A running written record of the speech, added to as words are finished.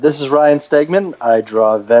This is Ryan Stegman. I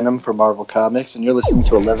draw Venom for Marvel Comics, and you're listening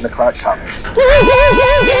to 11 O'Clock Comics.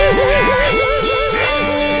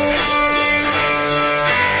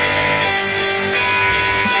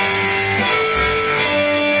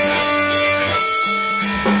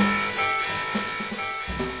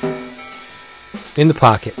 In the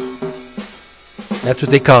pocket. That's what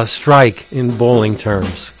they call a strike in bowling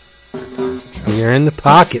terms. You're in the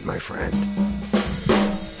pocket, my friend.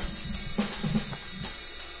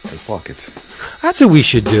 Pockets. That's what we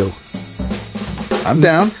should do. I'm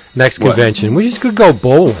down. Next convention. We just could go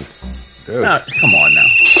bowling. Dude. No, come on now.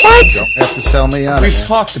 What? You don't have to sell me on We've it.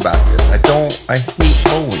 talked about this. I hate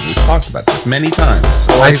bowling. We've talked about this many times.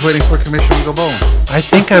 So he's waiting for commission to go bowling. I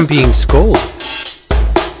think I'm being scolded.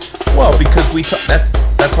 Well, because that's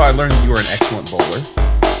how I learned you were an excellent bowler.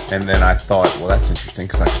 And then I thought, well, that's interesting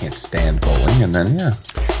because I can't stand bowling. And then, yeah.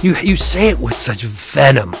 You say it with such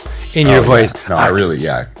venom in your voice. Yeah. No, I really,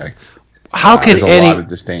 yeah. How could there's a lot of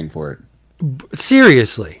disdain for it.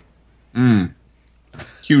 Seriously.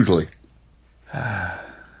 Hugely. All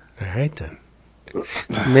right, then.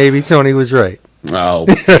 Maybe Tony was right. Oh,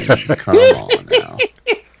 please, come on now.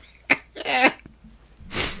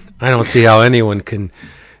 I don't see how anyone can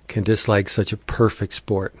dislike such a perfect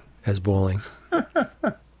sport as bowling.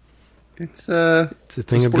 It's a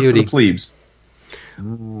thing of sport beauty. For the plebes.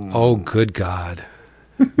 Oh, good God.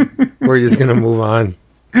 We're just going to move on.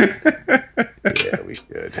 Yeah, we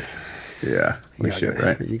should. Yeah, we should,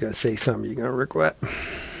 right? You're going to say something you're going to regret.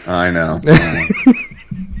 I know.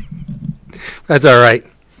 That's all right.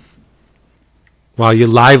 Wow, you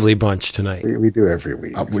lively bunch tonight. We do every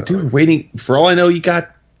week. We're waiting. For all I know, you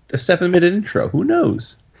got a 7-minute intro. Who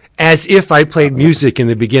knows? As if I played music in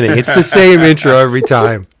the beginning. It's the same intro every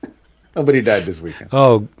time. Nobody died this weekend.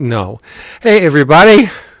 Oh, no. Hey,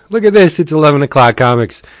 everybody. Look at this. It's 11 O'Clock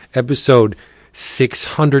Comics, episode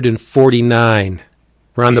 649.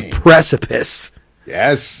 We're on the precipice.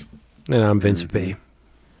 Yes. And I'm Vince B.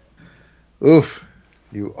 Oof.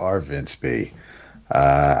 You are Vince B.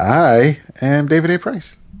 I am David A.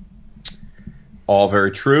 Price. All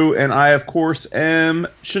very true. And I, of course, am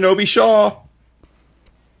Shinobi Shaw.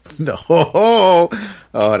 No. Oh,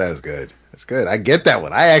 that was good. That's good. I get that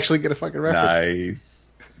one. I actually get a fucking reference. Nice.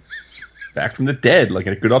 Back from the dead, like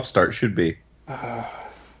a good upstart should be.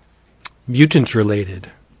 Mutant related.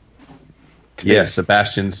 Yes,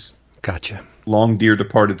 Sebastian's Gotcha. long dear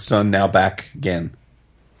departed son, now back again.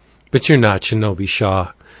 But you're not Shinobi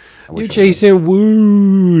Shaw. You're Jason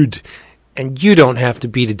Wood. And you don't have to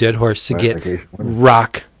beat a dead horse to get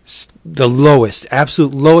the lowest,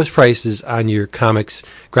 absolute lowest prices on your comics,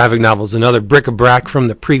 graphic novels, and other bric-a-brac from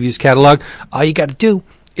the previous catalog. All you got to do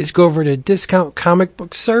is go over to Discount Comic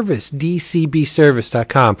Book Service,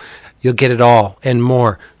 dcbservice.com. You'll get it all and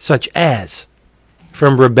more, such as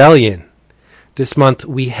from Rebellion. This month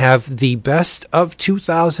we have the Best of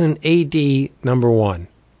 2000 AD #1.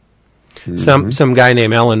 Some guy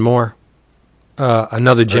named Alan Moore,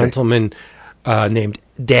 another gentleman named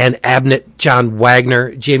Dan Abnett, John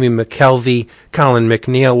Wagner, Jamie McKelvey, Colin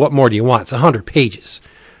McNeil. What more do you want? It's 100 pages.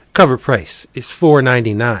 Cover price is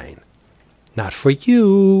 $4.99. Not for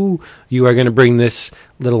you. You are going to bring this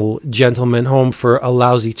little gentleman home for a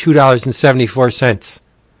lousy $2.74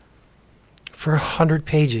 for 100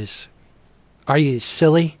 pages. Are you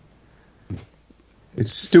silly?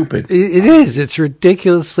 It's stupid. It is. It's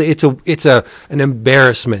ridiculously. It's an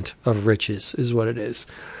embarrassment of riches, is what it is.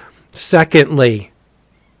 Secondly,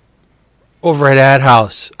 over at Ad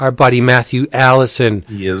House, our buddy Matthew Allison.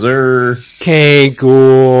 Yes, sir.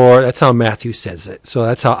 Kankor. That's how Matthew says it. So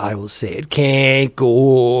that's how I will say it.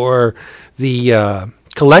 Kankor. The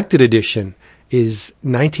collected edition is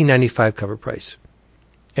 $19.95 cover price.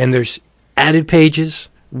 And there's added pages,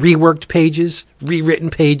 reworked pages, rewritten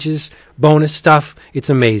pages, bonus stuff. It's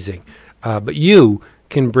amazing. But you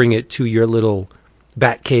can bring it to your little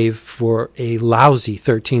bat cave for a lousy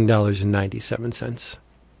 $13.97.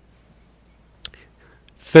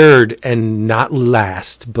 Third, and not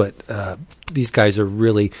last, but these guys are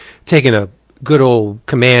really taking a good old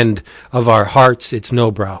command of our hearts. It's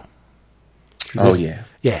Nobrow. Oh, yeah.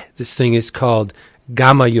 Yeah, this thing is called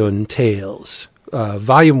Gamayon Tales,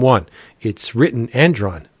 Volume 1. It's written and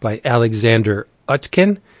drawn by Alexander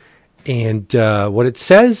Utkin. And what it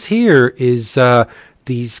says here is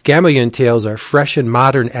these Gamayon tales are fresh and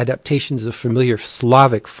modern adaptations of familiar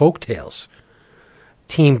Slavic folk tales,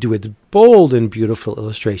 teamed with bold and beautiful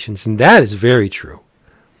illustrations. And that is very true,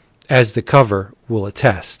 as the cover will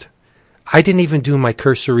attest. I didn't even do my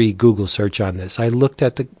cursory Google search on this. I looked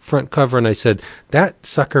at the front cover and I said, that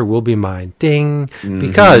sucker will be mine. Ding. Mm-hmm.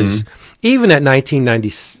 Because even at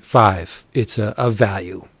 $19.95, it's a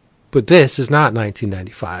value. But this is not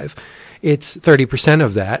 $19.95. It's 30%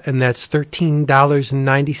 of that, and that's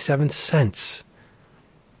 $13.97.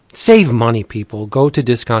 Save money, people. Go to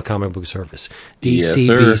Discount Comic Book Service,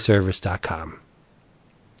 dcbservice.com.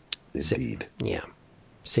 Indeed. Yeah.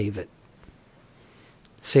 Save it.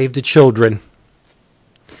 Save the children.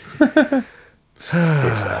 I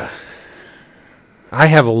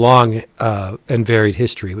have a long and varied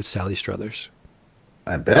history with Sally Struthers.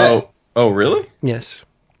 I bet. Oh, really? Yes.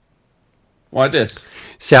 Why this?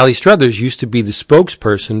 Sally Struthers used to be the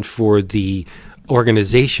spokesperson for the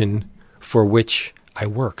organization for which I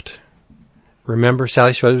worked. Remember,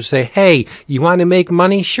 Sally Struthers would say, "Hey, you want to make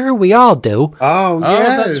money? Sure, we all do." Oh,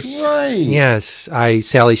 yes. That's right. Yes,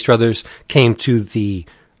 Sally Struthers came to the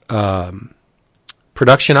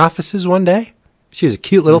production offices one day. She was a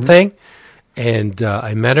cute little thing, and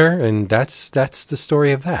I met her, and that's the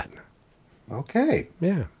story of that. Okay.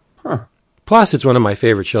 Yeah. Huh. Plus, it's one of my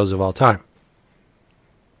favorite shows of all time.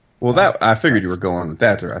 Well, that I figured you were going with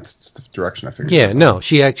that. That's the direction I figured. Yeah, no,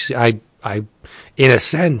 she actually, I, in a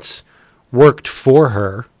sense, worked for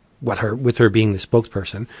her, with her being the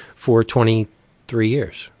spokesperson for 23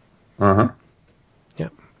 years. Uh-huh. Yeah.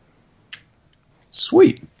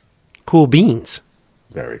 Sweet. Cool beans.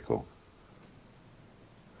 Very cool.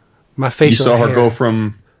 My facial You saw her hair. go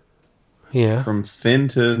from thin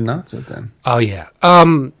to not so thin. Oh, yeah.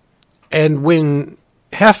 And when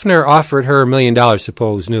Hefner offered her $1 million to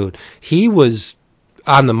pose nude, he was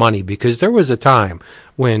on the money, because there was a time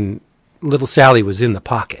when little Sally was in the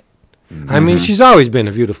pocket. I mean, she's always been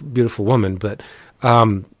a beautiful, beautiful woman, but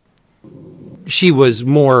she was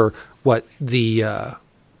more what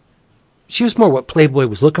Playboy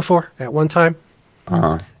was looking for at one time.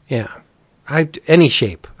 Uh-huh. Yeah. Any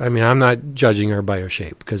shape. I mean, I'm not judging her by her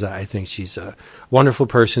shape, because I think she's a wonderful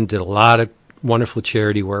person, did a lot of wonderful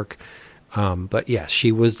charity work. But yes,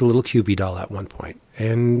 she was the little Cubie doll at one point.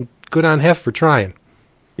 And good on Hef for trying.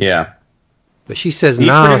 Yeah. But she says, He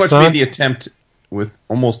 "No, pretty much son." made the attempt with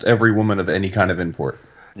almost every woman of any kind of import.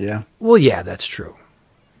 Yeah. Well, yeah, that's true.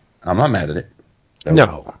 I'm not mad at it.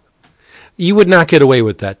 No. You would not get away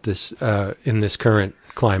with that in this current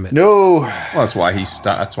climate. No. Well, that's why he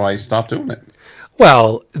stopped doing it.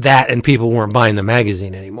 Well, that and people weren't buying the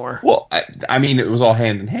magazine anymore. Well, I mean, it was all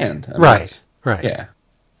hand in hand. I mean, Right. Right. Yeah.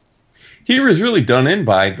 He was really done in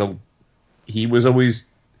by he was always,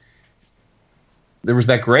 there was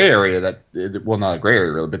that gray area well, not a gray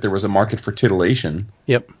area really, but there was a market for titillation.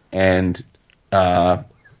 Yep. And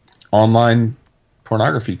online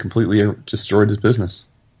pornography completely destroyed his business.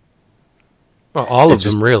 Well, all of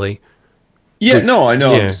them, really. Yeah, no, I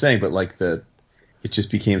know. Yeah. I'm just saying, but it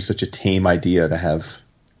just became such a tame idea to have,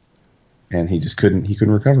 and he couldn't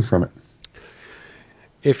recover from it.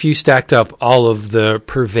 If you stacked up all of the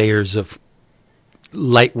purveyors of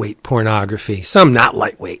lightweight pornography, some not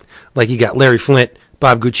lightweight, like you got Larry Flint,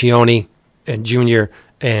 Bob Guccione, and Jr.,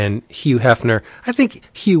 and Hugh Hefner, I think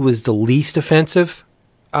Hugh was the least offensive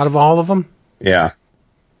out of all of them, Yeah.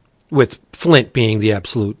 with Flint being the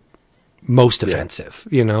absolute most offensive,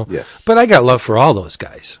 you know? Yes. But I got love for all those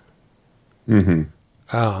guys. Mm-hmm.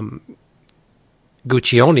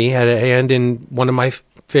 Guccione had a hand in one of my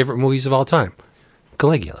favorite movies of all time,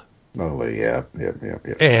 Caligula. Oh, yeah.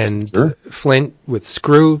 Yep. And Sure. Flint with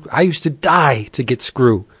Screw. I used to die to get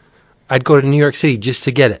Screw. I'd go to New York City just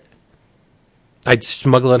to get it. I'd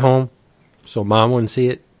smuggle it home so Mom wouldn't see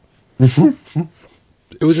it.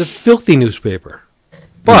 It was a filthy newspaper,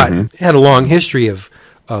 but it had a long history of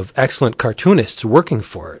excellent cartoonists working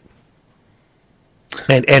for it.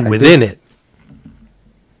 And within it,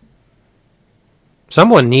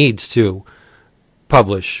 someone needs to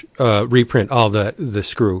publish, reprint all the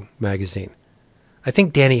Screw magazine. I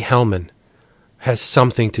think Danny Hellman has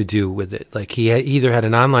something to do with it. Like he either had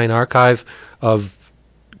an online archive of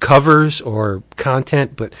covers or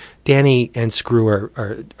content, but Danny and Screw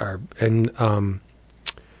are and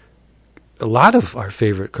a lot of our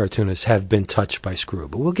favorite cartoonists have been touched by Screw,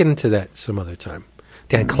 but we'll get into that some other time.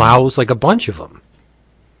 Dan Clowes, like a bunch of them.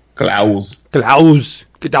 Klaus. Clowes,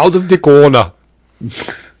 get out of the corner.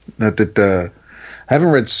 Not that I haven't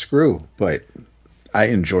read Screw, but I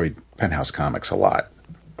enjoyed Penthouse Comics a lot.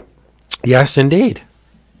 Yes, indeed.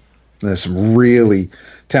 There's some really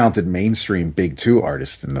talented mainstream Big Two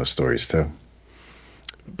artists in those stories too.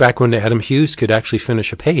 Back when Adam Hughes could actually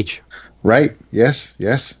finish a page. Right? Yes.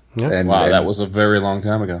 Yeah. And, Wow, and that was a very long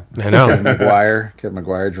time ago. I know. Kevin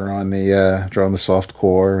McGuire drawing the soft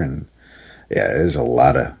core, and yeah, there's a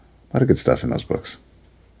lot of good stuff in those books.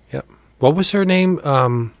 Yep. What was her name?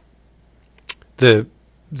 The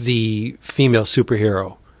female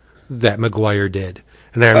superhero that McGuire did,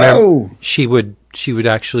 and I remember she would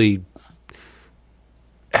actually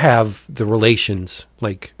have the relations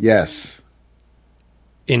like Yes.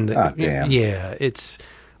 in the damn. yeah, it's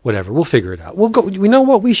whatever. We'll figure it out. We'll go. You know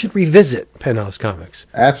what? We should revisit Penthouse Comics.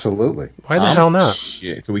 Absolutely. Why the hell not?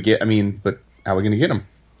 Shit. Can we get? I mean, but how are we going to get them?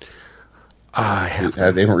 I have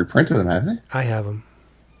They haven't reprinted them, have they? I have them.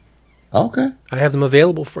 Okay. I have them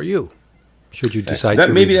available for you. Should you decide That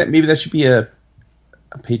to maybe read that should be a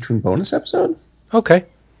patron bonus episode. them. Okay.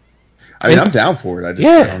 I mean, And- I'm down for it. I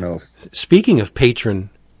Yeah. don't know if Speaking of patron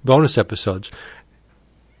bonus episodes,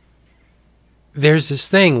 there's this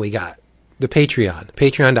thing we got, the Patreon,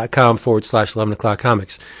 patreon.com/11 o'clock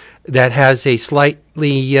comics, that has a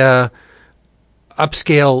slightly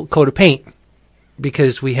upscale coat of paint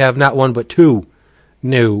because we have not one but two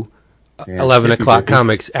new 11 o'clock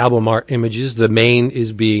comics album art images. The main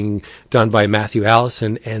is being done by Matthew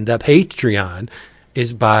Allison, and the Patreon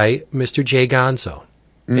is by Mr. Jay Gonzo.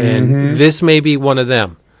 And this may be one of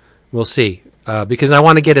them. We'll see. Because I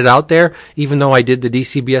want to get it out there, even though I did the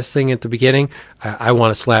DCBS thing at the beginning, I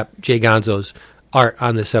want to slap Jay Gonzo's art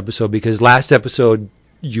on this episode, because last episode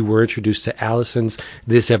you were introduced to Allison's.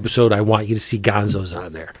 This episode I want you to see Gonzo's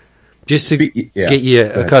on there. Just to get you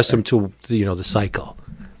accustomed to the cycle.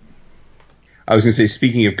 I was going to say,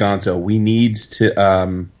 speaking of Gonzo, we need to,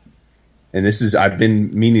 and this is, I've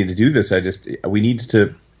been meaning to do this. We need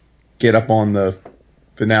to get up on the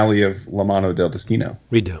finale of La Mano del Destino.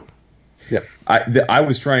 We do. Yep. I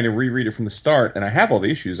was trying to reread it from the start, and I have all the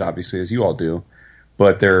issues, obviously, as you all do,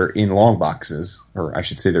 but they're in long boxes, or I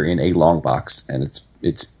should say they're in a long box, and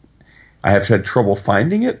it's. I have had trouble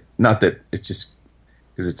finding it. Not that it's just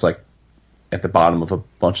because it's like at the bottom of a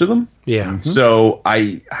bunch of them. Yeah. Mm-hmm. So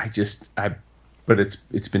but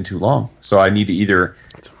it's been too long. So I need to either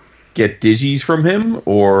get digis from him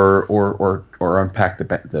or unpack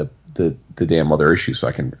the damn other issue so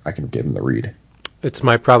I can get him to read. It's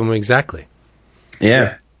my problem exactly.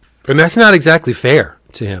 Yeah. And that's not exactly fair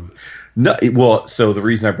to him. No, well, so the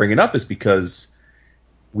reason I bring it up is because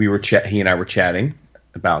he and I were chatting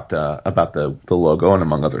about the logo and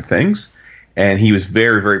among other things, and he was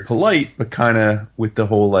very, very polite, but kind of with the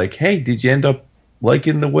whole like, "Hey, did you end up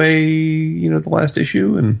liking the way the last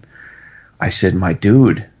issue?" And I said, "My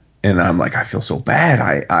dude," and I'm like, "I feel so bad.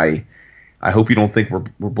 I hope you don't think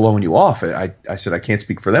we're blowing you off." I said I can't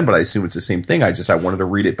speak for them, but I assume it's the same thing. I wanted to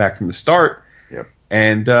read it back from the start. Yep.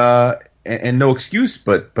 And no excuse,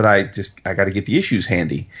 but I got to get the issues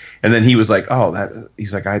handy. And then he was like,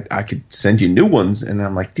 he's like, I could send you new ones. And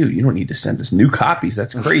I'm like, dude, you don't need to send us new copies.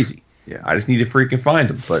 That's crazy. Yeah. I just need to freaking find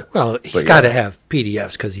them. But he's got to have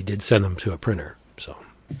PDFs because he did send them to a printer. So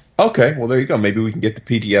okay, well there you go. Maybe we can get the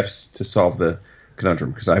PDFs to solve the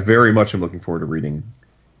conundrum, because I very much am looking forward to reading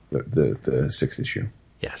the sixth issue.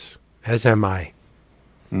 Yes, as am I.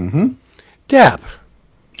 Mm-hmm. Dap.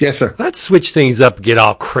 Yes, sir. Let's switch things up and get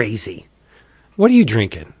all crazy. What are you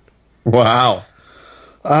drinking? Wow.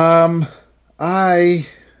 I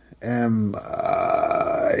am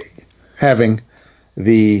having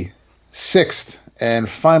the sixth and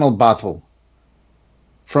final bottle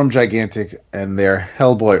from Gigantic and their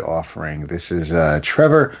Hellboy offering. This is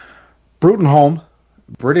Trevor Brutenholm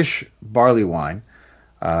British barley wine,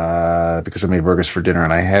 because I made burgers for dinner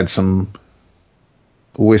and I had some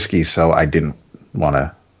whiskey, so I didn't want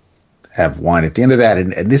to have wine at the end of that.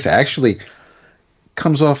 And this actually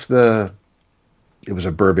comes off it was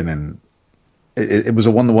a bourbon, and it was a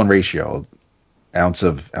 1-to-1 ratio, ounce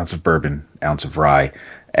of bourbon, ounce of rye,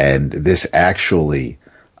 and this actually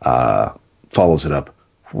follows it up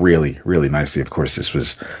really, really nicely. Of course, this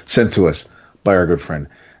was sent to us by our good friend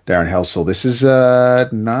Darren Helsel. This is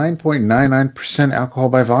 9.99% alcohol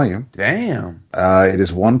by volume. Damn. It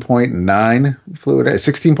is 1.9 fluid,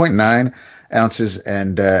 16.9 ounces,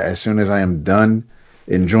 and as soon as I am done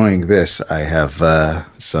enjoying this, I have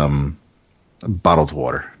some bottled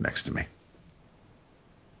water next to me.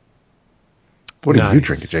 What are you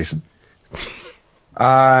drinking, Jason?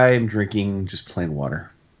 I'm drinking just plain water.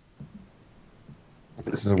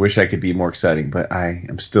 I wish I could be more exciting, but I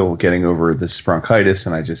am still getting over this bronchitis,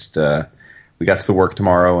 and I just we got to the work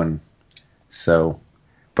tomorrow, and so.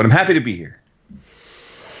 But I'm happy to be here.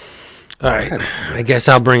 All right, I guess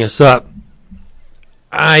I'll bring us up.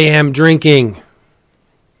 I am drinking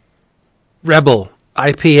Rebel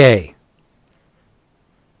IPA.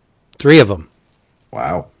 3 of them.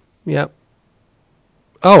 Wow. Yep.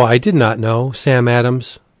 Oh, I did not know Sam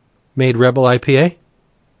Adams made Rebel IPA.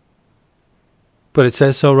 But it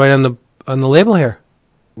says so right on the label here.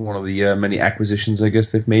 One of the many acquisitions I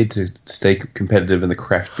guess they've made to stay competitive in the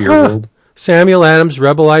craft beer world. Samuel Adams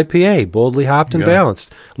Rebel IPA, boldly hopped and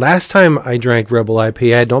balanced. Last time I drank Rebel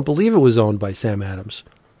IPA, I don't believe it was owned by Sam Adams.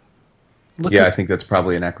 I think that's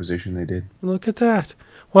probably an acquisition they did. Look at that.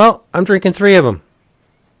 Well, I'm drinking 3 of them.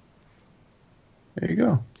 There you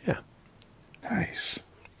go. Yeah. Nice.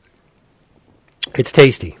 It's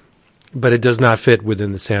tasty, but it does not fit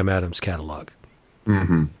within the Sam Adams catalog.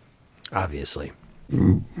 Mm-hmm. Obviously.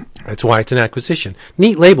 That's why it's an acquisition.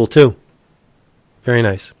 Neat label, too. Very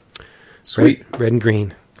nice. Sweet. Red and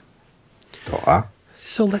green.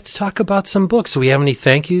 So let's talk about some books. Do we have any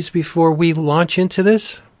thank yous before we launch into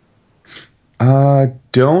this?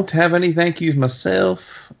 Don't have any thank yous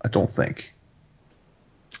myself, I don't think.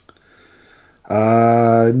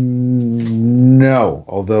 No.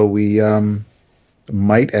 Although we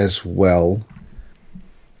might as well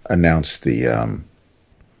announce the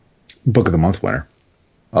Book of the Month winner.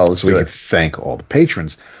 Oh, let's so do we it. can thank all the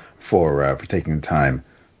patrons for taking the time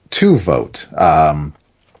to vote.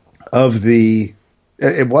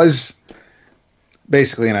 It was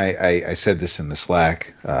basically, and I said this in the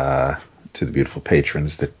Slack to the beautiful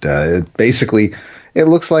patrons, that basically it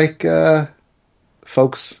looks like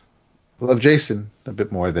folks love Jason a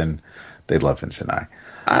bit more than they love Vince and I.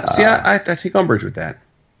 I take umbrage with that.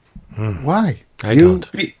 Why? I don't.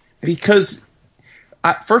 Because,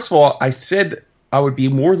 first of all, I said I would be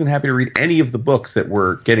more than happy to read any of the books that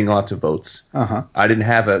were getting lots of votes. Uh-huh. I didn't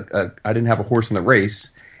have a horse in the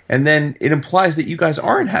race, and then it implies that you guys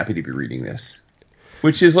aren't happy to be reading this,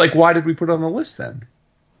 which is like, why did we put it on the list then?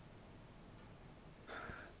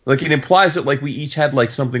 Like, it implies that like we each had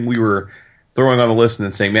like something we were throwing on the list and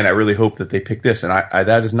then saying, "Man, I really hope that they pick this," and I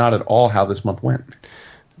that is not at all how this month went.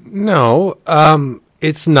 No,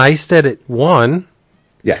 it's nice that it won.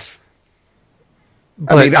 Yes.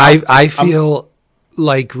 But I feel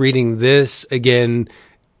like reading this again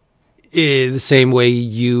the same way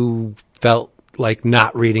you felt like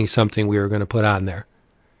not reading something we were going to put on there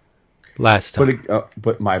last time.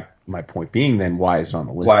 But my point being then, why is it on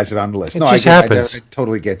the list? Why is it on the list? It just happens. I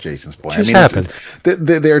totally get Jason's point. It just happens.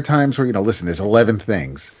 There are times where, listen, there's 11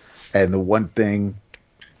 things, and the one thing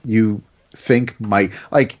you think might,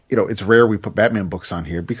 it's rare we put Batman books on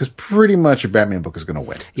here because pretty much a Batman book is going to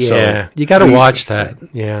win. Yeah, so you got to watch that.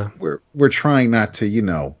 Yeah, we're trying not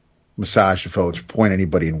to massage the votes, point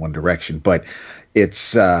anybody in one direction, but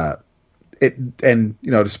it's to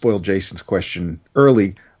spoil Jason's question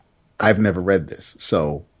early, I've never read this,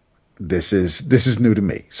 so this is new to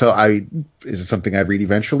me. So is it something I'd read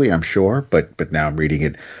eventually? I'm sure, but now I'm reading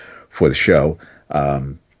it for the show.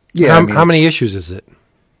 How many issues is it?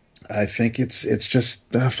 I think it's just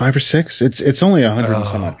 5 or 6. It's only 100 and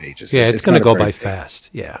some odd pages. Yeah, it's going to go by fast.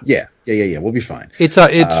 Yeah. We'll be fine. It's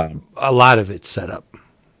a lot of it's set up.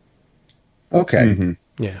 Okay.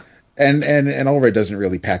 Mm-hmm. Yeah. And Allred doesn't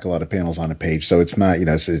really pack a lot of panels on a page, so it's not,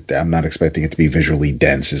 I'm not expecting it to be visually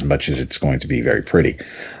dense as much as it's going to be very pretty.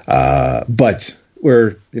 But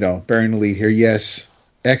we're, bearing the lead here. Yes,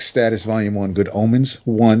 X Status Volume 1, Good Omens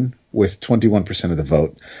won with 21% of the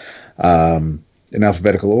vote. In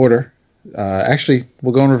alphabetical order. Actually,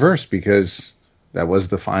 we'll go in reverse because that was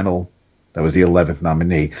the 11th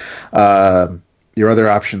nominee. Your other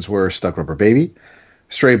options were Stuck Rubber Baby,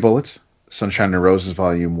 Stray Bullets, Sunshine and Roses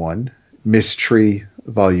Volume 1, Mystery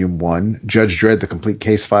Volume 1, Judge Dredd, The Complete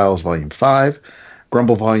Case Files Volume 5,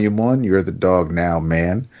 Grumble Volume 1, You're the Dog Now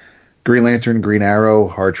Man, Green Lantern, Green Arrow,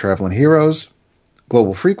 Hard Traveling Heroes,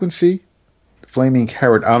 Global Frequency, Flaming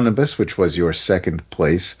Carrot Omnibus, which was your second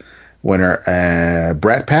place winner,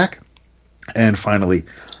 Brat Pack, and finally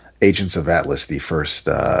Agents of Atlas, the first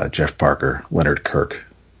Jeff Parker, Leonard Kirk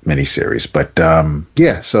miniseries. But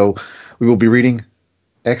so we will be reading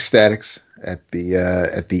X-Statix at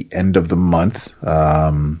the end of the month,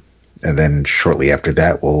 and then shortly after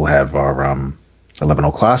that we'll have our 11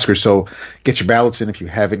 O'Clockers. So get your ballots in if you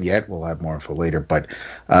haven't yet. We'll have more info later. But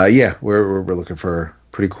we're looking for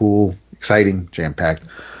pretty cool, exciting, jam-packed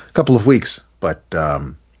couple of weeks. But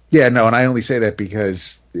and I only say that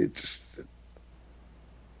because it's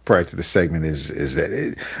prior to the segment is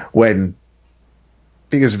that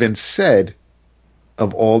because Vince said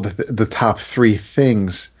of all the top 3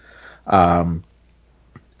 things,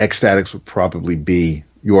 X-Statix would probably be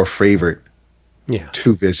your favorite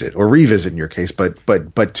to visit or revisit in your case, but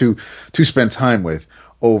to spend time with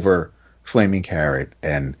over Flaming Carrot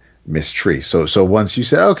and Miss Tree. So once you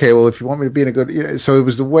said, okay, well, if you want me to be in a good, so it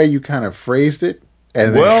was the way you kind of phrased it.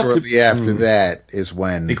 And then shortly after that is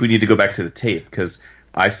when... I think we need to go back to the tape, because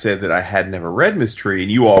I said that I had never read Mystery, and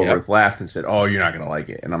you all laughed and said, oh, you're not going to like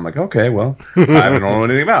it. And I'm like, okay, well, I don't know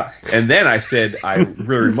anything about it. And then I said, I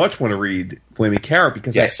very much want to read Flaming Carrot,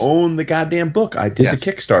 because I own the goddamn book. I did the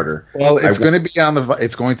Kickstarter. Well, it's going to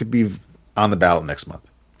be on the ballot next month.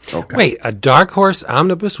 Okay. Wait, a Dark Horse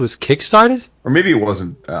omnibus was kickstarted? Or maybe it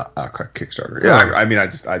wasn't a Kickstarter. Yeah, I mean, I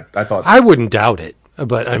thought I wouldn't doubt it,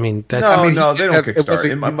 but I mean that's no, they don't Kickstart.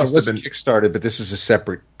 It must have been Kickstarted, but this is a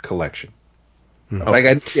separate collection.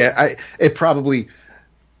 Okay. It probably.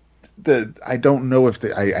 I don't know if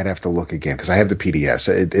I'd have to look again because I have the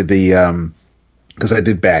PDFs. Because I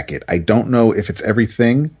did back it. I don't know if it's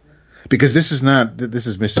everything because this is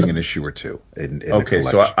missing an issue or two. Okay,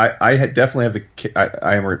 so I definitely have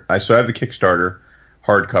I have the Kickstarter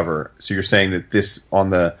hardcover. So you're saying that this on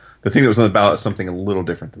the thing that was on the ballot is something a little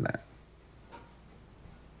different than that.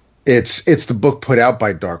 It's the book put out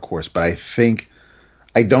by Dark Horse, but I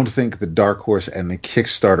don't think the Dark Horse and the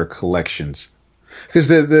Kickstarter collections. Because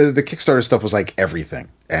the Kickstarter stuff was like everything,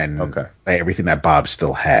 and everything that Bob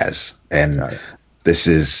still has, and this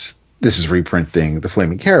is reprinting the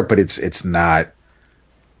Flaming Carrot, but it's not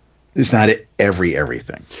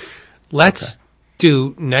everything. Let's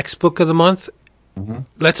do next book of the month. Mm-hmm.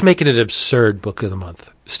 Let's make it an absurd book of the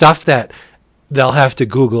month. Stuff that they'll have to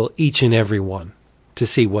Google each and every one to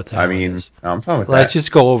see what the hell it is. I'm fine with that. Let's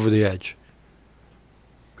just go over the edge.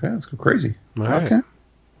 Okay, let's go crazy. All right. Okay.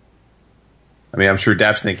 I mean, I'm sure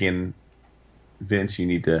Dap's thinking, Vince, you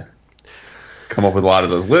need to come up with a lot of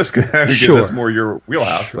those lists because that's more your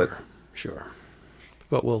wheelhouse. Sure.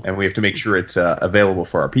 But and we have to make sure it's available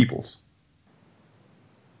for our peoples.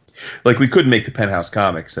 Like we couldn't make the Penthouse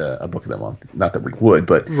Comics a book of the month. Not that we would,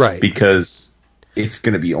 but because it's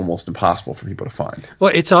going to be almost impossible for people to find.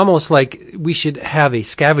 Well, it's almost like we should have a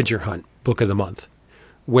scavenger hunt book of the month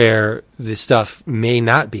where the stuff may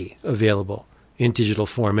not be available in digital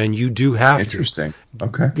form, and you do have to,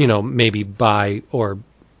 okay, maybe buy or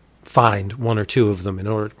find one or two of them in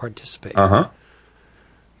order to participate. Okay.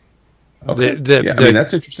 I mean,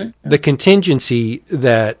 that's interesting. The contingency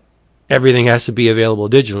that everything has to be available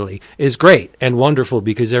digitally is great and wonderful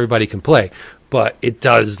because everybody can play, but it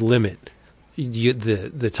does limit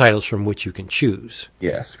the titles from which you can choose.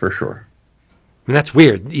 Yes, for sure. And that's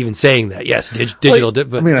weird, even saying that. Yes, digital.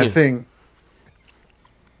 But I mean,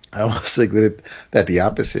 I almost think that the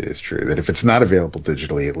opposite is true. That if it's not available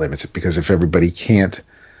digitally, it limits it because if everybody can't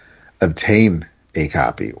obtain a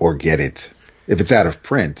copy or get it, if it's out of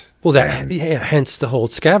print, hence the whole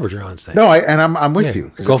scavenger hunt thing. No, I'm with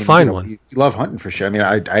you. Go find one. You love hunting for shit. I mean,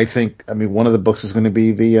 I think one of the books is going to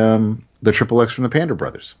be the Triple X from the Panda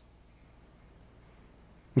Brothers.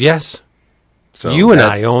 Yes, so you and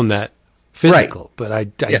I own that physical, but I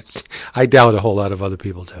doubt a whole lot of other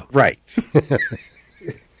people do. Right.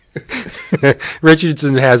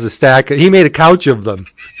 Richardson has a stack. He made a couch of them.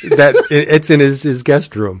 It's in his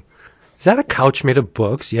guest room. Is that a couch made of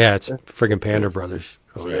books? Yeah, it's friggin' Panda Brothers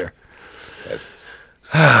over there. Yes.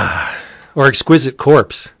 Or Exquisite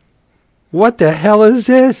Corpse. What the hell is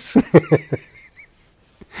this?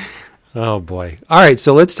 Oh boy! All right,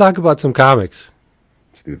 so let's talk about some comics.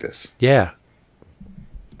 Let's do this. Yeah.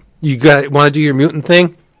 You want to do your mutant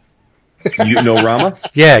thing? Mutant-O-Rama?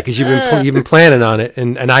 Yeah, because you've been planning on it,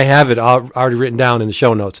 and I have it already written down in the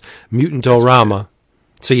show notes. Mutant-O-Rama.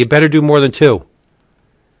 So you better do more than two.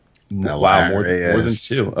 Wow, more than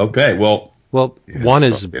two. Okay, well, one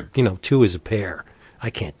is two is a pair.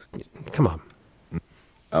 I can't. Come on.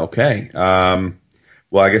 Okay.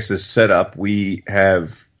 Well, I guess this setup David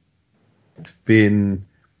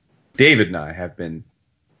and I have been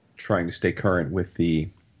trying to stay current with the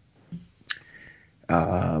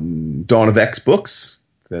Dawn of X books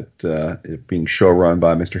that being showrun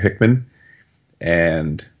by Mr. Hickman,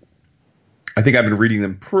 and I think I've been reading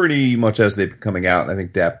them pretty much as they've been coming out. I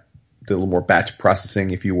think Dap did a little more batch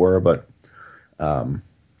processing, if you were, but I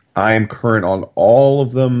am current on all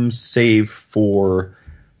of them save for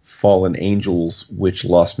Fallen Angels, which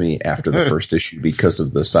lost me after the first issue because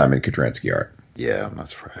of the Simon Kudranski art. Yeah, I'm not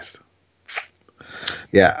surprised.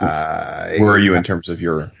 Yeah, where are you in terms of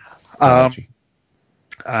your?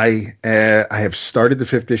 I have started the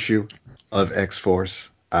 5th issue of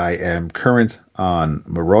X-Force. I am current on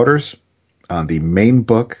Marauders, on the main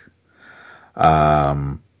book,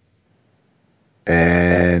 and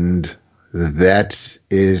that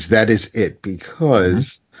is it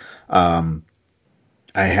because I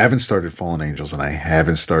haven't started Fallen Angels and I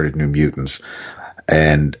haven't started New Mutants,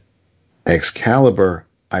 and Excalibur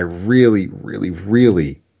I really, really,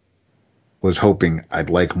 really was hoping I'd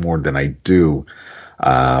like more than I do.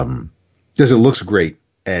 Because it looks great,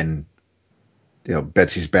 and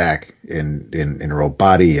Betsy's back in her old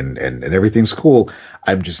body, and everything's cool.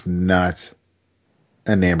 I'm just not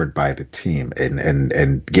enamored by the team,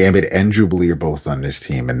 and Gambit and Jubilee are both on this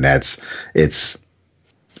team, and it's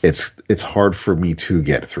hard for me to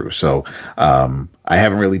get through. So I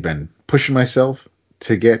haven't really been pushing myself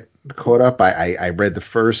to get caught up. I read the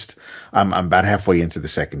first. I'm about halfway into the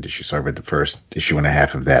second issue, so I read the first issue and a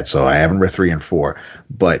half of that. So I haven't read 3 and 4,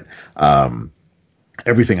 but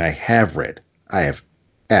everything I have read, I have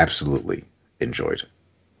absolutely enjoyed.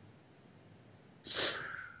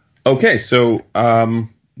 Okay, so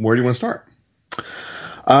where do you want to start?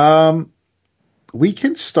 We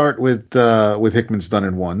can start with Hickman's Done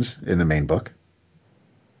in Ones in the main book.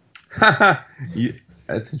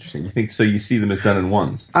 That's interesting. You think so? You see them as done in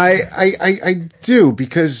ones? I do,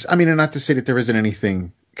 because I mean, and not to say that there isn't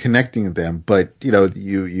anything connecting them, but you know,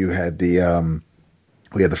 you had the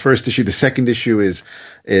we had the first issue. The second issue is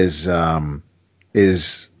the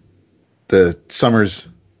Summers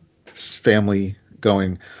family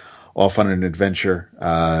going off on an adventure.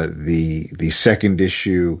 The second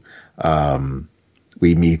issue,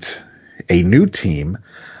 we meet a new team,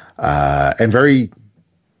 and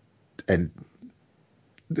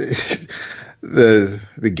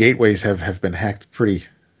the gateways have been hacked pretty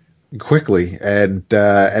quickly, and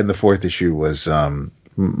the fourth issue was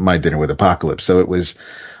My Dinner with Apocalypse. So it was,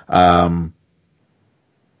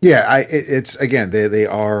 it's again they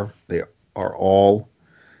are all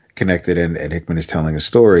connected, and Hickman is telling a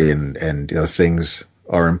story, and you know, things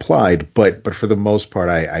are implied, but for the most part,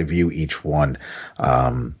 I view each one.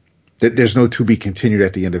 There's no to be continued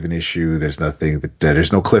at the end of an issue. There's nothing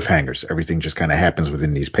there's no cliffhangers. Everything just kind of happens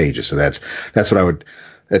within these pages. So that's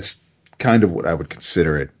kind of what I would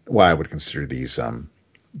consider it. Why I would consider these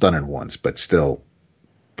done in ones, but still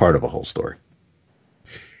part of a whole story.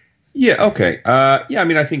 Yeah. Okay. I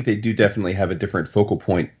mean, I think they do definitely have a different focal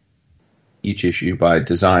point each issue by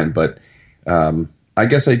design, but I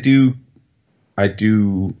guess I do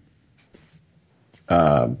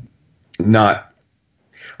not.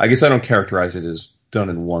 I guess I don't characterize it as done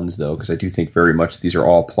in ones, though, because I do think very much these are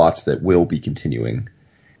all plots that will be continuing.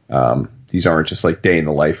 These aren't just like day in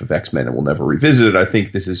the life of X-Men and we'll never revisit it. I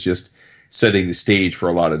think this is just setting the stage for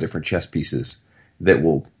a lot of different chess pieces that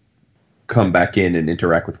will come back in and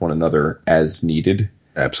interact with one another as needed.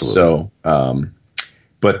 Absolutely. So,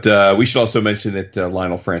 but we should also mention that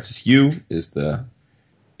Lionel Francis Yu is the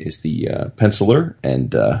penciler,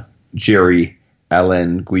 and Jerry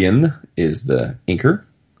Allen Nguyen is the inker.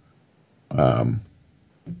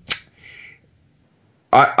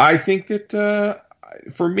 I think that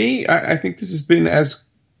for me, I think this has been as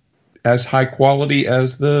high quality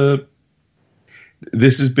as this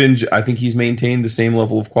has been. I think he's maintained the same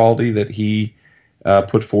level of quality that he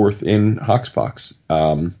put forth in Hoxpox,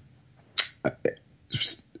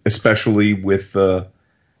 especially with I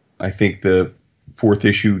think the fourth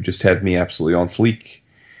issue just had me absolutely on fleek.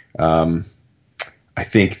 I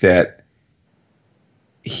think that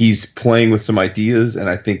he's playing with some ideas, and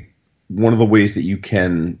I think one of the ways that you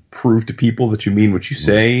can prove to people that you mean what you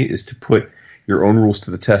say is to put your own rules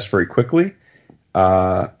to the test very quickly.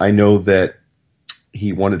 I know that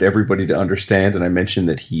he wanted everybody to understand, and I mentioned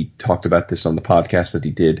that he talked about this on the podcast that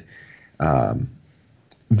he did,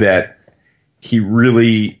 that he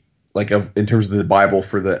really, like, in terms of the Bible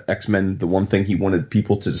for the X-Men, the one thing he wanted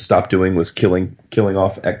people to stop doing was killing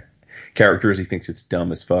off characters. He thinks it's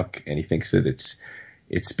dumb as fuck, and he thinks that it's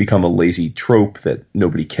become a lazy trope that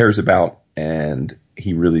nobody cares about, and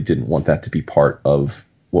he really didn't want that to be part of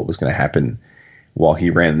what was going to happen while he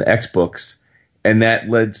ran the X books. And that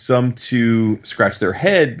led some to scratch their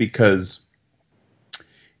head, because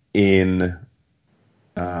in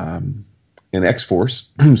X-Force,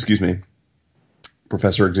 excuse me,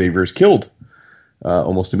 Professor Xavier is killed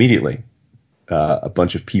almost immediately. A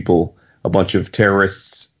bunch of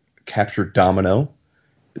terrorists captured Domino.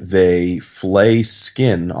 They flay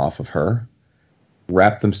skin off of her,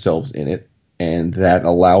 wrap themselves in it, and that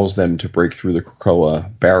allows them to break through the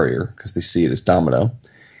Krakoa barrier because they see it as Domino.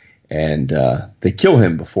 And they kill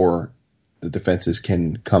him before the defenses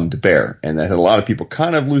can come to bear. And that had a lot of people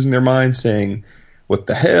kind of losing their minds, saying, what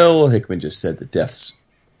the hell? Hickman just said the deaths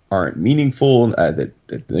aren't meaningful, that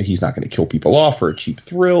he's not going to kill people off for a cheap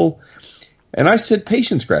thrill. And I said,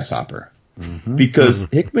 patience, Grasshopper. Mm-hmm. Because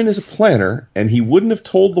Hickman is a planner, and he wouldn't have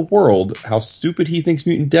told the world how stupid he thinks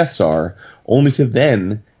mutant deaths are, only to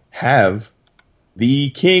then have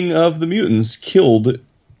the king of the mutants killed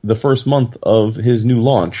the first month of his new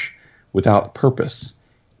launch without purpose.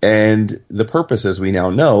 And the purpose, as we now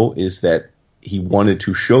know, is that he wanted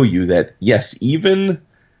to show you that, yes, even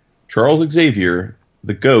Charles Xavier,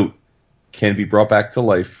 the GOAT, can be brought back to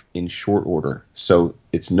life in short order. So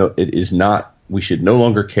it is not, we should no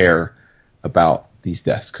longer care about these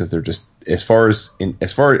deaths, because they're just,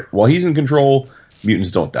 while he's in control,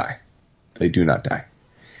 mutants don't die. They do not die.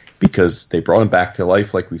 because they brought him back to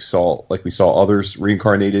life like we saw others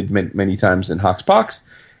reincarnated many times in Hoxpox,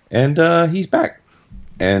 and he's back,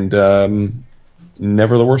 and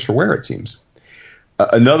never the worse for wear, it seems.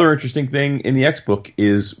 Another interesting thing in the X book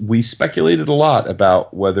is we speculated a lot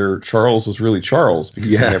about whether Charles was really Charles because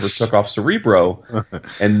he never took off Cerebro.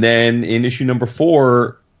 And then in issue number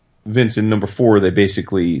 4, Vince, in number 4, they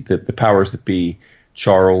basically, the powers that be,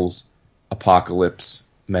 Charles, Apocalypse,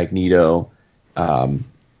 Magneto,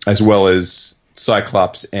 as well as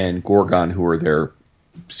Cyclops and Gorgon, who are their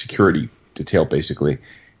security detail basically,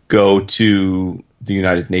 go to the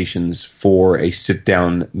United Nations for a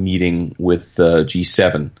sit-down meeting with the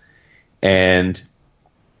G7. And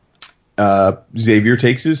Xavier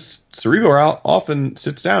takes his Cerebro out, often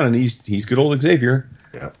sits down, and he's good old Xavier,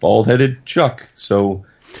 bald-headed Chuck. So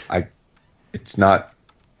I don't know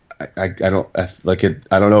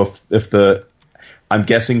if the, I'm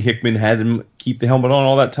guessing Hickman had him keep the helmet on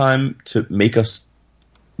all that time to make us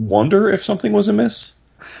wonder if something was amiss.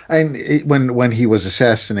 And when he was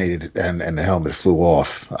assassinated and the helmet flew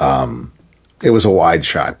off, it was a wide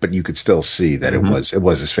shot, but you could still see that it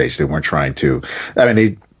was his face. They weren't trying to. I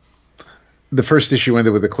mean, the first issue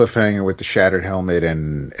ended with a cliffhanger with the shattered helmet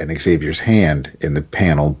and Xavier's hand in the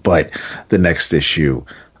panel, but the next issue,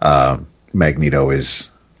 Magneto is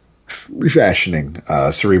refashioning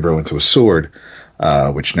Cerebro into a sword,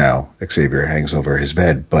 which now Xavier hangs over his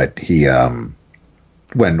bed, but he.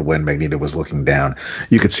 When Magneto was looking down,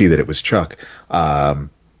 you could see that it was Chuck. And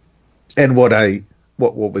what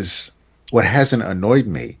hasn't annoyed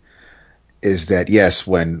me is that yes,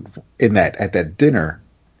 at that dinner,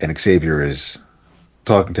 and Xavier is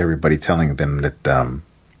talking to everybody, telling them that,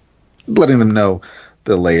 letting them know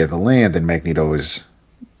the lay of the land, and Magneto is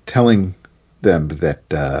telling them that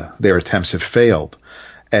their attempts have failed,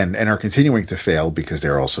 and are continuing to fail because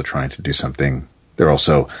they're also trying to do something. They're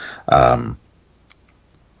also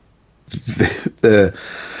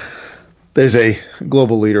there's a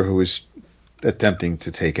global leader who is attempting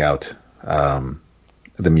to take out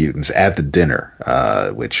the mutants at the dinner,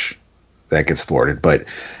 which that gets thwarted. But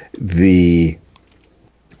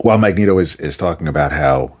while Magneto is talking about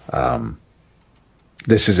how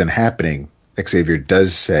this isn't happening, Xavier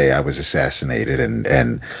does say, "I was assassinated,"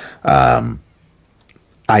 and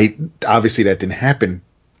I obviously that didn't happen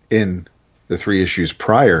in the 3 issues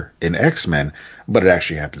prior in X-Men, but it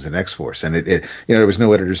actually happens in X-Force. And it there was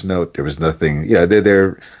no editor's note. There was nothing,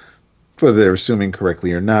 they're whether they're assuming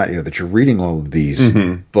correctly or not, that you're reading all of these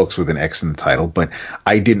books with an X in the title, but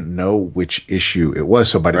I didn't know which issue it was.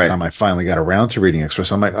 So by the time I finally got around to reading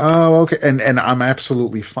X-Force, I'm like, oh, okay. And I'm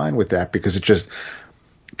absolutely fine with that because it just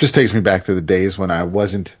takes me back to the days when I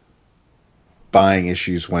wasn't buying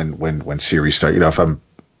issues when series start. If I'm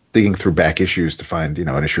digging through back issues to find,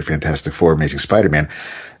 an issue of Fantastic Four, Amazing Spider-Man,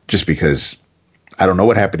 just because I don't know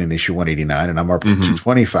what happened in issue 189 and I'm up to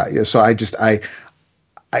 225. So I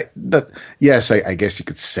guess you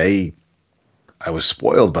could say I was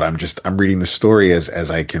spoiled, but I'm reading the story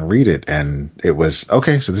as I can read it. And it was,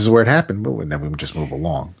 okay, so this is where it happened. And then we just move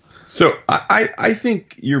along. So I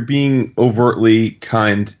think you're being overtly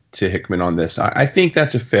kind to Hickman on this. I think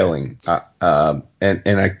that's a failing. And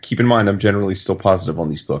I keep in mind I'm generally still positive on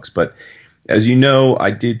these books. But as you know, I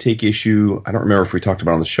did take issue. I don't remember if we talked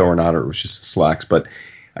about it on the show or not, or it was just the slacks. But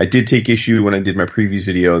I did take issue when I did my previews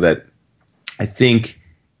video that I think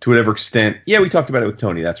to whatever extent, we talked about it with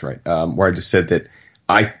Tony. That's right. Where I just said that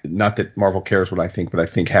not that Marvel cares what I think, but I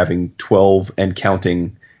think having 12 and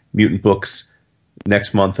counting mutant books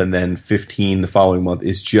next month and then 15 the following month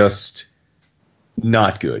is just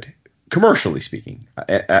not good, commercially speaking.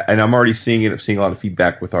 And I'm already seeing it. I'm seeing a lot of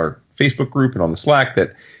feedback with our Facebook group and on the Slack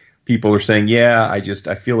that people are saying, I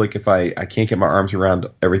feel like if I can't get my arms around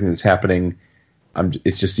everything that's happening,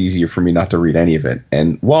 it's just easier for me not to read any of it.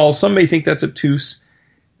 And while some may think that's obtuse,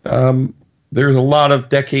 there's a lot of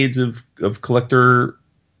decades of collector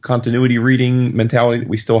continuity reading mentality that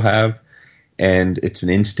we still have, and it's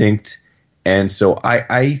an instinct. And so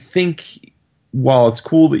I think while it's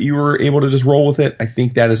cool that you were able to just roll with it, I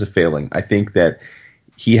think that is a failing. I think that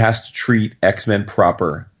he has to treat X-Men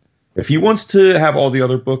proper. If he wants to have all the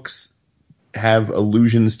other books have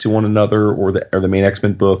allusions to one another or the main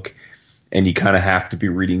X-Men book, and you kind of have to be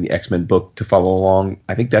reading the X-Men book to follow along,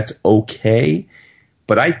 I think that's okay.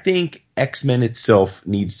 But I think X-Men itself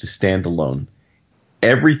needs to stand alone.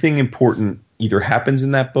 Everything important either happens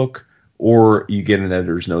in that book or you get an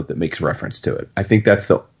editor's note that makes reference to it. I think that's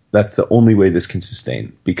the only way this can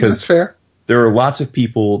sustain. Because that's fair. There are lots of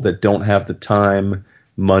people that don't have the time,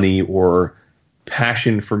 money, or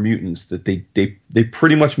passion for mutants that they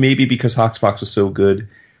pretty much, maybe because Hoxpox was so good,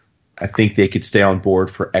 I think they could stay on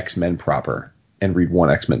board for X-Men proper and read one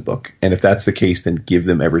X-Men book. And if that's the case, then give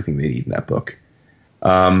them everything they need in that book.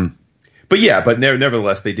 But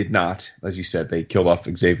nevertheless, they did not. As you said, they killed off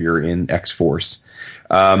Xavier in X-Force.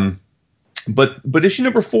 But issue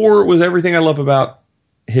number 4 was everything I love about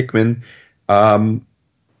Hickman.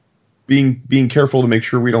 Being careful to make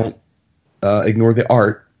sure we don't ignore the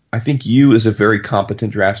art. I think Yu is a very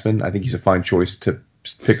competent draftsman. I think he's a fine choice to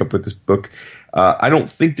pick up with this book. I don't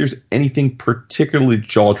think there's anything particularly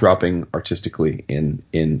jaw-dropping artistically in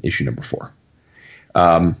issue number 4.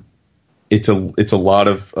 It's a lot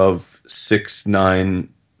of 6, 9,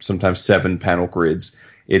 sometimes 7 panel grids.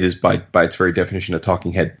 It is by its very definition a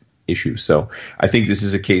talking head issue. So I think this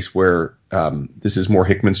is a case where this is more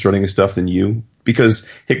Hickman strutting his stuff than Yu, because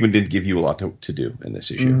Hickman did give you a lot to do in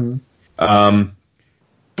this issue. Mm-hmm.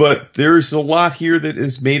 But there's a lot here that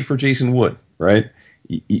is made for Jason Wood, right?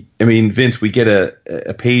 I mean, Vince, we get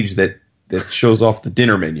a page that shows off the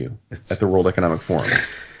dinner menu at the World Economic Forum.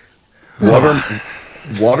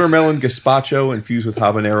 Watermelon gazpacho infused with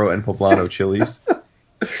habanero and poblano chilies,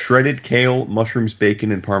 shredded kale, mushrooms,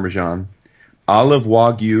 bacon, and parmesan, olive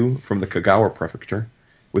wagyu from the Kagawa Prefecture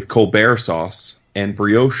with Colbert sauce, and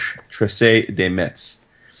brioche tressé de Metz.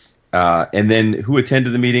 And then who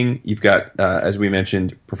attended the meeting? You've got, as we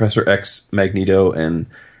mentioned, Professor X, Magneto, and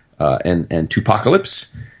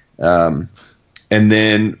Tupacalypse. And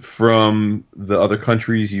then from the other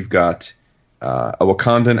countries, you've got a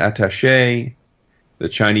Wakandan attaché, the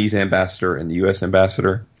Chinese ambassador, and the U.S.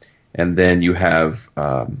 ambassador. And then you have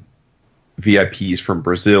VIPs from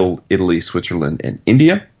Brazil, Italy, Switzerland, and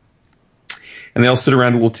India. And they all sit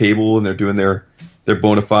around a little table, and they're doing their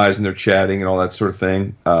bona fides, and they're chatting and all that sort of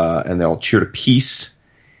thing. And they all cheer to peace.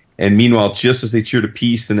 And meanwhile, just as they cheer to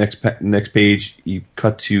peace, the next page, you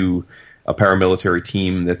cut to a paramilitary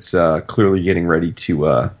team that's clearly getting ready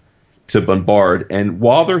to bombard. And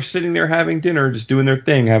while they're sitting there having dinner, just doing their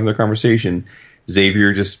thing, having their conversation,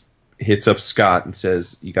 Xavier just hits up Scott and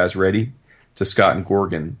says, "You guys ready?" to Scott and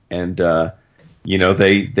Gorgon. And they're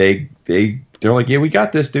like, "Yeah, we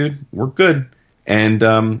got this, dude. We're good."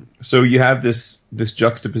 And so you have this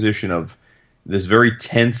juxtaposition of this very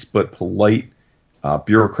tense but polite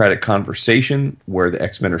bureaucratic conversation where the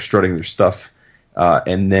X-Men are strutting their stuff,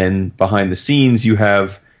 and then behind the scenes you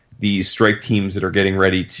have these strike teams that are getting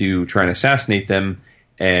ready to try and assassinate them,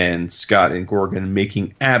 and Scott and Gorgon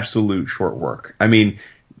making absolute short work. I mean,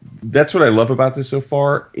 that's what I love about this so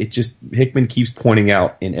far. Hickman keeps pointing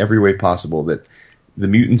out in every way possible that the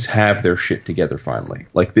mutants have their shit together finally.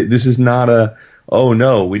 Like, this is not oh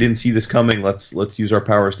no, we didn't see this coming, let's use our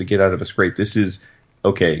powers to get out of a scrape. This is,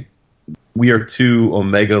 okay, we are 2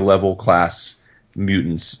 Omega level class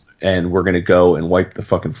mutants, and we're going to go and wipe the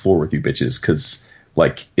fucking floor with you bitches, because,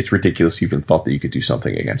 like, it's ridiculous you even thought that you could do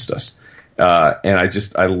something against us. And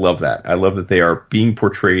I love that. I love that they are being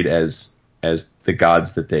portrayed as the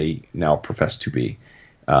gods that they now profess to be.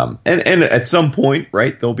 And at some point,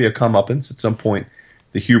 right, there'll be a comeuppance. At some point,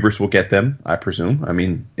 the hubris will get them, I presume. I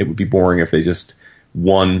mean, it would be boring if they just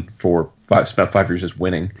won spent 5 years just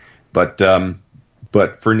winning. But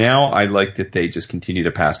for now, I like that they just continue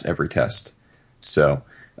to pass every test. So,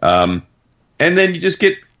 and then you just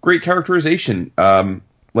get great characterization.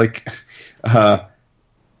 Like at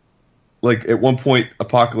one point,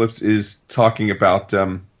 Apocalypse is talking about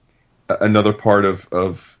another part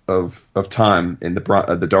of time in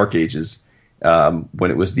the Dark Ages,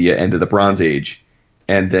 when it was the end of the Bronze Age,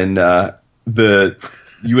 and then the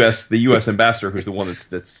U.S. ambassador, who's the one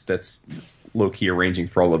that's low key arranging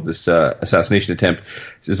for all of this assassination attempt,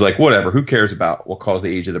 is like, whatever, who cares about what caused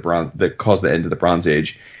the end of the Bronze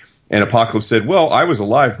Age? And Apocalypse said, well, I was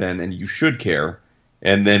alive then, and you should care.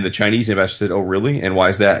 And then the Chinese ambassador said, oh, really? And why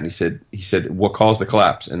is that? And he said, what caused the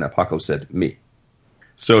collapse? And Apocalypse said, me.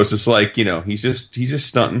 So it's just like, he's just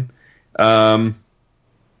stunting. And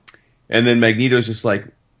then Magneto's just like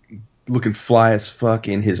looking fly as fuck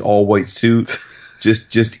in his all white suit,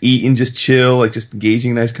 just eating, just chill, like just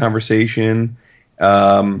engaging in nice conversation.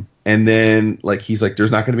 And then like he's like,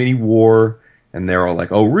 there's not going to be any war. And they're all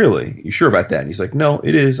like, oh, really? You sure about that? And he's like, no,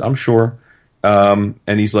 it is. I'm sure. And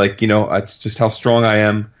he's like, it's just how strong I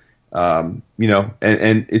am.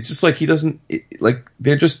 And it's just like he doesn't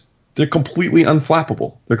they're completely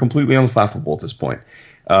unflappable. They're completely unflappable at this point.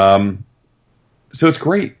 So it's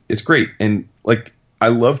great. It's great. And like, I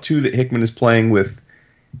love too that Hickman is playing with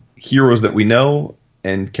heroes that we know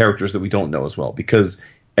and characters that we don't know as well, because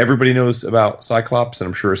everybody knows about Cyclops, and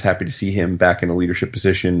I'm sure is happy to see him back in a leadership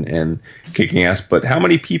position and kicking ass. But how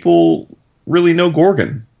many people really know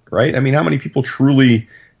Gorgon, right? I mean, how many people truly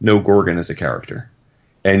know Gorgon as a character?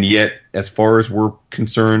 And yet, as far as we're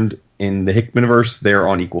concerned in the Hickmanverse, they're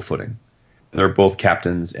on equal footing. They're both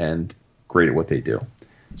captains and great at what they do.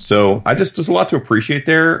 So there's a lot to appreciate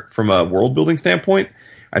there from a world building standpoint.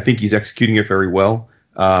 I think he's executing it very well.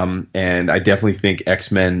 And I definitely think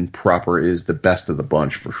X-Men proper is the best of the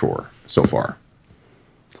bunch for sure so far.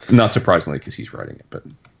 Not surprisingly, because he's writing it, but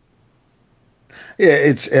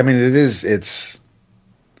yeah,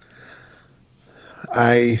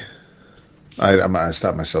 I'm gonna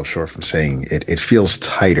stop myself short from saying it. It feels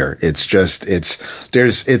tighter. It's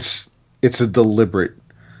a deliberate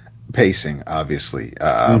pacing, obviously,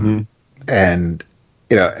 and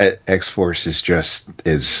X-Force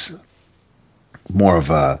is more of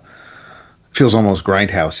a, feels almost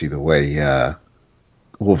grindhousey the way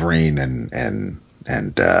Wolverine and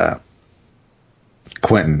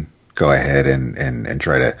Quentin go ahead and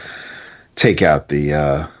try to take out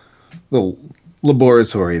the little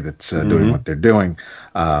laboratory that's doing what they're doing.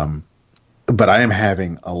 But I am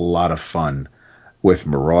having a lot of fun with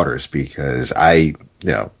Marauders because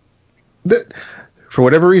for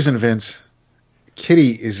whatever reason, Vince, Kitty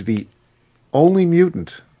is the only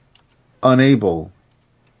mutant unable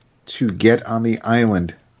to get on the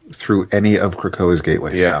island through any of Krakoa's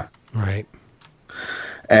gateways. Yeah. Right.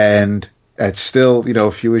 And it's still,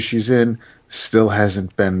 a few issues in, still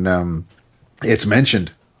hasn't been, it's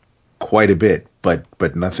mentioned quite a bit, but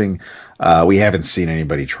nothing, we haven't seen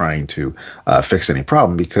anybody trying to fix any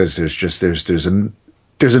problem because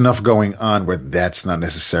there's enough going on where that's not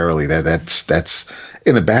necessarily that's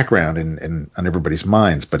in the background and on everybody's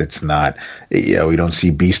minds, but it's not, we don't see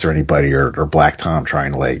Beast or anybody or Black Tom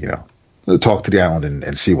trying to talk to the island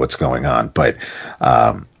and see what's going on. But,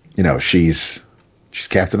 she's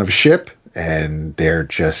captain of a ship and they're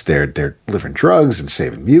delivering drugs and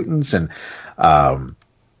saving mutants. And,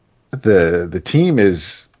 the team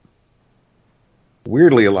is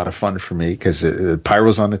weirdly a lot of fun for me because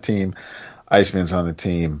Pyro's on the team. Iceman's on the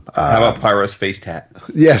team. How about Pyro's face tat?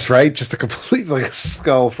 Yes, right. Just a complete a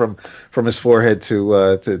skull from his forehead to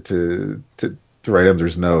right under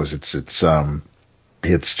his nose. It's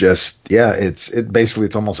almost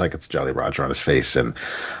like it's Jolly Roger on his face, and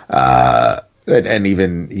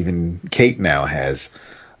even Kate now has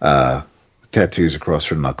tattoos across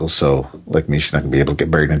her knuckles. So like me, she's not gonna be able to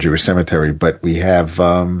get buried in a Jewish cemetery. But we have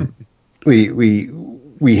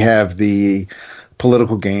we have the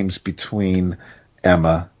political games between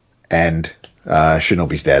Emma and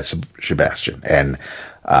Shinobi's dad, Sebastian. And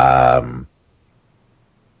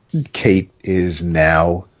Kate is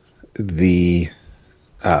now the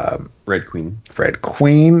Red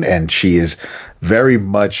Queen, and she is very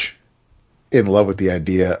much in love with the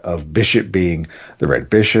idea of Bishop being the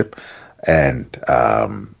Red Bishop. And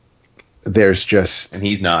there's just... And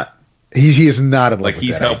he's not. He is not in love with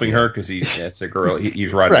he's that helping idea. her because it's a girl.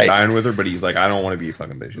 He's riding dying with her, but he's like, I don't want to be a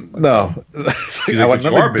fucking Bishop. No. I want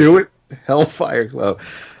nothing to do it. Hellfire Club.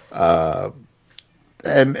 But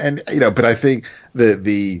I think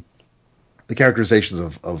the characterizations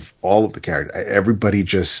of all of the characters, everybody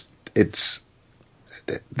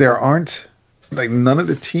there aren't, none of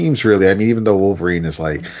the teams really. I mean, even though Wolverine is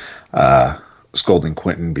scolding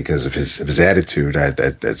Quentin because of his attitude,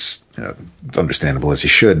 that's it's understandable, as he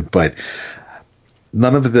should. But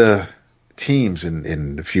none of the teams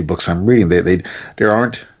in the few books I'm reading, there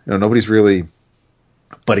aren't, nobody's really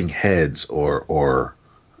butting heads or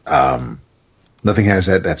nothing has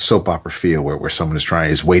that soap opera feel where someone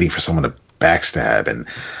is waiting for someone to backstab and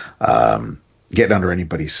get under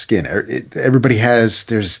anybody's skin. Everybody has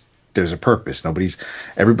there's a purpose.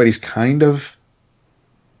 Everybody's kind of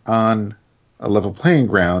on a level playing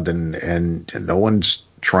ground, and no one's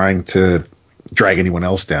trying to drag anyone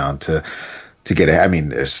else down to get it. I mean,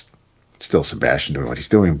 there's still Sebastian doing what he's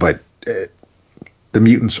doing, but the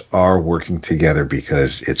mutants are working together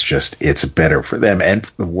because it's better for them and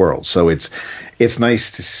for the world. So it's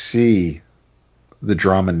nice to see the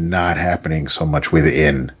drama not happening so much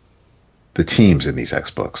within the teams in these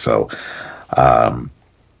X books. So, and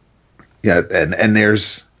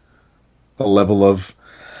there's a level of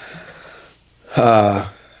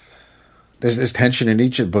there's tension in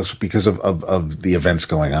each of the books because of the events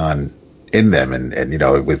going on in them, and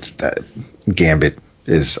with Gambit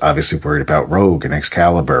is obviously worried about Rogue and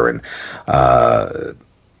Excalibur, and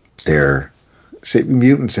they're saving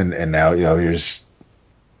mutants, and now here's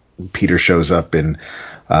Peter shows up in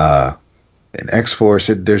X-Force.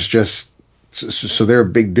 There's just so there are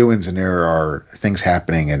big doings and there are things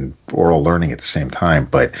happening and we're all learning at the same time.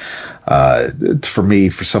 But for me,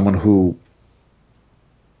 for someone who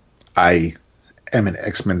I am an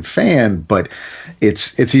X-Men fan, but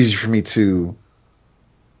it's easy for me to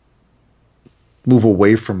move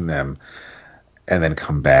away from them and then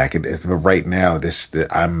come back. But right now,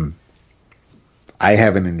 I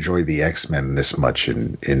haven't enjoyed the X-Men this much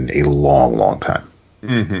in a long, long time.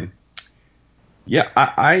 Mm-hmm. Yeah,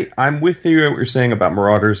 I'm with you. What you're saying about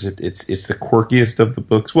Marauders, it's the quirkiest of the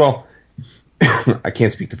books. Well, I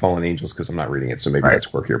can't speak to Fallen Angels because I'm not reading it, so maybe that's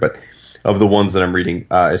quirkier. But of the ones that I'm reading,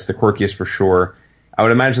 it's the quirkiest for sure. I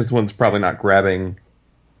would imagine this one's probably not grabbing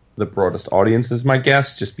the broadest audience, is my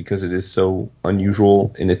guess, just because it is so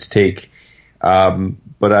unusual in its take.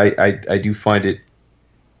 But I do find it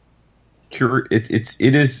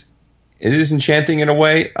it is enchanting in a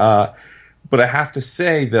way. But I have to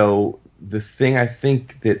say, though, the thing I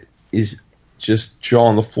think that is just jaw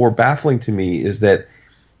on the floor baffling to me is that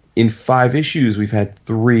in 5 issues we've had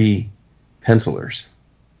 3 pencilers,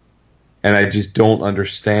 and I just don't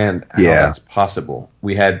understand how that's possible.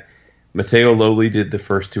 We had Matteo Loli did the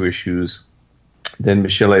first 2 issues, then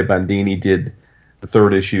Michele Bandini did the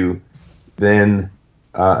 3rd issue, then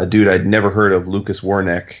a dude I'd never heard of, Lucas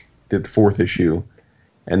Werneck, did the 4th issue,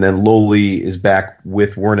 and then Loli is back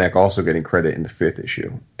with Werneck also getting credit in the 5th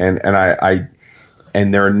issue. And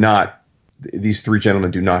they're not, these 3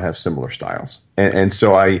 gentlemen do not have similar styles. And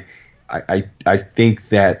so I think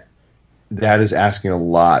that is asking a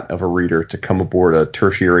lot of a reader to come aboard a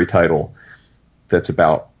tertiary title that's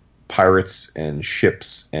about pirates and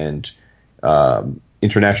ships and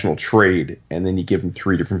international trade, and then you give them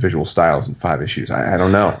 3 different visual styles in 5 issues. I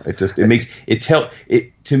don't know. To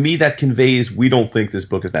me that conveys we don't think this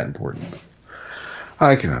book is that important.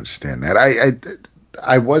 I can understand that.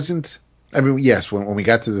 I wasn't. I mean, yes, when we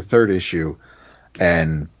got to the 3rd issue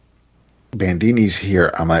and Bandini's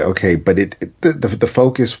here, I'm like, okay, but the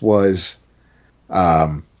focus was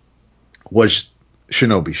Shinobi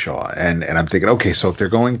Shaw, and I'm thinking, okay, so if they're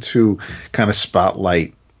going to kind of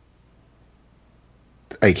spotlight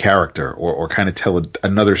a character or kind of tell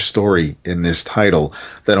another story in this title,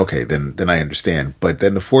 then okay, then I understand. But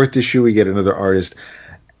then the 4th issue, we get another artist,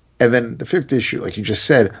 and then the 5th issue, like you just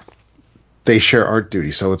said, they share art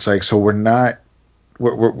duty. So it's like, so we're not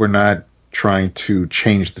trying to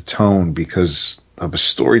change the tone because of a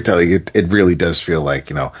storytelling. It really does feel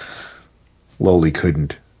like, Loli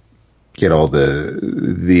couldn't get all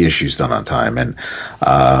the issues done on time, and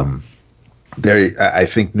I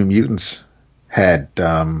think New Mutants had,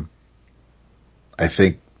 I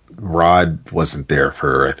think Rod wasn't there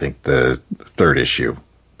for, I think, the 3rd issue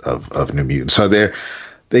of New Mutants. So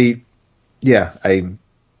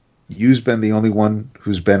you've been the only one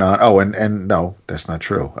who's been on. Oh, and no, that's not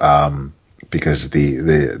true. Because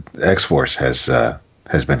the X-Force has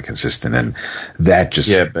been consistent, and that just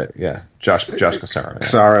Josh Cassara.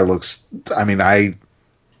 Cassara looks. I mean,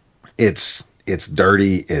 it's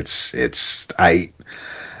dirty.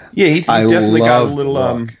 He's definitely got a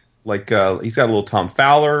little he's got a little Tom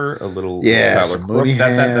Fowler, a little Fowler Crook.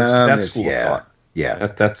 That's school of art. Yeah,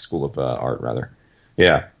 that's school of art rather.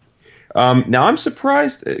 Yeah. Now I'm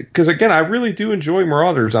surprised because again I really do enjoy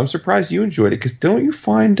Marauders. I'm surprised you enjoyed it because don't you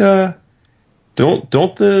find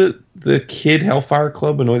don't the Kid Hellfire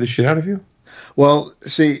Club annoy the shit out of you? Well,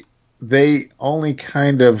 see, they only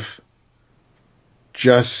kind of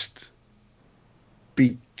just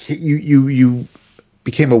you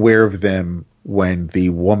became aware of them when the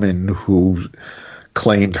woman who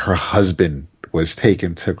claimed her husband was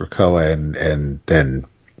taken to Krakoa, and then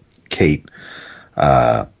Kate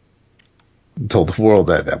told the world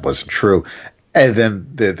that wasn't true. And then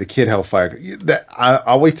the Kid Hellfire,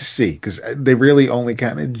 I'll wait to see, because they really only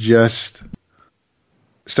kind of just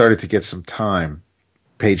started to get some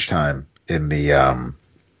page time in the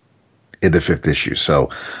 5th issue. So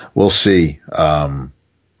we'll see how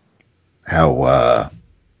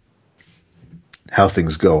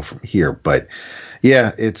things go from here. But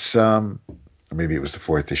yeah, it's maybe it was the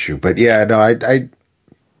 4th issue. But yeah, no, I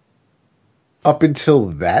up until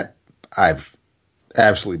that, I've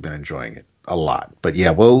absolutely been enjoying it a lot. But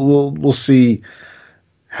yeah, we'll see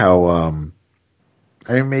how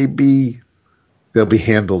maybe they'll be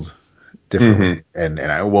handled differently, and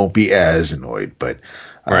I won't be as annoyed. But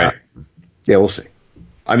right, yeah, we'll see.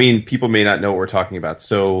 I mean, people may not know what we're talking about.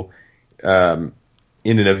 So, in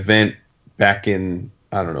an event back in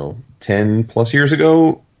 10 plus years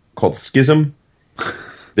ago called Schism,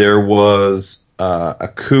 there was a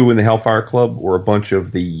coup in the Hellfire Club where a bunch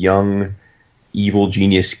of the young evil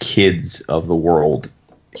genius kids of the world,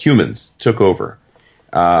 humans, took over,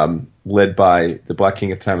 led by the Black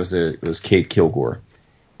King at the time. It was Kate Kilgore,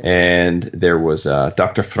 and there was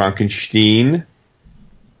Dr. Frankenstein,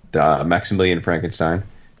 Maximilian Frankenstein,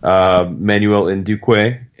 Manuel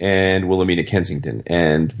Nduque, and Wilhelmina Kensington,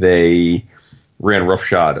 and they ran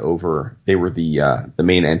roughshod over. They were the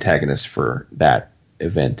main antagonists for that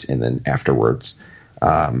event, and then afterwards,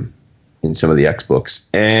 in some of the X books,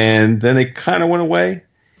 and then it kind of went away.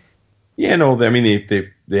 Yeah, no, I mean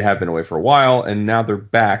they have been away for a while, and now they're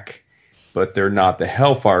back, but they're not the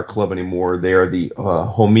Hellfire Club anymore. They are the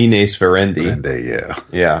Homines Verendi.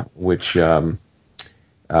 Yeah, which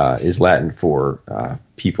is Latin for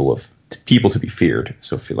people to be feared.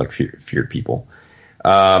 So like feared people.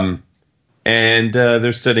 And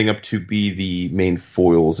they're setting up to be the main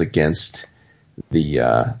foils against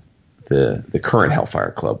the current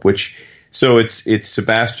Hellfire Club, which. So it's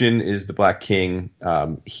Sebastian is the Black King.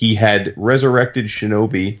 He had resurrected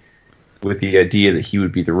Shinobi with the idea that he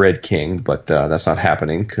would be the Red King, but that's not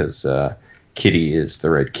happening because Kitty is the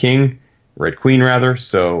Red Queen rather.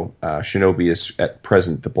 So Shinobi is at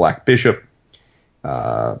present the Black Bishop,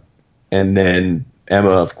 and then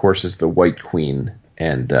Emma, of course, is the White Queen,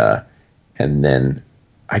 and then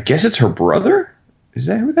I guess it's her brother. Is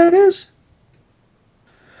that who that is?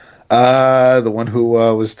 The one who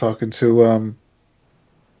was talking to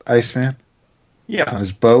Iceman? Yeah. On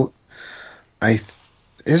his boat?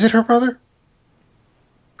 Is it her brother?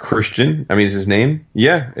 Christian. I mean, is his name?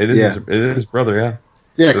 Yeah, it is. Yeah. It is his brother, yeah.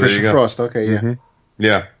 Yeah, So Christian Frost. Okay, yeah. Mm-hmm.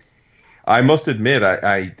 Yeah. I must admit,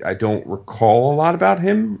 I don't recall a lot about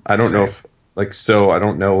him. I don't know if, I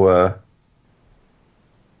don't know.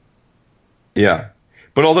 Yeah.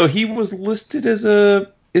 But although he was listed as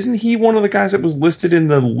isn't he one of the guys that was listed in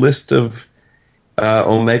the list of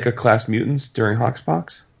Omega class mutants during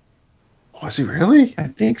Hoxpox? Was he really? I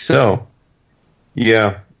think so.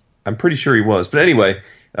 Yeah, I'm pretty sure he was. But anyway,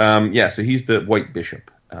 so he's the White Bishop.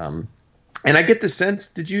 And I get the sense,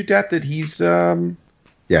 did you, Dat, that he's...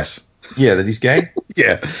 Yes. Yeah, that he's gay?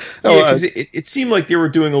 Yeah. Yeah, because it seemed like they were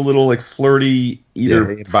doing a little like flirty,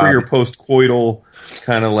 either pre or post coital,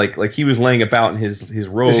 kind of like he was laying about in his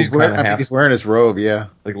robe. He's wearing his robe, yeah.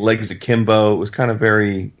 Like legs akimbo. It was kind of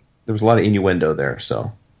there was a lot of innuendo there.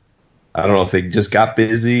 So I don't know if they just got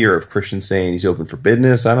busy or if Christian's saying he's open for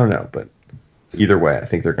business. I don't know, but either way, I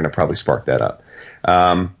think they're going to probably spark that up.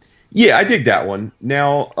 Yeah, I dig that one.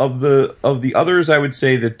 Now of the others, I would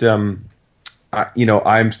say that.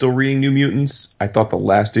 I'm still reading New Mutants. I thought the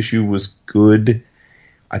last issue was good.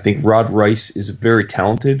 I think Rod Rice is a very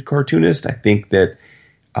talented cartoonist. I think that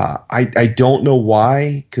I don't know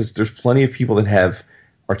why, because there's plenty of people that have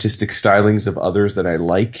artistic stylings of others that I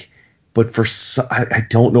like, but I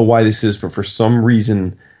don't know why this is, but for some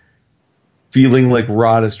reason, feeling like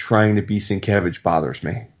Rod is trying to be Sienkiewicz bothers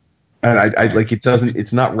me, and I like it doesn't.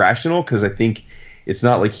 It's not rational because I think it's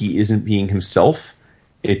not like he isn't being himself.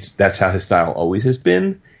 That's how his style always has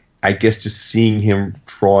been. I guess just seeing him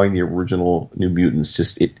drawing the original New Mutants,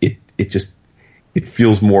 it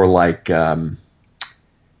feels more like a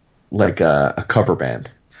cover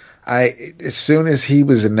band. As soon as he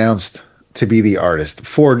was announced to be the artist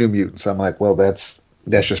for New Mutants, I'm like, well, that's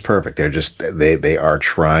just perfect. They are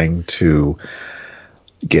trying to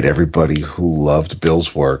get everybody who loved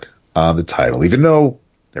Bill's work on the title, even though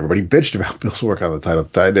everybody bitched about Bill's work on the title.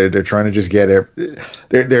 They're trying to just get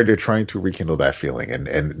they're trying to rekindle that feeling, and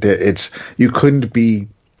you couldn't be,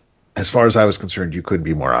 as far as I was concerned, you couldn't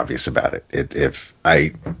be more obvious about it. If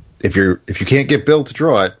you can't get Bill to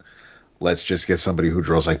draw it, let's just get somebody who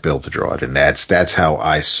draws like Bill to draw it, and that's how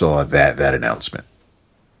I saw that announcement.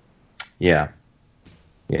 Yeah.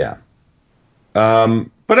 But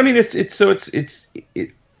I mean, it's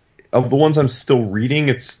of the ones I'm still reading,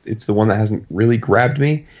 it's the one that hasn't really grabbed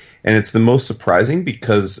me, and it's the most surprising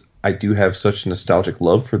because I do have such nostalgic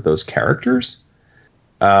love for those characters.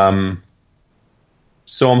 So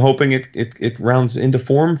I'm hoping it rounds into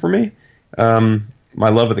form for me. My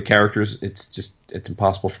love of the characters, it's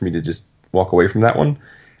impossible for me to just walk away from that one.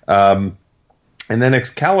 And then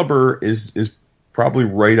Excalibur is probably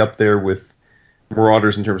right up there with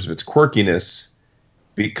Marauders in terms of its quirkiness,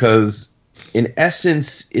 because in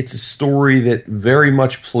essence, it's a story that very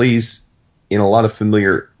much plays in a lot of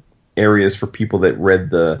familiar areas for people that read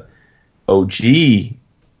the OG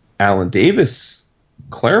Alan Davis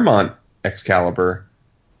Claremont Excalibur.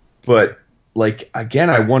 But, again,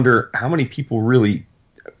 I wonder how many people really...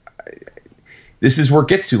 This is where it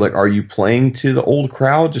gets to. Are you playing to the old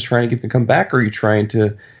crowd, just trying to get them to come back, or are you trying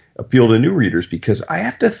to appeal to new readers? Because I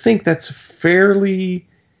have to think that's fairly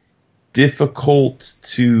difficult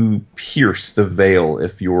to pierce the veil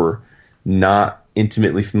if you're not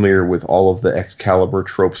intimately familiar with all of the Excalibur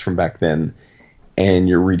tropes from back then and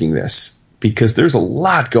you're reading this, because there's a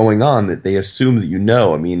lot going on that they assume that you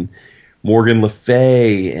know. I mean, Morgan Le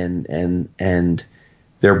Fay and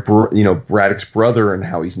their Braddock's brother and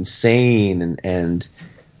how he's insane and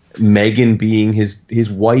Megan being his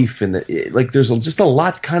wife, and there's just a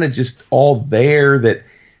lot kind of just all there, that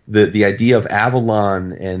the idea of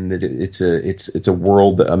Avalon, and that it's a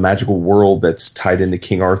world, a magical world that's tied into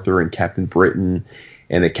King Arthur and Captain Britain,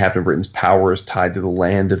 and that Captain Britain's power is tied to the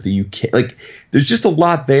land of the UK. Like, there's just a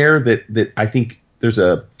lot there that I think there's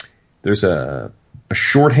a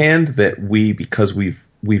shorthand that because we're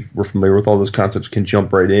familiar with all those concepts, can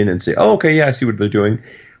jump right in and say, oh, okay, yeah, I see what they're doing.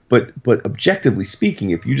 But objectively speaking,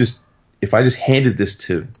 if I just handed this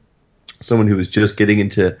to someone who was just getting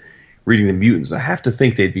into reading the mutants, I have to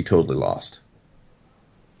think they'd be totally lost.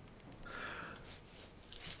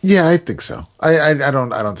 Yeah, I think so. I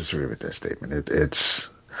don't disagree with that statement.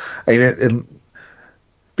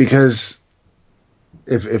 Because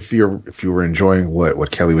if you were enjoying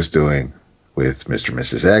what Kelly was doing with Mr. and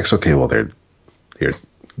Mrs. X, okay, well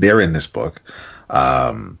they're in this book.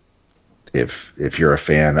 If you're a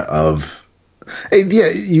fan of, yeah,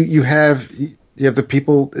 you have the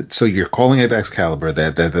people. So you're calling it Excalibur.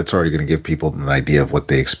 That's already going to give people an idea of what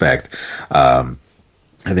they expect, and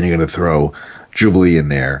then you're going to throw Jubilee in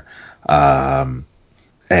there, and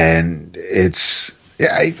it's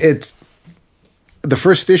the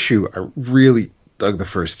first issue. I really dug the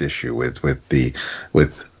first issue with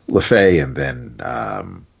LaFay, and then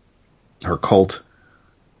her cult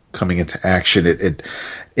coming into action.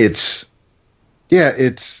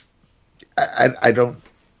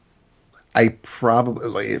 I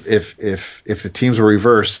probably, if the teams were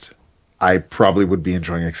reversed, I probably would be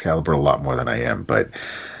enjoying Excalibur a lot more than I am. But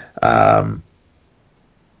I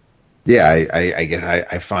guess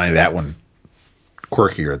I find that one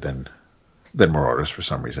quirkier than Marauders for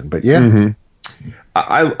some reason. But yeah, mm-hmm.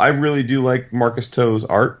 I really do like Marcus Toe's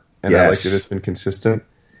art, and I like that it's been consistent.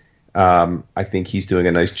 I think he's doing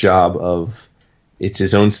a nice job of, it's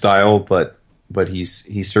his own style, but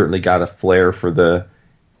he's certainly got a flair for the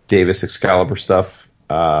Davis Excalibur stuff.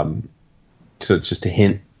 So it's just a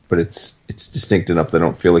hint, but it's distinct enough that I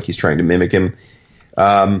don't feel like he's trying to mimic him.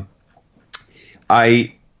 I'm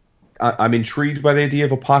intrigued by the idea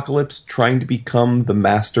of Apocalypse trying to become the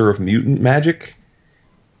master of mutant magic.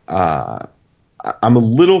 I'm a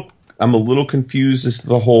little confused as to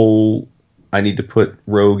the whole, I need to put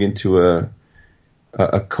Rogue into a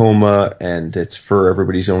coma and it's for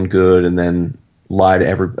everybody's own good, and then lie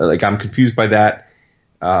to I'm confused by that.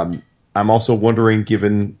 I'm also wondering,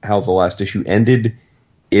 given how the last issue ended,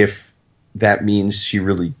 if that means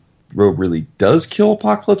Rogue really does kill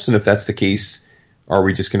Apocalypse, and if that's the case, are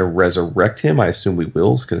we just going to resurrect him? I assume we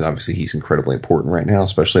will, because obviously he's incredibly important right now,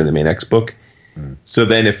 especially in the main X book. Mm. So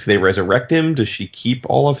then if they resurrect him, does she keep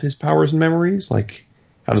all of his powers and memories? Like,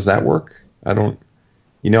 how does that work? I don't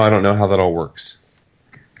know how that all works.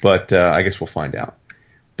 But I guess we'll find out.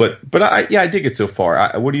 But I dig it so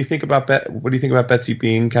far. What do you think about Betsy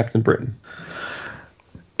being Captain Britain?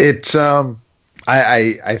 It's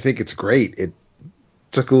I think it's great. It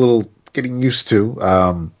took a little getting used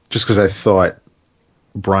to, just because I thought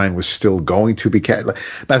Brian was still going to be not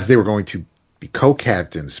that they were going to be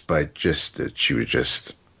co-captains, but just that she would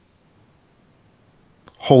just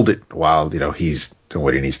hold it while he's doing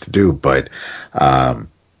what he needs to do. But I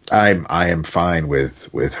am fine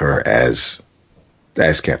with her as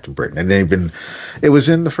Captain Britain, and it was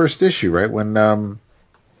in the first issue, right,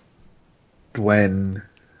 when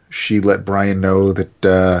she let Brian know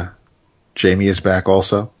that Jamie is back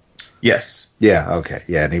also. Yes. Yeah. Okay.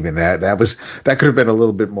 Yeah, and even that could have been a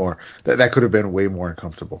little bit more. That could have been way more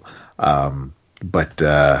uncomfortable. But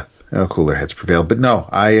cooler heads prevailed. But no,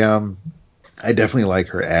 I definitely like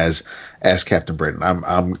her as Captain Britain.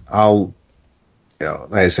 I'll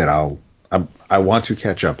like I said, I want to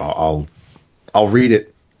catch up. I'll read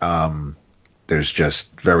it. There's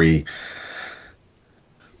just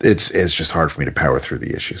it's just hard for me to power through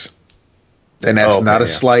the issues. And that's not a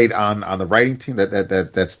slight on the writing team.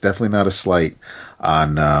 That's definitely not a slight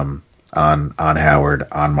on Howard,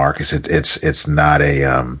 on Marcus. It's not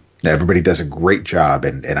a everybody does a great job,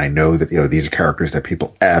 and I know that these are characters that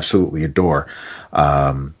people absolutely adore.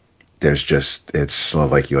 There's just, it's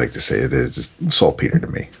like you like to say, there's just saltpeter to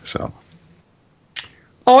me. So,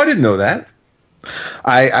 I didn't know that.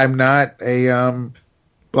 I'm not a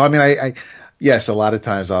well, I mean, I yes, a lot of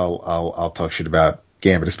times I'll talk shit about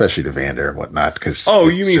Gambit, especially to Vander and whatnot. Because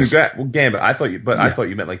you mean Gambit? I thought you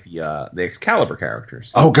meant like the Excalibur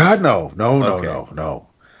characters. Oh God, no.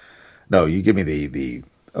 You give me the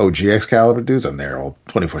OG Excalibur dudes, I'm there all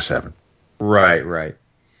 24/7. Right.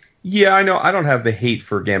 Yeah, I know. I don't have the hate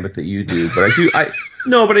for Gambit that you do, but I do.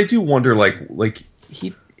 But I do wonder,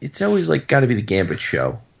 it's always got to be the Gambit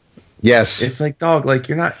show. Yes, it's like, dog,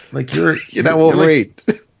 you're not Wolverine.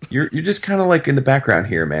 You're just kind of like in the background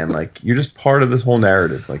here, man. Like you're just part of this whole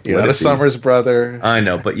narrative. Like you're not a Summers brother. I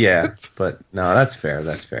know, but yeah, but no, that's fair.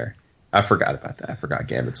 That's fair. I forgot about that. I forgot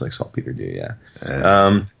Gambit's like saltpeter do. Yeah.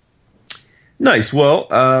 Nice. Well,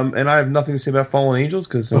 and I have nothing to say about Fallen Angels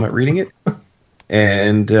because I'm not reading it.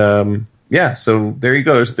 And yeah, so there you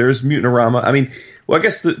go. There's Mutant-arama. I mean, well, I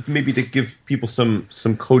guess maybe to give people some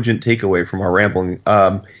cogent takeaway from our rambling.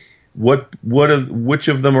 Which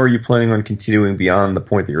of them are you planning on continuing beyond the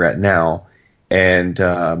point that you're at now?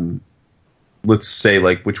 And let's say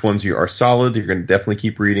like which ones you are solid. You're going to definitely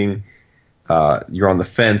keep reading. You're on the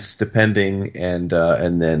fence, depending, and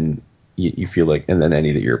then you feel like, and then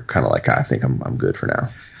any that you're kind of like, I think I'm good for now.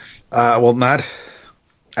 Well, not.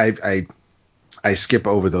 I skip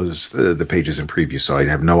over those the pages in preview, so I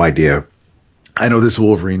have no idea. I know there's a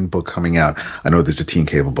Wolverine book coming out. I know there's a Teen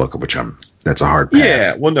Cable book, which that's a hard pass.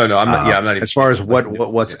 Yeah, well, no, I'm not. I'm not even. As far as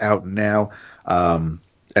what's out now,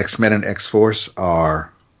 X-Men and X-Force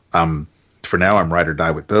are. For now, I'm ride or die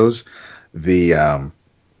with those. The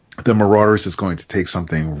Marauders is going to take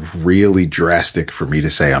something really drastic for me to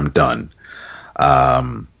say I'm done.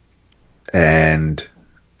 And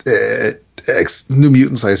New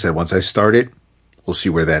Mutants, like I said, once I start it, we'll see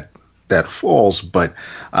where that falls. But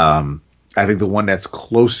I think the one that's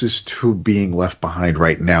closest to being left behind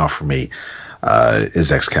right now for me is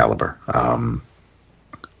Excalibur.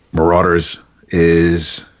 Marauders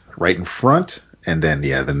is right in front, and then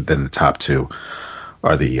then the top two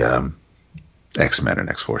are the X-Men and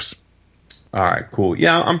X-Force. All right, cool.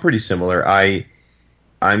 Yeah, I'm pretty similar. I'm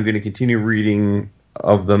going to continue reading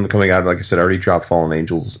of them coming out. Like I said, I already dropped Fallen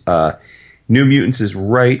Angels. New Mutants is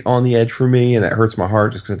right on the edge for me, and that hurts my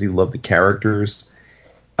heart just because I do love the characters.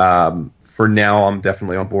 For now, I'm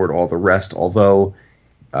definitely on board all the rest. Although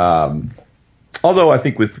I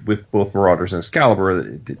think with both Marauders and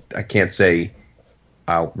Excalibur, I can't say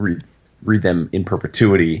I'll read them in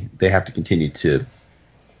perpetuity. They have to continue to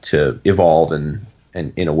evolve and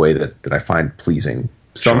in a way that I find pleasing.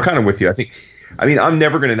 So sure. I'm kind of with you. I'm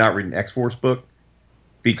never going to not read an X-Force book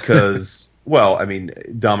because, well, I mean,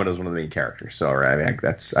 Domino's one of the main characters. So I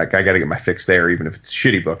got to get my fix there. Even if it's a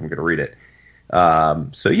shitty book, I'm going to read it.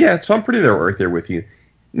 So I'm pretty right there with you.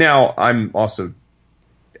 Now I'm also,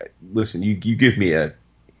 listen, you give me a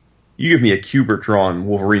Kubert drawn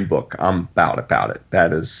Wolverine book, I'm about it.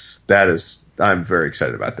 That is I'm very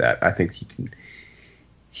excited about that. I think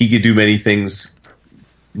he could do many things,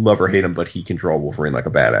 love or hate him, but he can draw Wolverine like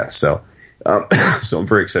a badass. So so I'm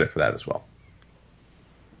very excited for that as well.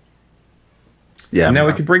 Yeah. And now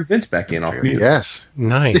we can bring Vince back in off mute. Yes.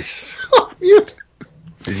 Nice. Off mute.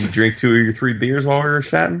 Did you drink 2 of your 3 beers while we were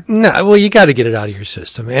chatting? No, well, you got to get it out of your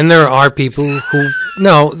system. And there are people who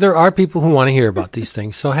want to hear about these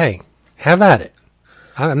things. So, hey, have at it.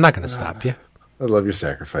 I'm not going to stop you. I love your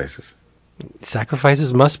sacrifices.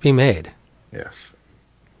 Sacrifices must be made. Yes.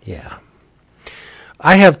 Yeah.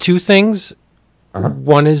 I have 2 things. Uh-huh.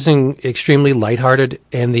 One is extremely lighthearted,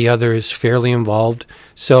 and the other is fairly involved.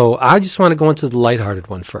 So I just want to go into the lighthearted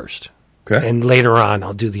one first. Okay. And later on,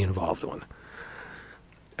 I'll do the involved one.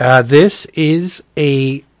 This is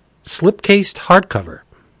a slipcased hardcover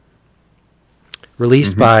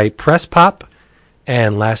released by Press Pop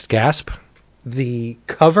and Last Gasp. The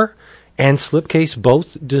cover and slipcase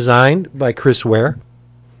both designed by Chris Ware.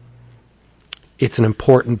 It's an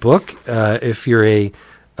important book if you're a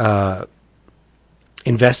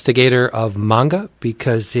investigator of manga,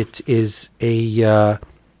 because it is a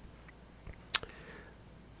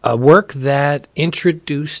work that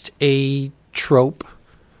introduced a trope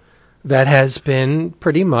that has been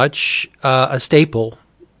pretty much a staple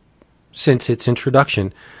since its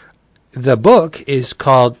introduction. The book is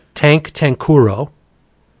called Tank Tankuro,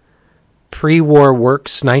 Pre-War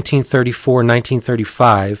Works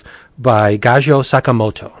 1934-1935 by Gajo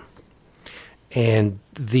Sakamoto. And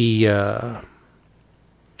the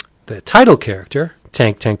title character,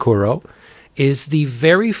 Tank Tankuro, is the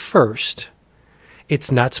very first.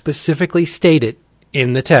 It's not specifically stated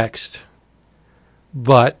in the text,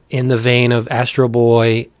 but in the vein of Astro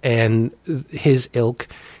Boy and his ilk,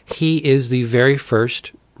 he is the very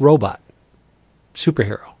first robot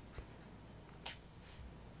superhero.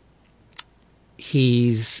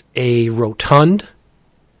 He's a rotund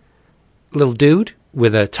little dude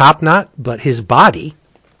with a top knot, but his body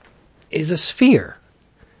is a sphere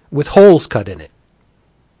with holes cut in it.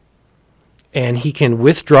 And he can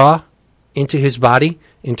withdraw into his body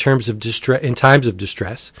in times of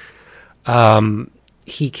distress.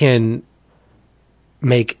 He can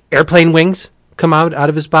make airplane wings come out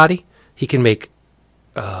of his body. He can make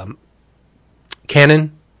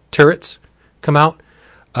cannon turrets come out.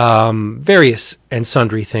 various and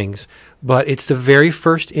sundry things. But it's the very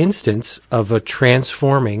first instance of a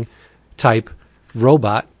transforming type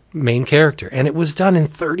robot main character. And it was done in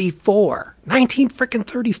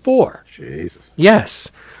 1934. Jesus.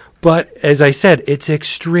 Yes. But as I said, it's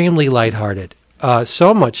extremely lighthearted.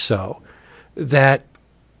 So much so that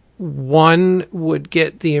one would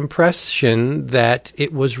get the impression that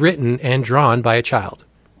it was written and drawn by a child.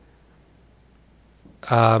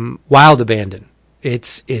 Wild abandon.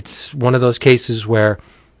 It's one of those cases where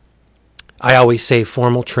I always say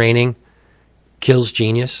formal training kills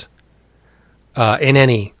genius in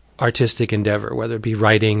any artistic endeavor, whether it be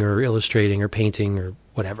writing or illustrating or painting or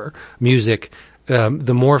whatever, music.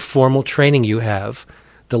 The more formal training you have,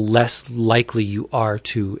 the less likely you are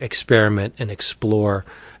to experiment and explore,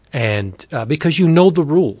 and because you know the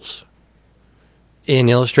rules. In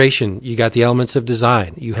illustration, you got the elements of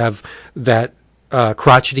design. You have that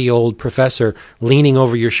crotchety old professor leaning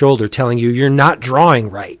over your shoulder telling you you're not drawing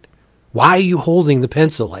right. Why are you holding the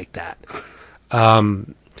pencil like that?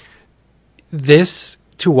 This,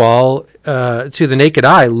 to the naked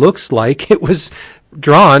eye, looks like it was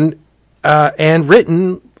drawn and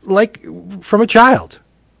written like from a child.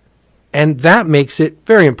 And that makes it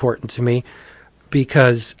very important to me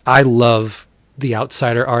because I love the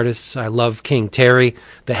outsider artists. I love King Terry,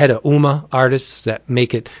 the head of Uma artists that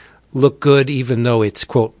make it look good even though it's,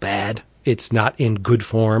 quote, bad. It's not in good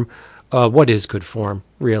form. What is good form,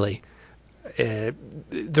 really?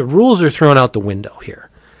 The rules are thrown out the window here.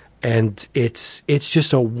 And it's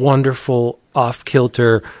just a wonderful,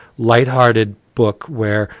 off-kilter, lighthearted book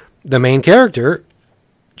where the main character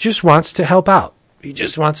just wants to help out. He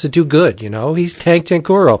just wants to do good, you know. He's Tank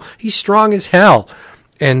Tankuro. He's strong as hell.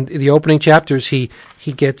 And the opening chapters, he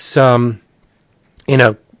gets in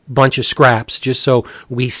a bunch of scraps just so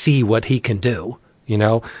we see what he can do. You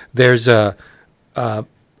know, there's a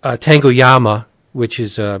Tangoyama, which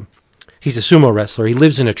is he's a sumo wrestler. He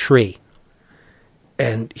lives in a tree,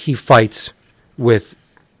 and he fights with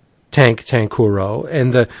Tank Tankuro,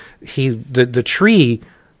 and the tree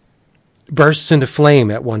bursts into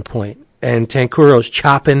flame at one point, and Tankuro's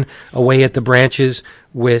chopping away at the branches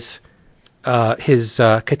with his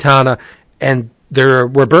katana, and there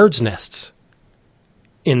were birds' nests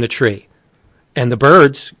in the tree, and the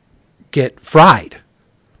birds get fried,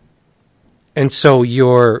 and so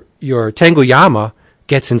your Tangoyama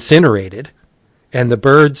gets incinerated, and the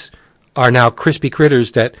birds are now crispy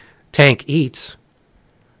critters that Tank eats.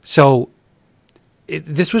 So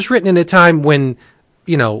this was written in a time when,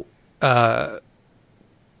 you know,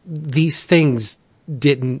 these things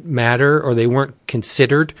didn't matter or they weren't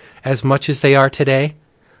considered as much as they are today.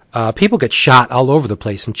 People get shot all over the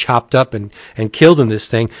place and chopped up and killed in this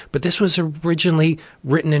thing, but this was originally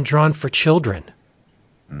written and drawn for children.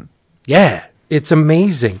 Yeah, it's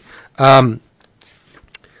amazing.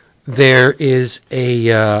 There is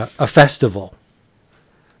a festival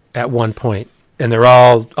at one point, and they're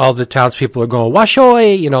all the townspeople are going, "Washoe!"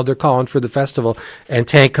 You know, they're calling for the festival, and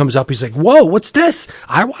Tank comes up. He's like, "Whoa, what's this?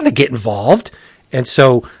 I want to get involved." And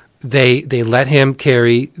so they let him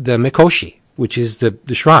carry the mikoshi, which is the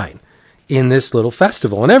shrine, in this little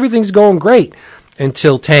festival, and everything's going great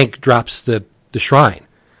until Tank drops the shrine.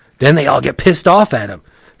 Then they all get pissed off at him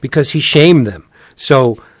because he shamed them.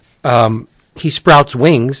 So he sprouts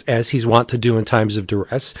wings, as he's wont to do in times of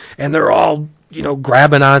duress, and they're all, you know,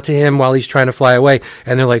 grabbing onto him while he's trying to fly away.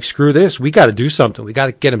 And they're like, screw this, we got to do something. We got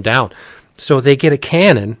to get him down. So they get a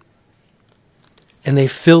cannon, and they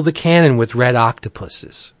fill the cannon with red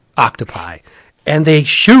octopi. And they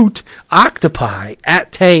shoot octopi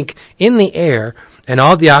at Tank in the air, and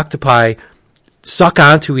all the octopi suck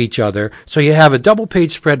onto each other. So you have a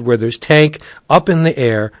double-page spread where there's Tank up in the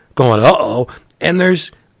air going, uh-oh, and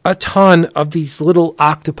there's a ton of these little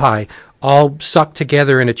octopi all sucked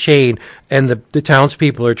together in a chain, and the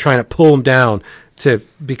townspeople are trying to pull him down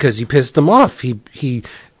because he pissed them off. He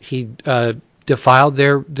defiled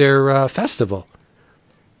their festival.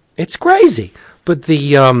 It's crazy. But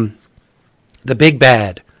the big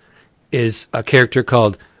bad is a character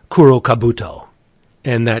called Kuro Kabuto,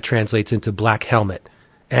 and that translates into black helmet.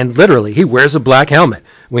 And literally, he wears a black helmet.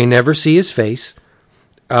 We never see his face.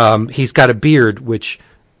 He's got a beard, which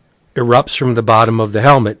erupts from the bottom of the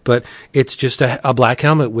helmet, but it's just a black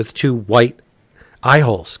helmet with two white eye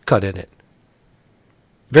holes cut in it.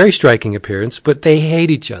 Very striking appearance, but they hate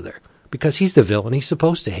each other because he's the villain. He's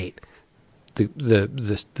supposed to hate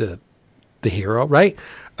the hero, right?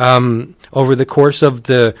 Over the course of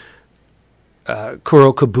the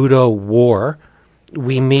Kuro Kabuto War,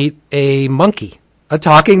 we meet a monkey, a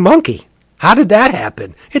talking monkey. How did that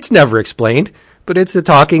happen? It's never explained, but it's a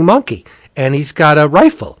talking monkey. and he's got a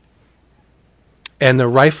rifle. And the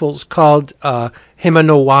rifle's called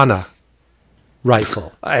Himanowana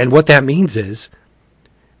rifle. And what that means is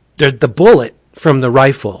the bullet from the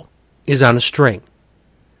rifle is on a string.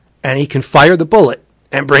 And he can fire the bullet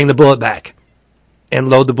and bring the bullet back. And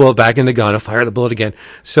load the bullet back in the gun and fire the bullet again.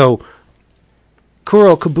 So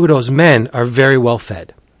Kuro Kabuto's men are very well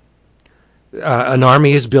fed. An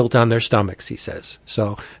army is built on their stomachs, he says.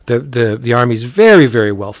 So the army's very,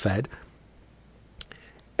 very well fed.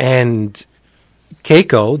 And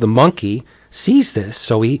Keiko, the monkey, sees this,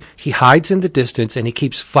 so he hides in the distance and he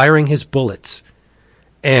keeps firing his bullets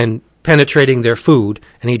and penetrating their food,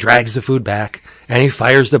 and he drags the food back and he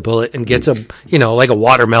fires the bullet and gets like a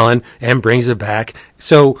watermelon and brings it back.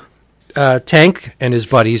 So Tank and his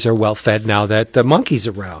buddies are well fed now that the monkey's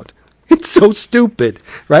around. It's so stupid,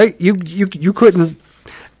 right? You couldn't,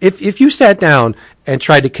 if you sat down and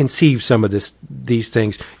tried to conceive some of these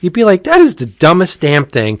things, you'd be like, that is the dumbest damn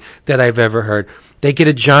thing that I've ever heard. They get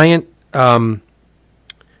a giant, like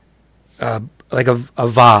a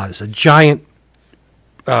vase, a giant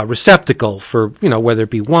receptacle for, whether it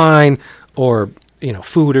be wine or,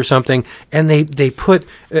 food or something. And they put,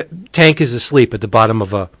 Tank is asleep at the bottom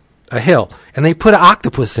of a hill, and they put an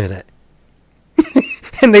octopus in it.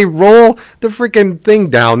 And they roll the freaking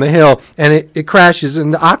thing down the hill, and it crashes,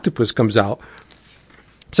 and the octopus comes out.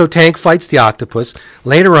 So Tank fights the octopus.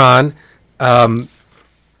 Later on,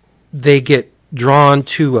 they get drawn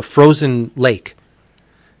to a frozen lake,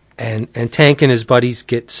 and Tank and his buddies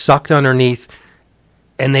get sucked underneath,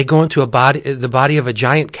 and they go into the body of a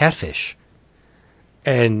giant catfish.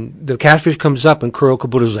 And the catfish comes up, and Kuro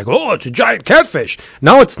Kabuto's like, "Oh, it's a giant catfish."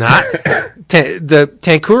 No, it's not. The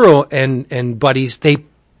Tankuro and buddies, they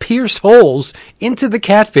pierce holes into the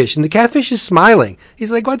catfish, and the catfish is smiling.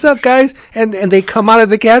 He's like, "What's up, guys?" And they come out of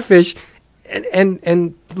the catfish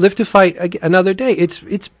and live to fight another day.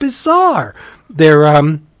 It's bizarre. They're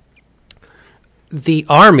the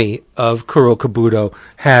army of Kuro Kabuto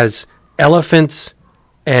has elephants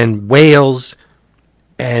and whales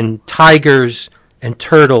and tigers and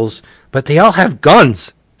turtles, but they all have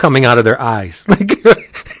guns coming out of their eyes. Like,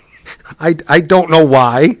 I don't know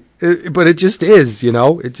why, but it just is,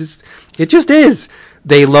 it just is.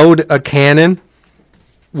 They load a cannon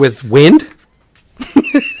with wind.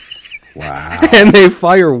 Wow. And they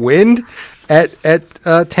fire wind at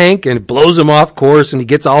Tank, and it blows him off course, and he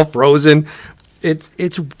gets all frozen. It's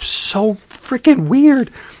so freaking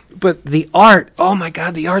weird. But the art, oh my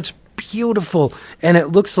God, the art's beautiful, and it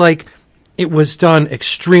looks like it was done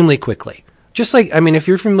extremely quickly. Just like, if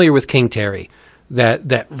you're familiar with King Terry,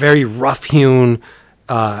 that very rough-hewn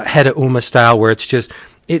Heda Uma style, where it's just,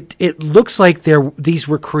 it looks like these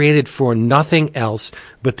were created for nothing else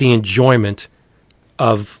but the enjoyment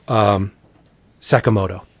of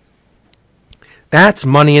Sakamoto. That's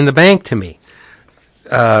money in the bank to me.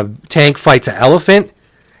 Tank fights an elephant.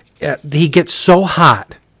 He gets so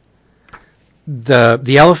hot.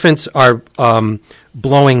 The elephants are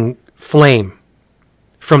blowing flame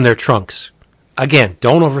from their trunks. Again,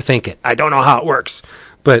 don't overthink it. I don't know how it works,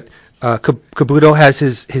 but Kabuto has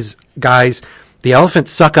his guys. The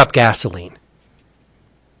elephants suck up gasoline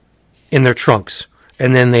in their trunks,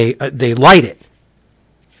 and then they light it,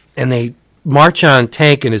 and they march on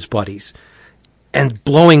Tank and his buddies, and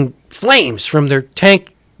blowing flames from their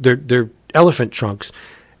elephant trunks,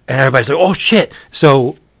 and everybody's like, "Oh shit!"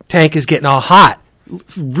 So Tank is getting all hot.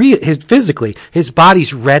 Physically, his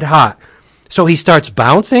body's red hot. So he starts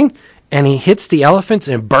bouncing, and he hits the elephants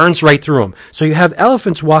and burns right through them. So you have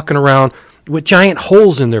elephants walking around with giant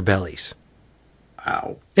holes in their bellies.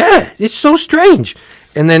 Wow. Yeah, it's so strange.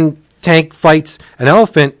 And then Tank fights an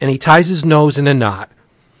elephant, and he ties his nose in a knot,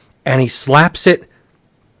 and he slaps it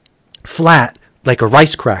flat like a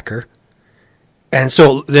rice cracker. And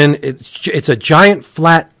so then it's a giant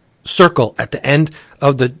flat circle at the end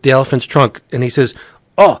of the elephant's trunk, and he says,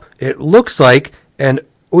 "Oh, it looks like an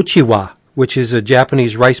uchiwa," which is a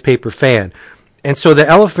Japanese rice paper fan. And so the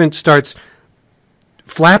elephant starts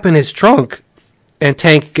flapping his trunk, and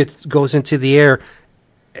Tank goes into the air,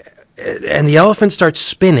 and the elephant starts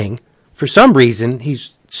spinning. For some reason,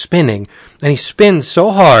 he's spinning, and he spins so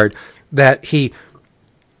hard that he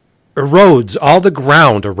erodes all the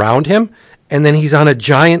ground around him, and then he's on a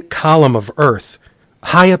giant column of earth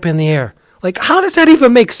high up in the air. Like, how does that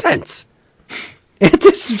even make sense? It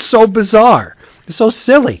is so bizarre. It's so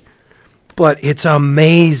silly. But it's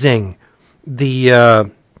amazing. You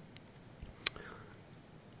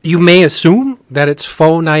may assume that it's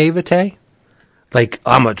faux naivete. Like,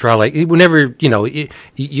 I'm going to draw like, whenever,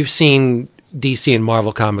 you've seen DC and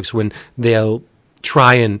Marvel comics when the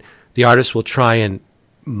artist will try and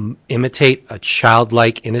imitate a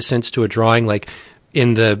childlike innocence to a drawing, like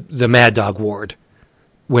in the Mad Dog Ward,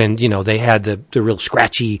 when, they had the real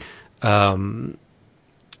scratchy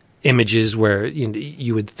images where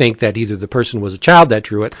you would think that either the person was a child that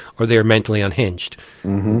drew it or they were mentally unhinged.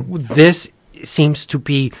 Mm-hmm. This seems to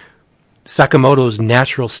be Sakamoto's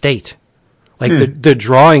natural state. Like the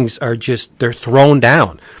drawings are they're thrown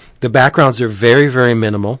down. The backgrounds are very, very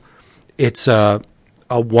minimal. It's a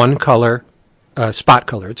one color, spot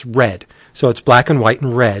color. It's red. So it's black and white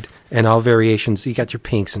and red and all variations. You got your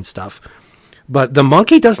pinks and stuff. But the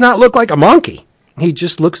monkey does not look like a monkey. He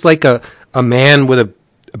just looks like a man with a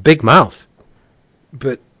big mouth.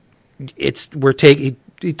 But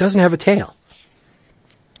it doesn't have a tail.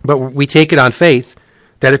 But we take it on faith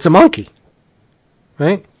that it's a monkey.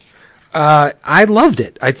 Right? I loved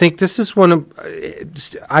it. I think this is one of,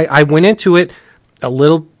 I went into it a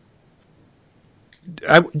little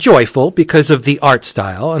joyful because of the art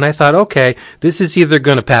style. And I thought, okay, this is either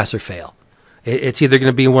going to pass or fail. It's either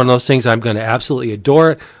going to be one of those things I'm going to absolutely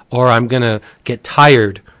adore it, or I'm going to get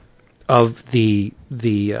tired of the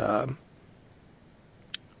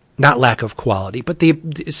not lack of quality, but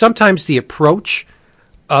sometimes the approach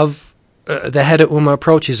of the Heda Uma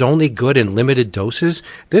approach is only good in limited doses.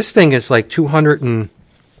 This thing is like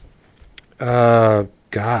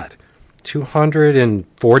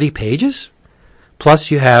 240 pages.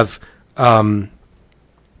 Plus you have a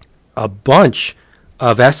bunch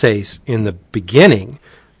of essays in the beginning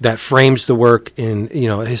that frames the work in,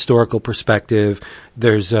 a historical perspective.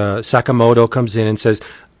 There's Sakamoto comes in and says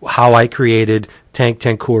how I created Tank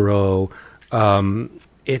Tenkuro.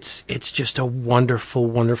 It's just a wonderful,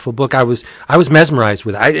 wonderful book. I was mesmerized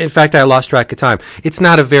with it. In fact, I lost track of time. It's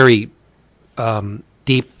not a very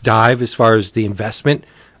deep dive as far as the investment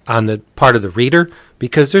on the part of the reader,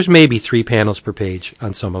 because there's maybe 3 panels per page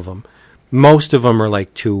on some of them. Most of them are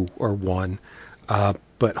like 2 or 1.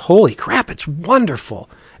 But holy crap, it's wonderful.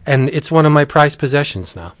 And it's one of my prized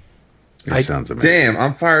possessions now. It sounds amazing. Damn,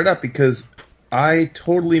 I'm fired up because I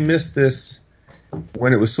totally missed this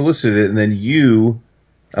when it was solicited, and then you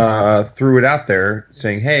threw it out there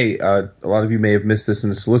saying, hey, a lot of you may have missed this in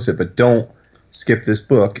the solicit, but don't skip this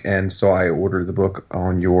book. And so I ordered the book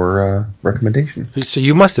on your recommendation. So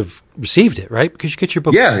you must have received it, right? Because you get your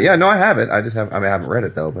book. Yeah, no, I have it. I haven't read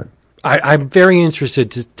it, though, but I'm very interested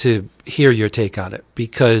to hear your take on it,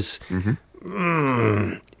 because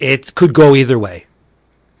it could go either way.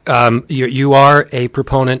 You are a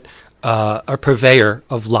proponent, a purveyor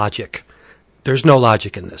of logic. There's no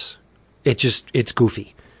logic in this. It's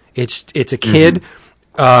goofy. It's a kid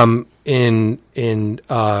in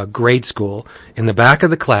grade school in the back of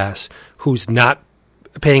the class who's not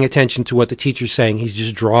paying attention to what the teacher's saying. He's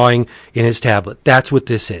just drawing in his tablet. That's what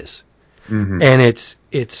this is. Mm-hmm. And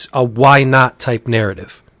it's a why not type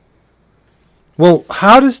narrative. Well,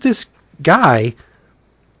 how does this guy...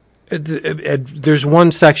 There's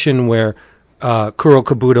one section where Kuro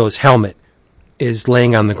Kabuto's helmet is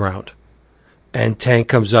laying on the ground. And Tank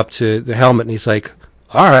comes up to the helmet and he's like,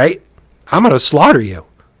 all right, I'm going to slaughter you.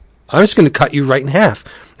 I'm just going to cut you right in half.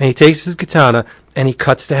 And he takes his katana and he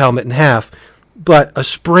cuts the helmet in half. But a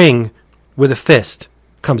spring with a fist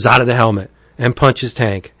comes out of the helmet and punches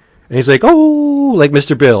Tank. And he's like, oh, like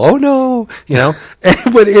Mr. Bill. Oh, no.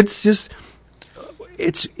 But it's just,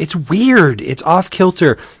 it's weird. It's off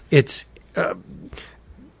kilter. It's,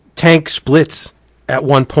 Tank splits at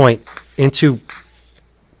one point into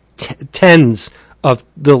tens of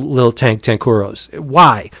the little Tankuros.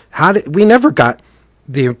 Why? We never got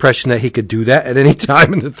the impression that he could do that at any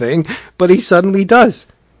time in the thing, but he suddenly does.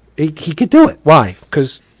 He could do it. Why?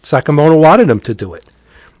 Because Sakamoto wanted him to do it.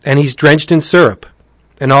 And he's drenched in syrup.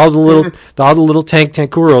 And all the little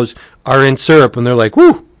Tankuros are in syrup, and they're like,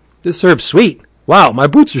 whoo, this syrup's sweet. Wow, my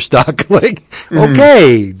boots are stuck.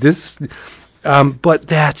 Okay, this, but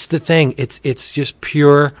that's the thing. It's just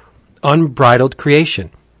pure, unbridled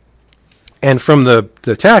creation. And from the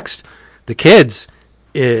text, the kids,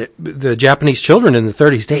 the Japanese children in the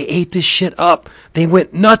 30s, they ate this shit up. They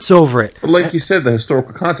went nuts over it. Well, like you said, the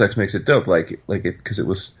historical context makes it dope. Because it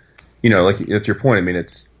was, that's your point. I mean,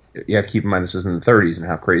 you have to keep in mind this is in the 30s and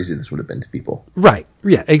how crazy this would have been to people. Right.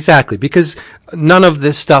 Yeah, exactly. Because none of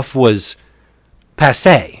this stuff was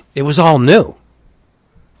passé. It was all new.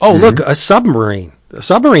 Oh, look, a submarine.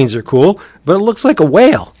 Submarines are cool, but it looks like a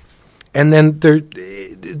whale. And then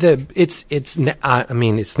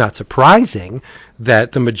it's not surprising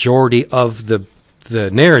that the majority of the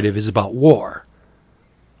narrative is about war.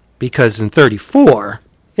 Because in 34,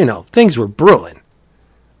 things were brewing,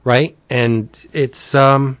 right? And it's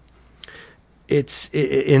it's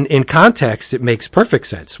in context, it makes perfect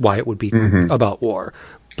sense why it would be about war.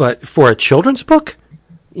 But for a children's book,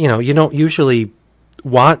 you don't usually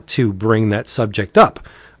want to bring that subject up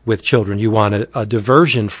with children. You want a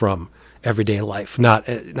diversion from everyday life, not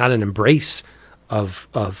an embrace of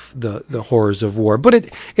the horrors of war. But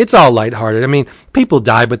it's all lighthearted. I mean, people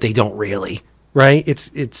die, but they don't really, right?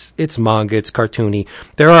 It's manga, it's cartoony.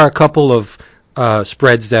 There are a couple of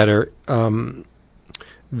spreads that are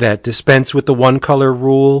that dispense with the one color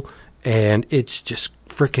rule, and it's just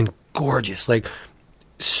freaking gorgeous. Like,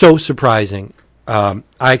 so surprising. I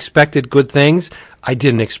expected good things. I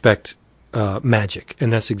didn't expect magic,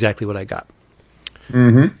 and that's exactly what I got.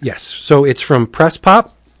 Mm-hmm. Yes. So it's from Press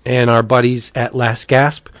Pop and our buddies at Last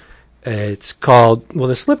Gasp. It's called,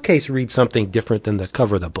 the slipcase reads something different than the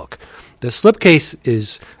cover of the book. The slipcase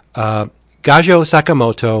is Gajo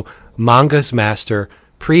Sakamoto, Manga's Master,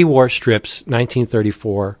 Pre-War Strips,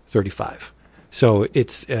 1934-35. So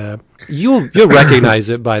it's you'll recognize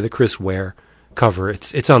it by the Chris Ware cover.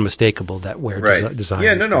 It's unmistakable that Ware design.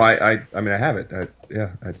 Yeah, no. I mean, I have it.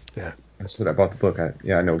 I said I bought the book. I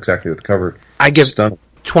know exactly what the cover. I give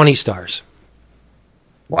 20 stars.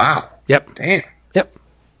 Wow. Yep. Damn. Yep.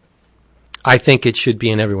 I think it should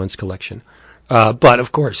be in everyone's collection. But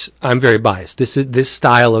of course, I'm very biased. This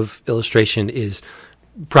style of illustration is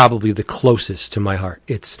probably the closest to my heart.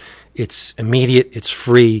 It's immediate. It's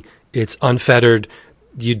free. It's unfettered.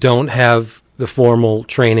 You don't have the formal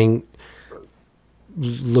training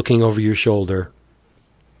looking over your shoulder.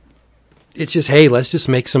 It's just, hey, let's just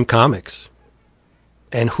make some comics.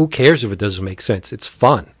 And who cares if it doesn't make sense? It's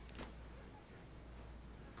fun.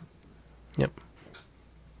 Yep.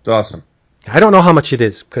 It's awesome. I don't know how much it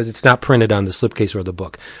is because it's not printed on the slipcase or the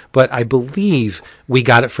book, but I believe we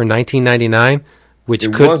got it for $19.99, which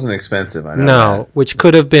wasn't expensive. I know that. Which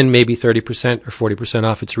could have been maybe 30% or 40%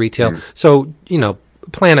 off its retail. So,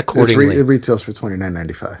 plan accordingly. It retails for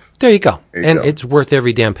 $29.95. There you go. It's worth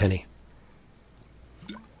every damn penny.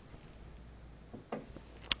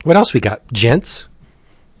 What else we got? Gents?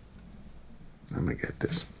 I'm going to get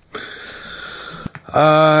this.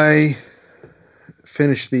 I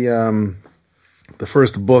finished the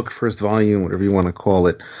first volume, whatever you want to call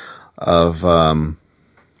it, of the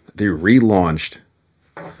relaunched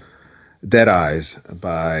Dead Eyes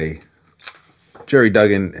by Jerry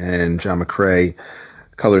Duggan and John McCrae,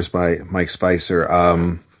 colors by Mike Spicer.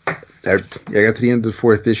 I got to the end of the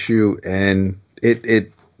fourth issue, and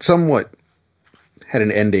it somewhat had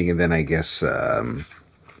an ending, and then I guess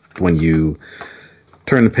when you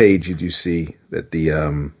turn the page, you do see that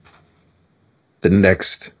the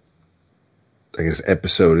next, I guess,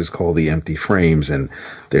 episode is called The Empty Frames, and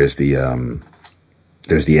there's the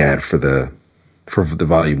ad for the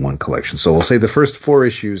Volume 1 collection. So we'll say the first four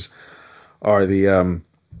issues are the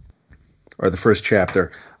first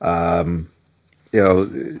chapter.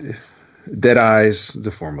 Dead Eyes,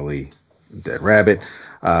 the formerly Dead Rabbit.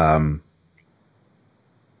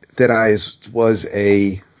 Dead Eyes was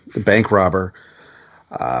a bank robber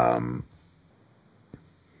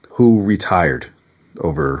who retired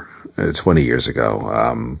over 20 years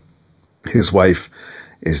ago. His wife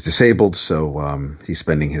is disabled, so he's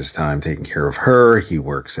spending his time taking care of her. He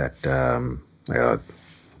works at a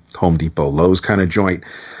Home Depot, Lowe's kind of joint,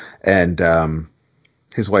 and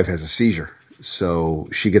his wife has a seizure. So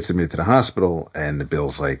she gets admitted to the hospital, and the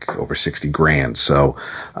bill's like over $60,000. So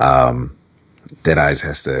Dead Eyes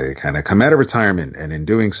has to kind of come out of retirement, and in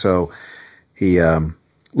doing so, he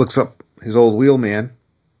looks up his old wheelman.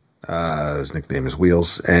 His nickname is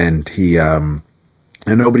Wheels, and he and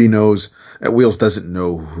nobody knows. Wheels doesn't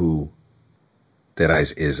know who Dead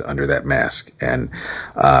Eyes is under that mask, and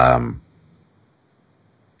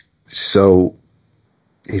so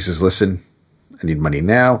he says, "Listen, I need money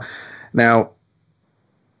now." Now,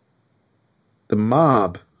 the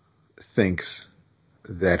mob thinks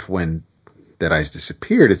that when Dead Eyes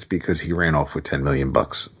disappeared, it's because he ran off with $10 million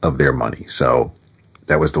of their money. So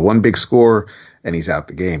that was the one big score, and he's out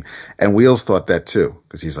the game. And Wheels thought that too,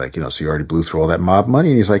 because he's like, so you already blew through all that mob money,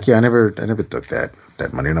 and he's like, yeah, I never took that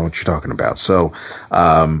money. I know what you're talking about. So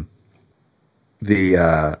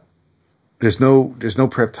there's no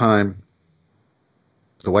prep time.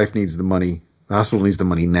 The wife needs the money. The hospital needs the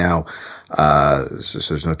money now, so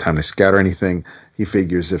there's no time to scout or anything. He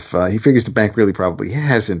figures the bank really probably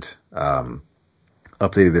hasn't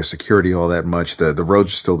updated their security all that much. The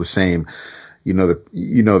roads are still the same. You know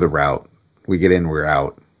the route. We get in, we're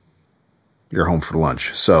out. You're home for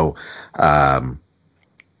lunch. So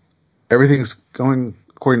everything's going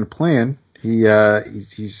according to plan.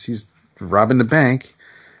 He's robbing the bank,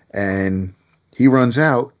 and he runs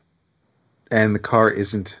out, and the car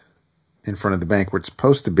isn't in front of the bank where it's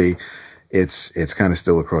supposed to be, it's kind of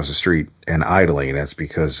still across the street and idling. And that's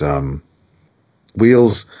because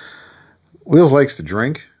Wheels likes to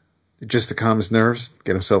drink just to calm his nerves,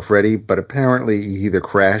 get himself ready. But apparently he either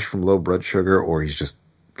crashed from low blood sugar or he's just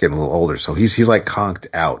getting a little older. So he's like conked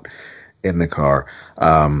out in the car.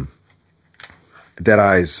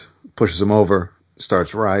 Deadeyes pushes him over,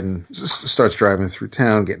 starts driving through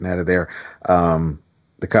town, getting out of there.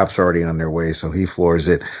 The cops are already on their way, so he floors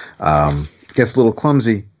it. Gets a little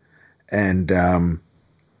clumsy and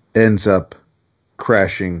ends up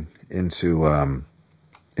crashing into a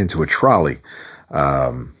trolley.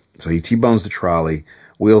 So he T-bones the trolley.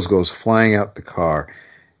 Wheels goes flying out the car,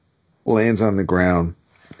 lands on the ground.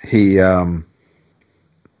 He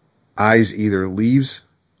Eyes either leaves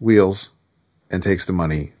Wheels and takes the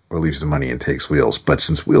money, or leaves the money and takes Wheels. But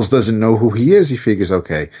since Wheels doesn't know who he is, he figures,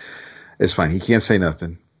 okay, it's fine. He can't say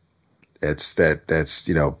nothing. That's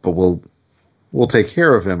but we'll take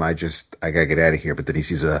care of him. I gotta get out of here. But then he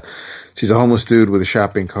sees a homeless dude with a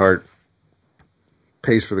shopping cart,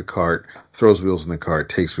 pays for the cart, throws Wheels in the cart,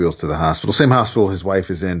 takes Wheels to the hospital. Same hospital his wife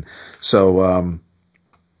is in. So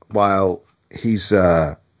while he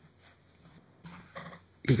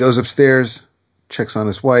goes upstairs, checks on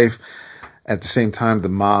his wife. At the same time, the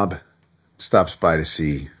mob stops by to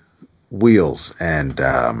see Wheels, and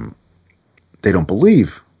they don't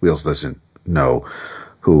believe Wheels doesn't know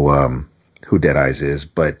who Deadeyes is.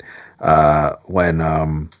 But when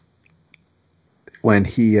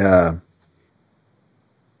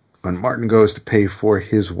Martin goes to pay for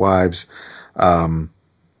his wife's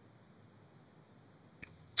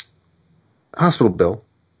hospital bill,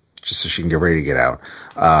 just so she can get ready to get out,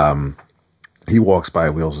 he walks by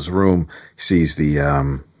Wheels' room, sees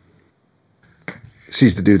the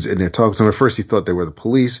dudes in there talking to him. At first, he thought they were the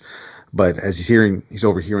police, but as he's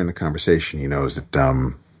overhearing the conversation, he knows that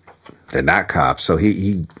they're not cops. So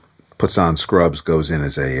he puts on scrubs, goes in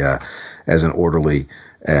as an orderly,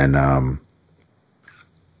 and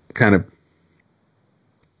kind of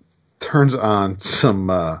turns on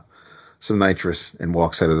some nitrous and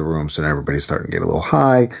walks out of the room. So now everybody's starting to get a little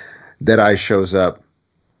high. Deadeye shows up,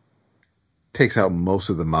 takes out most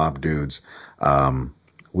of the mob dudes.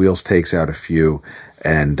 Wheels takes out a few,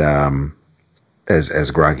 and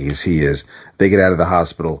as groggy as he is, they get out of the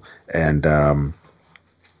hospital, and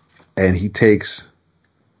he takes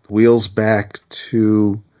Wheels back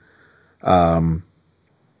to his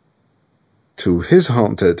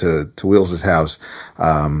home, to Wheels' house.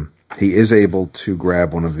 He is able to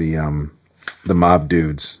grab one of the mob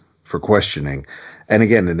dudes for questioning,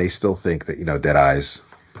 and they still think that Deadeyes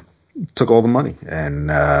took all the money and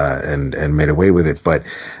made away with it. But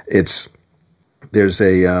there's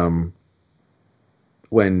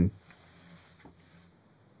when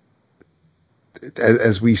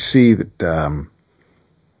as we see that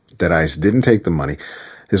Deadeyes didn't take the money.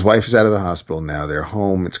 His wife is out of the hospital now. They're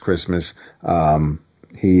home. It's Christmas.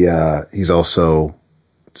 He's also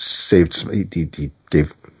saved. He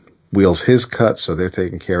gave Wheels his cut, so they're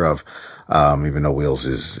taken care of. Even though Wheels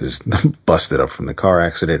is busted up from the car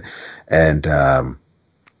accident, and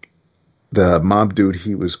the mob dude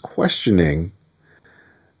he was questioning,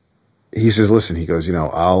 he says, "Listen," he goes, "you're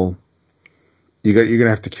gonna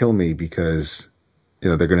have to kill me because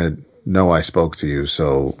they're gonna know I spoke to you.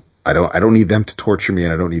 So I don't need them to torture me,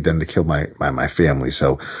 and I don't need them to kill my family.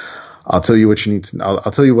 So I'll tell you what you need to.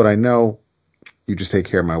 I'll tell you what I know. You just take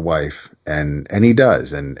care of my wife." And he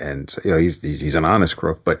does, and he's an honest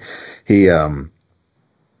crook, but he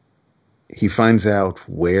finds out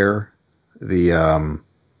where the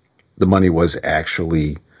money was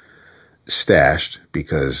actually stashed,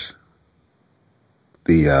 because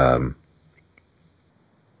the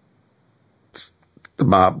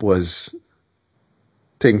mob was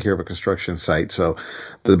taking care of a construction site. So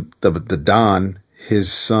the Don,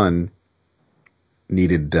 his son,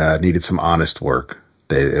 needed some honest work.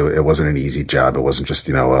 It wasn't an easy job. It wasn't just,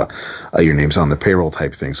 your name's on the payroll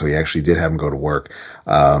type thing. So he actually did have him go to work.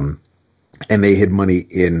 And they hid money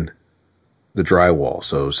in the drywall.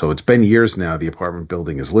 So it's been years now. The apartment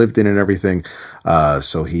building is lived in and everything.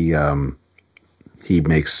 So he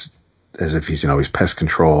makes as if he's pest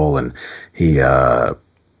control, and he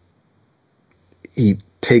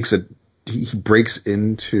breaks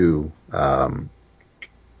into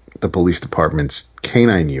the police department's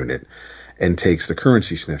canine unit and takes the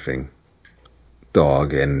currency sniffing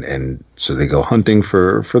dog, and so they go hunting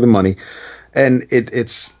for the money, and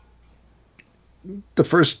it's the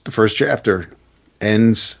first chapter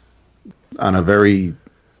ends on a very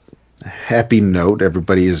happy note.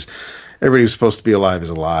 Everybody who's supposed to be alive is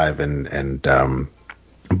alive, and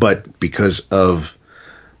but because of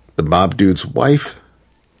the mob dude's wife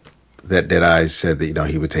that Deadeye said that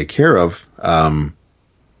he would take care of.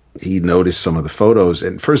 He noticed some of the photos,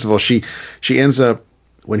 and first of all, she ends up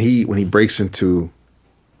when he breaks into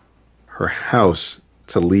her house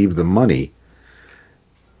to leave the money.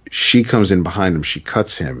 She comes in behind him. She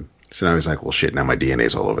cuts him. So now he's like, well, shit, now my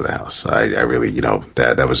DNA's all over the house. I really,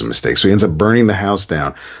 that was a mistake. So he ends up burning the house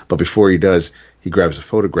down. But before he does, he grabs a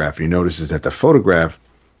photograph, and he notices that the photograph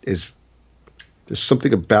there's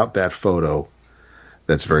something about that photo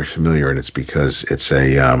that's very familiar, and it's because it's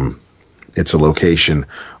a location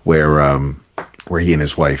where he and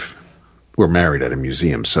his wife were married at a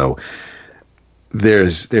museum. So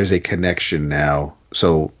there's a connection now.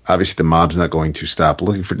 So obviously the mob's not going to stop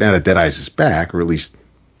looking for, now that Deadeye's is back, or at least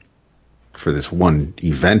for this one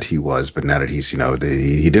event he was, but now that he's,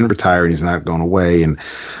 he didn't retire and he's not going away and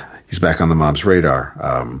he's back on the mob's radar.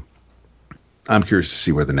 I'm curious to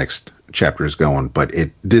see where the next chapter is going, but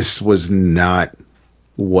this was not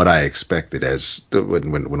what I expected as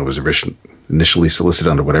when it was initially solicited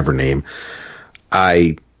under whatever name.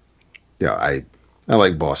 I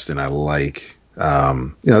like Boston. I like,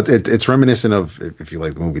 it's reminiscent of, if you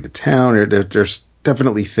like the movie The Town, there's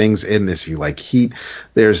definitely things in this. If you like Heat,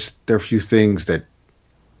 there are a few things that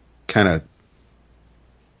kind of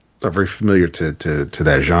are very familiar to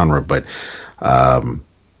that genre, but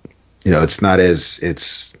it's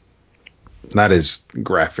not as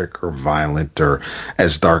graphic or violent or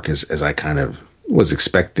as dark as I kind of was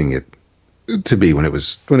expecting it to be when it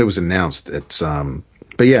was announced. It's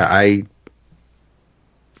but yeah, I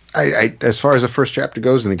as far as the first chapter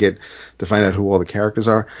goes, and to find out who all the characters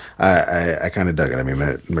are, I kind of dug it. I mean,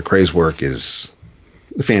 McCrae's work is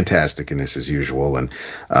fantastic in this as usual, and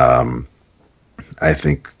I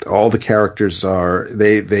think all the characters are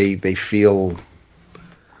they feel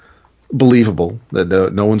believable.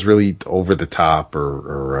 That no one's really over the top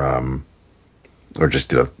or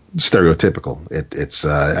just stereotypical. It's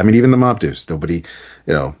I mean, even the mob dudes, nobody,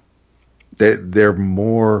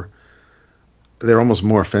 they're almost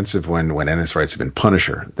more offensive when Ennis writes them in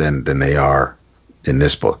Punisher than they are in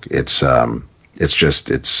this book. I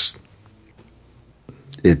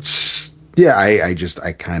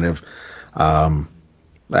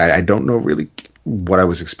don't know really what I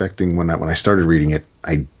was expecting when I started reading it.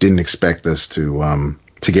 I didn't expect us to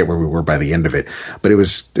get where we were by the end of it, but it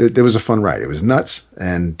was a fun ride. It was nuts,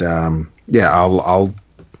 and I'll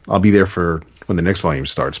be there for when the next volume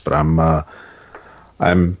starts. But I'm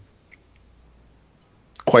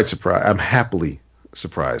quite surprised. I'm happily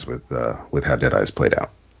surprised with how Deadeye's played out.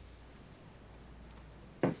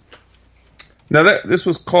 Now this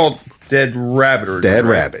was called Dead Rabbit. Dead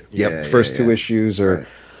Rabbit. Yep. First two issues are, right,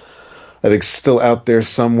 I think, still out there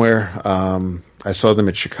somewhere. I saw them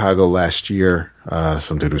at Chicago last year.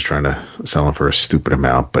 Some dude was trying to sell them for a stupid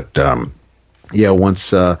amount, but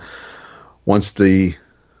once the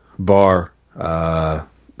bar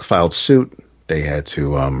filed suit, they had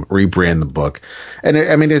to rebrand the book, and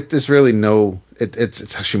there's really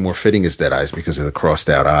it's actually more fitting as Deadeye's because of the crossed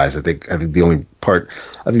out eyes. I think the only part,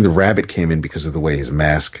 I think the rabbit came in because of the way his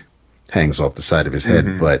mask hangs off the side of his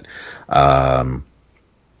head, but the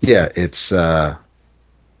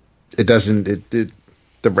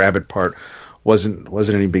rabbit part wasn't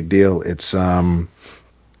any big deal. It's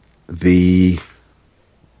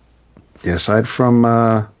aside from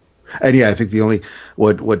I think the only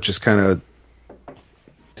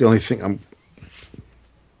the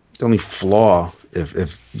only flaw,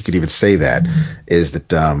 if you could even say that, is that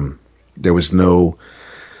there was no,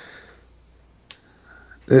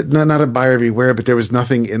 not a buyer beware, but there was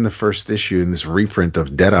nothing in the first issue in this reprint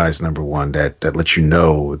of Deadeye's #1 that lets you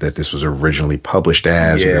know that this was originally published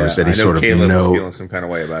as, or there was any sort of Caleb note. Was feeling some kind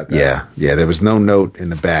of way about that. Yeah, there was no note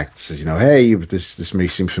in the back that says, hey, this may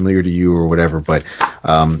seem familiar to you or whatever, but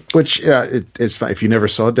which it's fine. If you never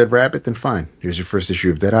saw Dead Rabbit, then fine. Here's your first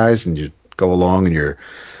issue of Deadeye's, and you go along and you're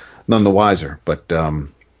none the wiser. But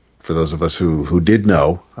for those of us who did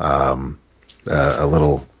know, a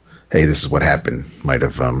little, hey, this is what happened, might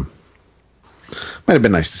have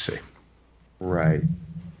been nice to see. Right.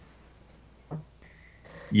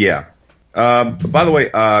 Yeah. By the way,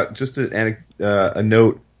 just a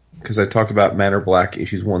note, because I talked about Man in Black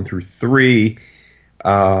issues 1 through 3,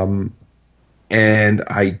 and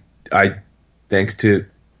I thanks to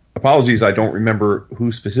apologies, I don't remember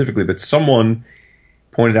who specifically, but someone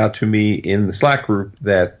pointed out to me in the Slack group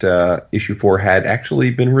that issue 4 had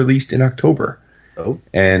actually been released in October. Oh.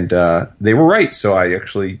 And they were right. So I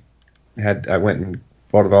actually I went and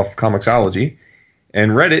bought it off Comixology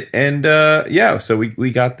and read it, and so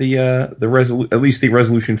we got at least the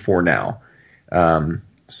resolution 4 now.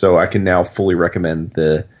 So I can now fully recommend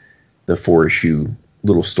the the 4-issue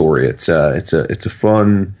little story. It's a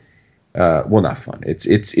fun, well, not fun.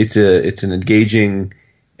 It's an engaging,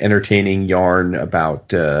 entertaining yarn about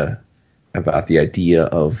the idea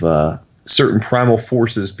of certain primal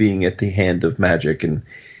forces being at the hand of magic, and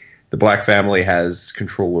the Black family has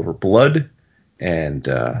control over blood, and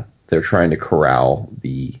they're trying to corral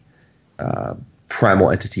the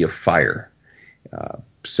primal entity of fire.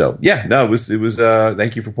 So yeah, no, it was.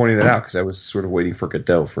 Thank you for pointing that out, because I was sort of waiting for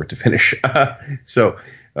Godot for it to finish. So,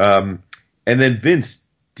 and then Vince,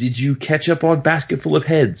 did you catch up on Basketful of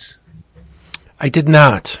Heads? I did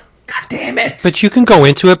not. God damn it! But you can go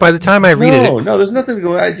into it by the time I read it. No, there's nothing to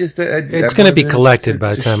go. It's going to be collected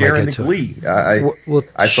by the time I get to it. I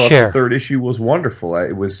thought the third issue was wonderful.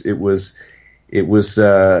 It was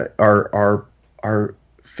our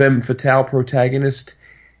femme fatale protagonist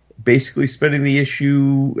basically spending the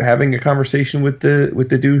issue having a conversation with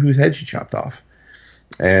the dude whose head she chopped off,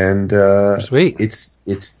 and sweet.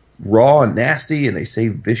 It's raw and nasty, and they say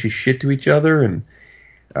vicious shit to each other, and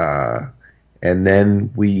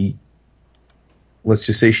then let's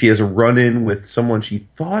just say she has a run-in with someone she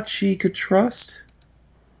thought she could trust,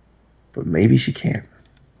 but maybe she can't.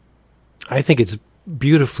 I think it's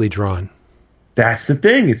beautifully drawn. That's the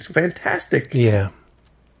thing. It's fantastic. Yeah.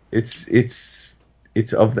 It's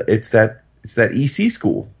that EC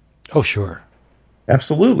school. Oh, sure.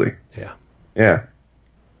 Absolutely. Yeah. Yeah.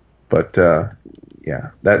 But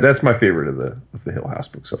yeah, that's my favorite of the Hill House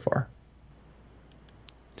book so far.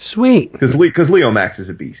 Sweet. Because Leo Max is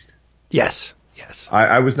a beast. Yes.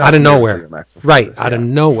 I was not out of nowhere. Right. Out of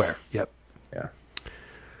nowhere. Yep. Yeah.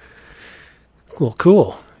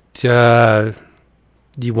 Cool. Do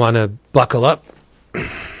you want to buckle up? I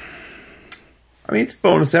mean, it's a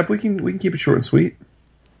bonus ep. We can keep it short and sweet.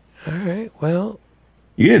 All right. Well,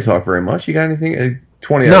 you didn't talk very much. You got anything?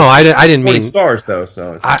 20. No, I didn't 20 mean stars though.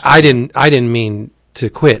 So I didn't mean to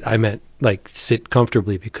quit. I meant like sit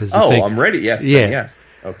comfortably because. I'm ready. Yes. Yeah. Yes.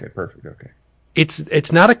 Okay. Perfect. Okay.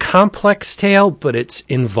 It's not a complex tale, but it's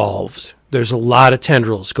involved. There's a lot of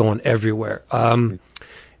tendrils going everywhere.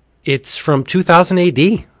 It's from 2000 AD.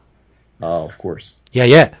 Oh, of course.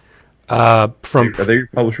 Yeah. Are they your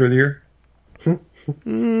publisher of the year?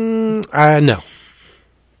 No.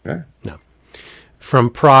 Okay. No.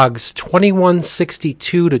 From Prague's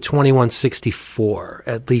 2162 to 2164,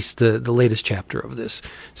 at least the latest chapter of this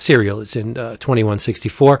serial is in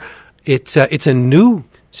 2164. It's a new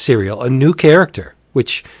serial, a new character,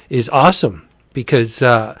 which is awesome because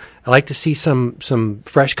I like to see some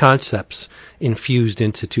fresh concepts infused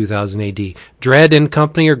into 2000 AD. Dredd and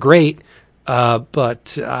company are great,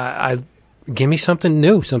 but give me something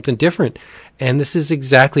new, something different. And this is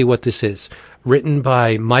exactly what this is. Written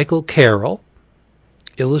by Michael Carroll,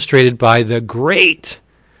 illustrated by the great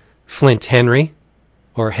Flint Henry,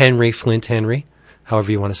 or Henry Flint Henry,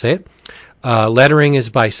 however you want to say it. Lettering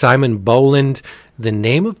is by Simon Boland. The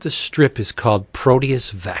name of the strip is called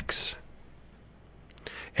Proteus Vex.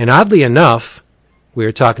 And oddly enough, we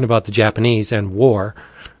were talking about the Japanese and war.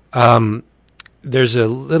 There's a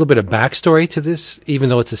little bit of backstory to this, even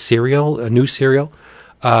though it's a new serial.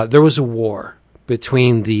 There was a war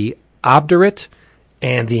between the Obdurate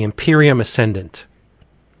and the Imperium Ascendant.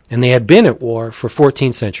 And they had been at war for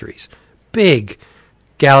 14 centuries. Big,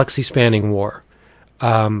 galaxy-spanning war.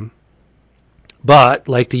 But,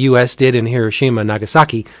 like the U.S. did in Hiroshima and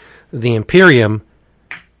Nagasaki, the Imperium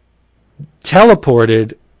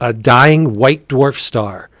teleported a dying white dwarf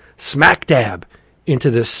star, smack dab, into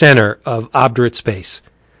the center of Obdurate space.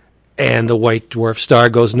 And the white dwarf star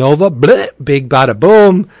goes nova, bleh, big bada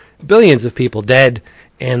boom, billions of people dead,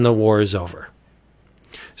 and the war is over.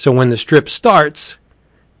 So when the strip starts,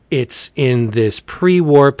 it's in this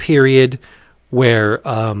pre-war period where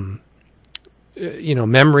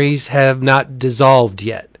memories have not dissolved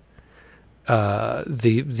yet.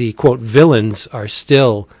 The quote villains are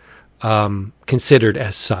still considered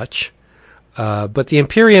as such, but the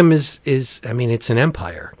Imperium is I mean, it's an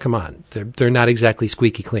empire. Come on, they're not exactly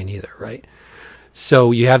squeaky clean either, right?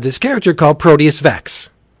 So you have this character called Proteus Vex,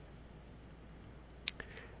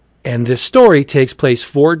 and this story takes place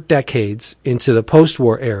 4 decades into the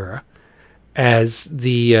post-war era, as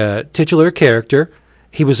the titular character.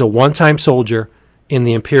 He was a one-time soldier in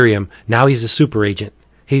the Imperium. Now he's a super agent.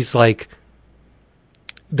 He's like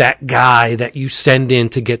that guy that you send in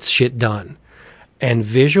to get shit done. And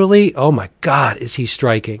visually, oh my God, is he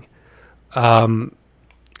striking.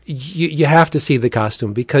 You have to see the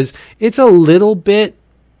costume because it's a little bit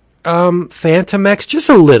Fantomex, just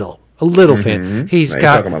a little fan. He's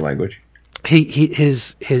got talking my language.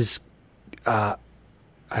 His I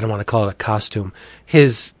don't want to call it a costume.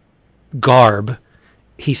 His garb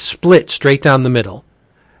he's split straight down the middle.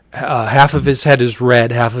 Half of his head is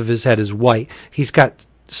red, half of his head is white. He's got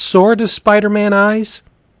sort of Spider-Man eyes,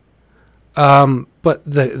 but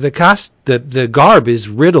the garb is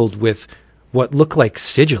riddled with what look like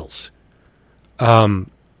sigils.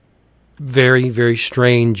 Very, very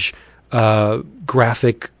strange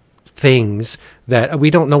graphic things that we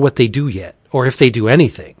don't know what they do yet, or if they do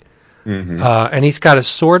anything. Mm-hmm. And he's got a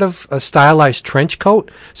sort of a stylized trench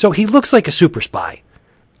coat, so he looks like a super spy,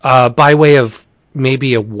 by way of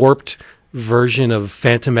maybe a warped version of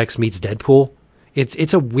Phantom X meets Deadpool.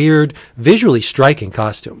 It's a weird, visually striking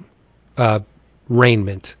costume,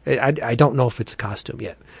 raiment. I don't know if it's a costume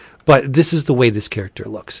yet, but this is the way this character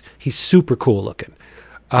looks. He's super cool looking.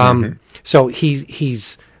 So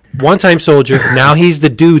he's one-time soldier. Now he's the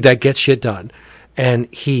dude that gets shit done,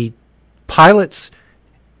 and he pilots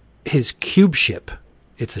his cube ship.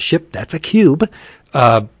 It's a ship that's a cube,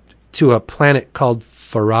 to a planet called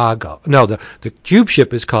Farago. No, the cube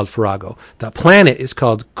ship is called Farago. The planet is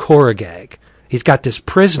called Korrigag. He's got this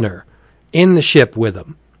prisoner in the ship with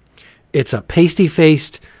him. It's a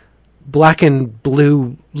pasty-faced, black and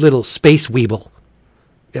blue little space weeble.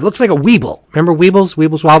 It looks like a weeble. Remember weebles?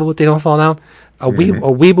 Weebles wobble, but they don't fall down. A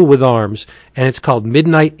weeble with arms, and it's called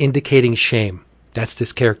Midnight Indicating Shame. That's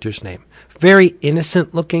this character's name. Very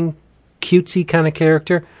innocent-looking, cutesy kind of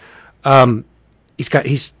character.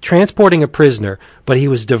 He's transporting a prisoner, but he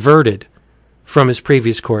was diverted from his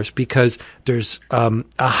previous course because there's a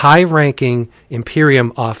high-ranking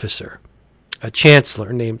Imperium officer, a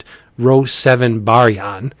chancellor named Rose 7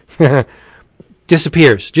 Baryan,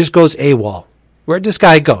 disappears, just goes AWOL. Where'd this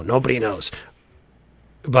guy go? Nobody knows.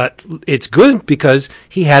 But it's good because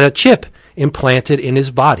he had a chip implanted in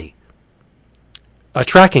his body, a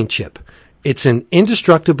tracking chip. It's an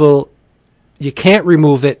indestructible, you can't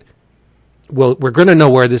remove it. Well, we're going to know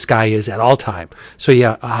where this guy is at all time. So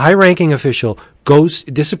yeah, a high-ranking official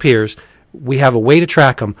disappears. We have a way to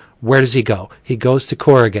track him. Where does he go? He goes to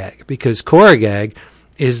Korrigag, because Korrigag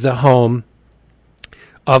is the home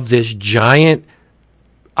of this giant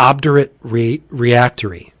obdurate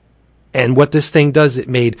reactory. And what this thing does, it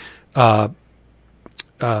made power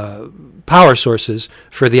sources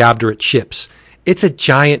for the obdurate ships. It's a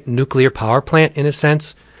giant nuclear power plant in a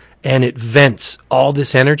sense, and it vents all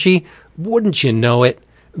this energy. Wouldn't you know it?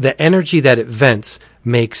 The energy that it vents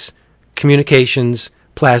makes communications,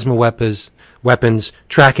 plasma weapons,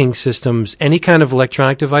 tracking systems, any kind of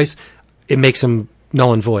electronic device, it makes them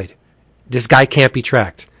null and void. This guy can't be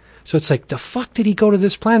tracked. So it's like, the fuck did he go to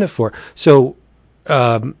this planet for? So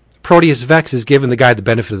Proteus Vex is giving the guy the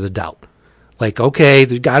benefit of the doubt. Like, okay,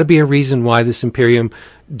 there's got to be a reason why this Imperium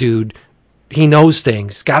dude, he knows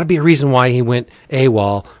things. Got to be a reason why he went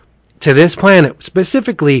AWOL to this planet,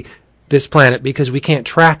 specifically this planet, because we can't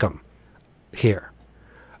track him here.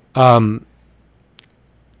 So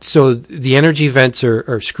the energy vents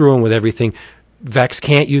are screwing with everything. Vex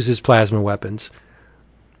can't use his plasma weapons.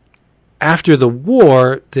 After the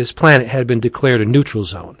war, this planet had been declared a neutral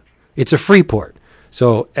zone. It's a free port.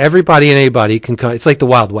 So everybody and anybody can come. It's like the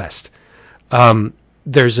Wild West.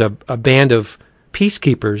 There's a band of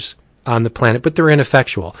peacekeepers on the planet, but they're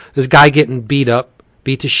ineffectual. There's a guy getting beat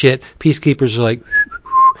to shit. Peacekeepers are like,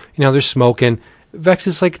 they're smoking. Vex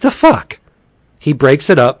is like, the fuck? He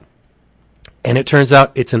breaks it up, and it turns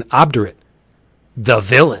out it's an obdurate. The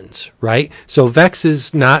villains, right? So Vex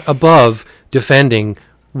is not above defending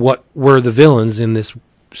what were the villains in this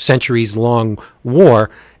centuries-long war,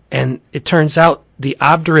 and it turns out the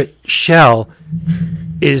obdurate shell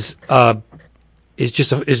is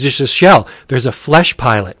just a shell. There's a flesh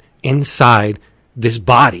pilot inside this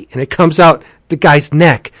body, and it comes out the guy's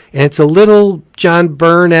neck, and it's a little John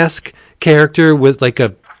Byrne-esque character with like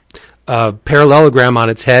a parallelogram on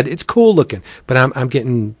its head. It's cool looking, but I'm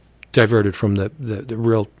getting diverted from the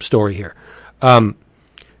real story here.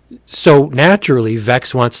 So naturally,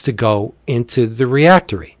 Vex wants to go into the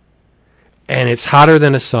reactory, and it's hotter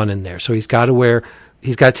than a sun in there. So he's got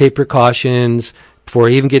to take precautions before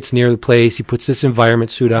he even gets near the place. He puts this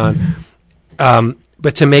environment suit on.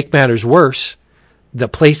 But to make matters worse, the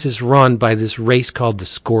place is run by this race called the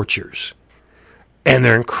Scorchers, and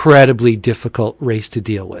they're an incredibly difficult race to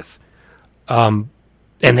deal with. And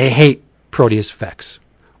they hate Proteus Vex.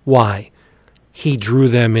 Why? He drew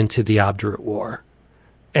them into the Obdurate War.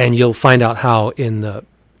 And you'll find out how in the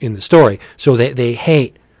story. So they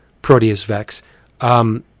hate Proteus Vex.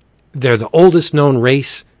 They're the oldest known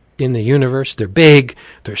race in the universe. They're big.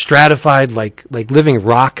 They're stratified like living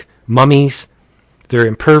rock mummies. They're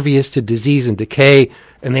impervious to disease and decay.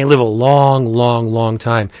 and they live a long, long, long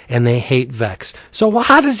time, and they hate Vex. So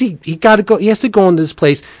how does he got to go? He has to go into this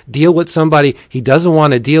place, deal with somebody he doesn't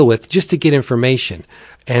want to deal with, just to get information.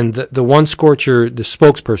 And the one Scorcher, the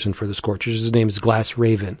spokesperson for the Scorchers, his name is Glass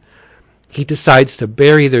Raven. He decides to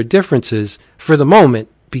bury their differences for the moment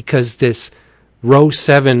because this Row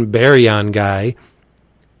 7 Baryon guy,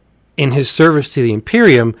 in his service to the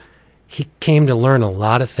Imperium, he came to learn a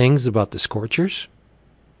lot of things about the Scorchers,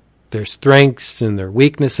 their strengths and their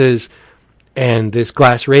weaknesses, and this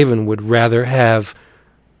Glass Raven would rather have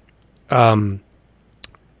Baryon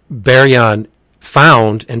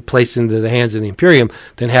found and placed into the hands of the Imperium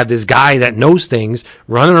than have this guy that knows things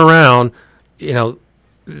running around,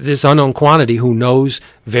 this unknown quantity who knows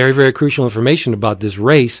very, very crucial information about this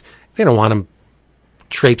race. They don't want him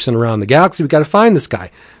traipsing around the galaxy. We got to find this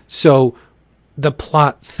guy. So the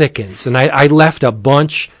plot thickens, and I left a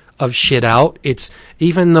bunch of shit out. It's,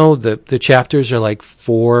 even though the chapters are like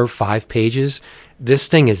 4 or 5 pages, this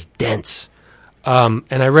thing is dense. And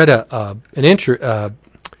I read an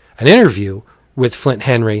interview with Flint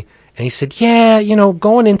Henry, and he said,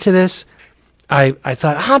 going into this, I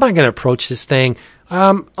thought, how am I going to approach this thing?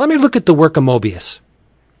 Let me look at the work of Mobius.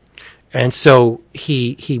 And so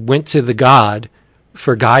he went to the God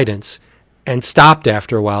for guidance and stopped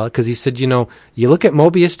after a while, because he said, you look at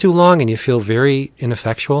Mobius too long and you feel very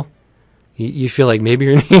ineffectual. You feel like maybe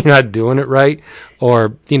you're not doing it right,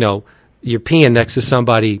 or, you're peeing next to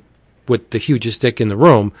somebody with the hugest dick in the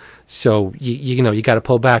room. So, you got to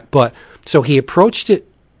pull back. But so he approached it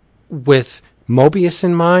with Mobius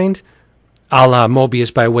in mind, a la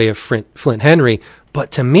Mobius by way of Flint Henry.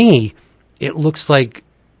 But to me, it looks like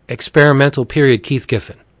experimental period Keith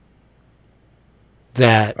Giffen.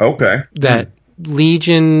 That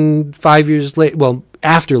Legion 5 years later, well,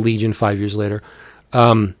 after Legion 5 years later,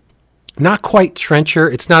 not quite Trencher.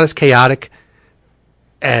 It's not as chaotic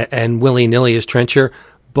and willy-nilly as Trencher,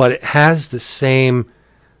 but it has the same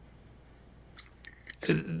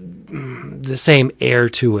air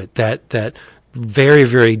to it. That very,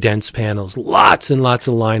 very dense panels, lots and lots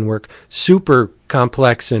of line work, super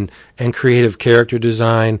complex and creative character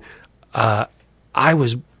design. I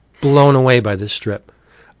was blown away by this strip.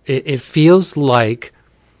 It feels like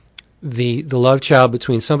the love child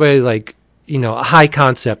between somebody like, a high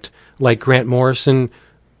concept like Grant Morrison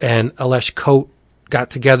and Alesh Coate got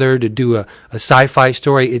together to do a sci-fi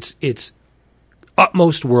story. It's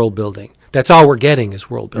utmost world building. That's all we're getting is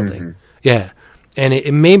world building. Mm-hmm. Yeah. And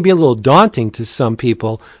it may be a little daunting to some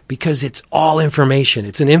people because it's all information.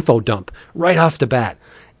 It's an info dump right off the bat.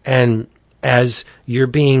 And as you're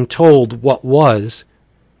being told what was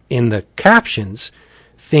in the captions,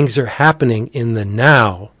 things are happening in the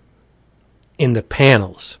now, in the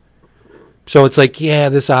panels. So it's like,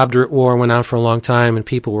 this obdurate war went on for a long time and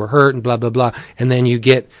people were hurt and blah, blah, blah. And then you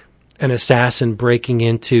get an assassin breaking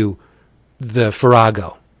into the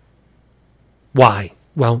Farrago. Why?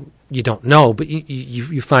 Well, you don't know, but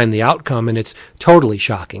you find the outcome, and it's totally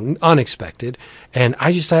shocking, unexpected. And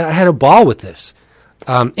I had a ball with this.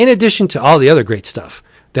 In addition to all the other great stuff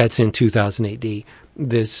that's in 2000 AD,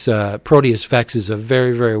 this Proteus Vex is a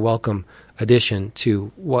very, very welcome addition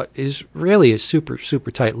to what is really a super, super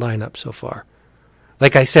tight lineup so far.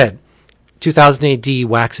 Like I said, 2000 AD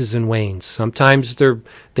waxes and wanes. Sometimes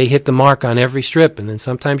they hit the mark on every strip, and then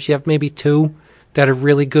sometimes you have maybe 2 that are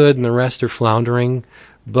really good, and the rest are floundering.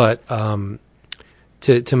 But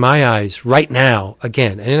to my eyes, right now,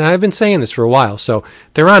 again, and I've been saying this for a while, so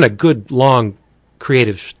they're on a good, long,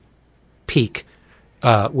 creative peak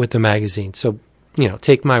with the magazine. So,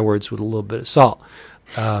 take my words with a little bit of salt.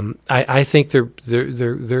 I think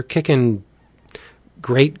they're kicking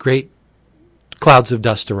great clouds of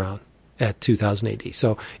dust around at 2000 AD.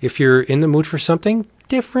 So if you're in the mood for something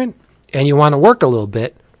different and you want to work a little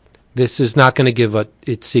bit, this is not going to give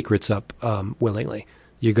its secrets up willingly.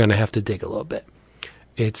 You're going to have to dig a little bit.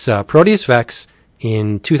 It's Proteus Vex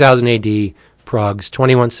in 2000 AD, Progs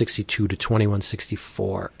 2162 to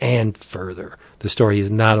 2164, and further. The story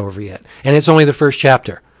is not over yet. And it's only the first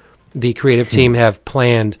chapter. The creative team have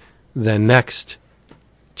planned the next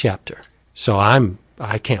chapter. So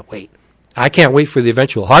I can't wait. I can't wait for the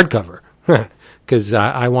eventual hardcover because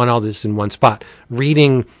I want all this in one spot.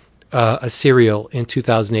 Reading a serial in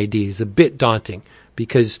 2000 AD is a bit daunting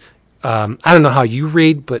because I don't know how you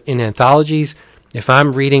read, but in anthologies, if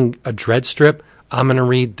I'm reading a Dread strip, I'm going to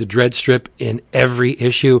read the Dread strip in every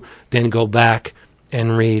issue, then go back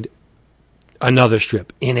and read another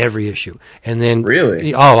strip in every issue. And then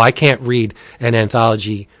really? Oh, I can't read an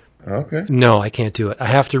anthology. Okay. No, I can't do it. I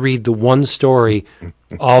have to read the one story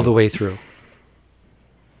all the way through.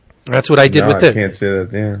 That's what I did with it. I can't say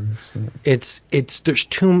that. Yeah, it's there's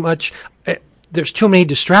too much. There's too many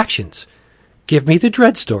distractions. Give me the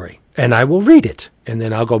Dread story, and I will read it, and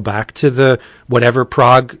then I'll go back to the whatever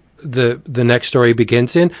prog the next story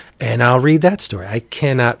begins in, and I'll read that story. I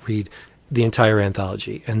cannot read the entire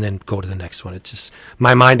anthology and then go to the next one. It's just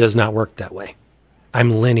my mind does not work that way.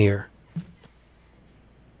 I'm linear.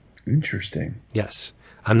 Interesting. Yes,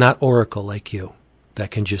 I'm not Oracle like you.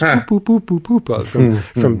 That can just poop, poop, poop, poop, poop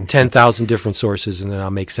from 10,000 different sources, and then I'll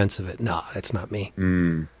make sense of it. No, that's not me.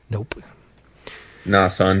 Nope. Nah,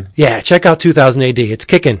 son. Yeah, check out 2000 AD. It's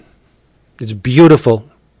kicking. It's beautiful.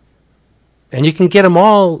 And you can get them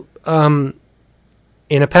all in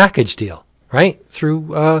a package deal, right? Through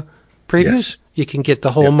previews. Yes. You can get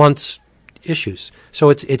the whole month's issues. So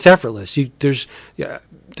it's effortless.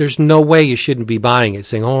 There's no way you shouldn't be buying it,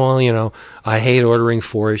 saying, "Oh, well, I hate ordering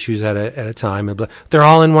 4 issues at a time." They're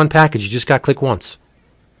all in one package. You just got to click once.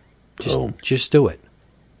 Just do it.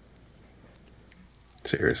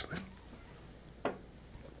 Seriously.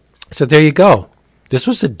 So there you go. This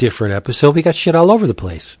was a different episode. We got shit all over the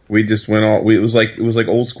place. We just went all. It was like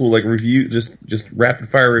old school, like review, just rapid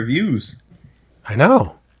fire reviews. I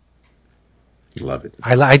know. Love it.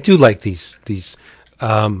 I do like these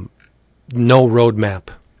no roadmap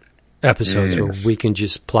episodes where we can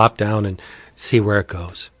just plop down and see where it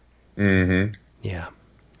goes. Mm-hmm. Yeah.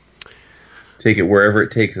 Take it wherever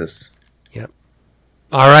it takes us. Yep.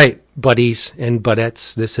 All right, buddies and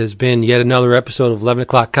budettes. This has been yet another episode of 11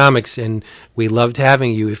 O'Clock Comics, and we loved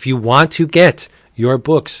having you. If you want to get your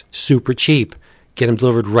books super cheap, get them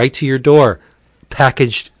delivered right to your door,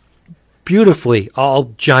 packaged beautifully,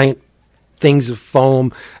 all giant things of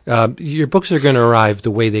foam. Your books are going to arrive the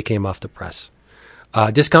way they came off the press.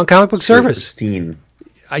 Discount comic book service. Pristine.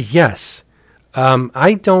 Yes.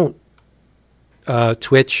 I don't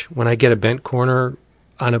twitch when I get a bent corner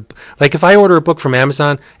on a, like if I order a book from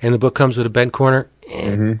Amazon and the book comes with a bent corner,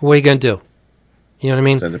 what are you going to do? You know what I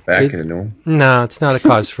mean? Send it back and no. No, it's not a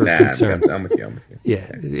cause for concern. I'm with you. Yeah,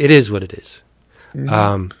 it is what it is.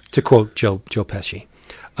 To quote Joe Pesci.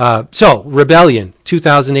 So, Rebellion,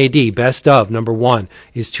 2000 AD, best of, number 1,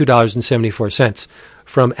 is $2.74.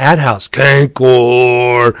 From AdHouse,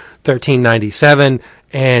 Kankor, $13.97.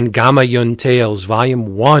 And Gamma Yun Tales,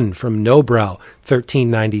 Volume 1, from Nobrow,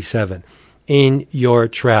 $13.97. In your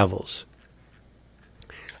travels.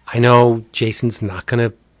 I know Jason's not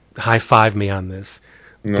going to high-five me on this,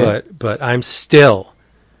 but I'm still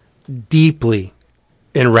deeply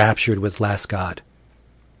enraptured with Last God.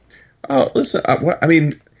 Oh, listen, I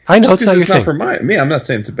mean, I know it's not your thing. For me, I'm not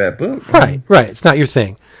saying it's a bad book. Right. It's not your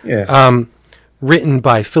thing. Yeah. Written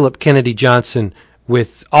by Philip Kennedy Johnson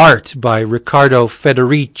with art by Riccardo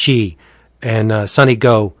Federici, and Sonny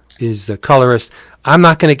Go is the colorist. I'm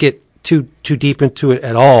not going to get too deep into it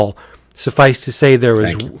at all. Suffice to say, there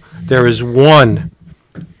is one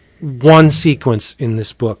sequence in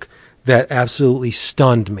this book that absolutely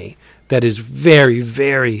stunned me. That is very,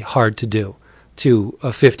 very hard to do to a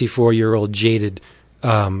 54-year-old jaded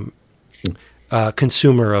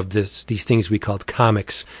consumer of these things we called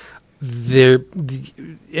comics.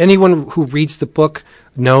 Anyone who reads the book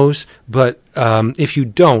knows, but if you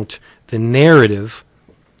don't, the narrative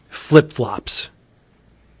flip-flops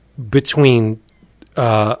between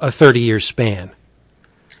a 30-year span.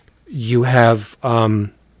 You have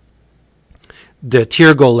the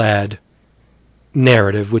Tirgolad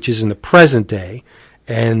narrative, which is in the present day,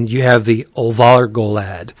 and you have the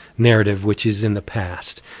Olvargolad narrative, which is in the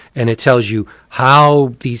past. And it tells you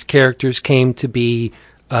how these characters came to be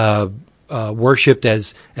worshipped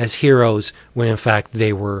as heroes when in fact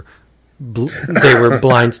they were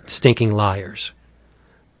blind, stinking liars,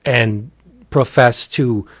 and profess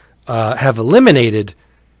to have eliminated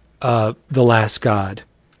the last god,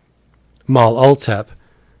 Mal Ultep,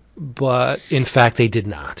 but in fact they did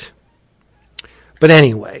not. But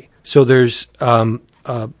anyway, so there's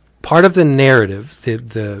part of the narrative,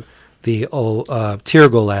 the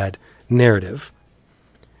Tirgolad narrative.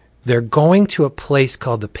 They're going to a place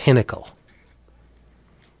called the Pinnacle.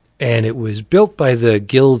 And it was built by the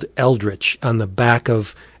Guild Eldritch on the back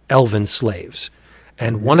of elven slaves.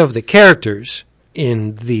 And one of the characters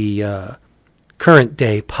in the current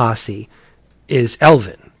day posse is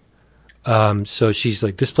elven. So she's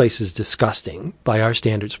like, this place is disgusting by our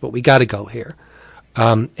standards, but we got to go here.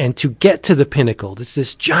 And to get to the Pinnacle, it's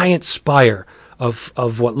this giant spire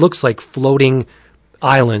of what looks like floating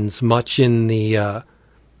islands, much in the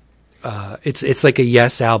it's like a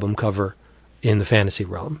Yes album cover in the fantasy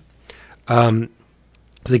realm. So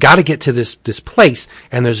they got to get to this place,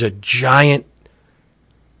 and there's a giant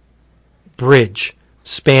bridge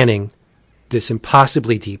spanning this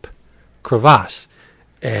impossibly deep crevasse.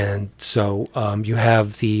 And so you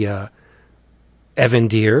have the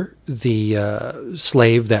Evandir, the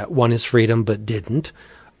slave that won his freedom but didn't,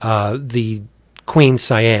 the Queen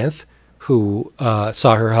Cyanth, who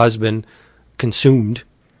saw her husband consumed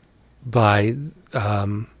by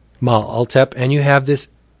Mal Ultep, and you have this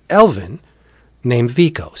Elven named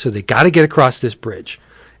Vico. So they got to get across this bridge.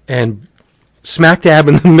 And smack dab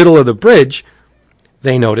in the middle of the bridge,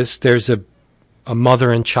 they notice there's a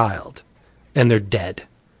mother and child, and they're dead,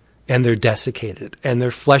 and they're desiccated, and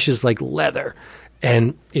their flesh is like leather,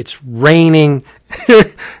 and it's raining,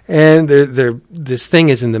 and this thing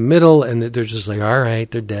is in the middle, and they're just like, all right,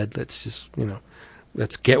 they're dead. Let's just,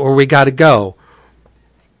 let's get where we got to go.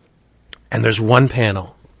 And there's one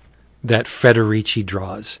panel that Federici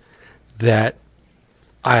draws that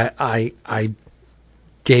I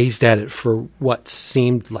gazed at it for what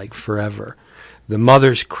seemed like forever. The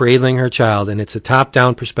mother's cradling her child, and it's a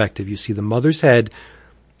top-down perspective. You see the mother's head,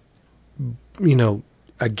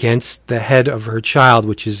 against the head of her child,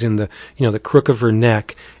 which is in the, the crook of her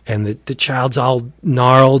neck, and the child's all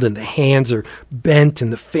gnarled, and the hands are bent,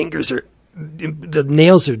 and the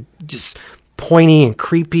nails are just pointy and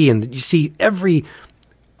creepy, and you see every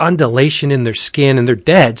undulation in their skin, and they're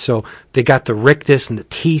dead, so they got the rictus, and the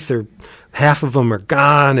teeth are, half of them are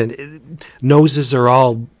gone, and noses are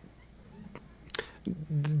all,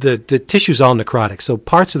 the tissue's all necrotic, so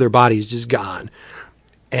parts of their body is just gone.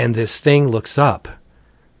 And this thing looks up,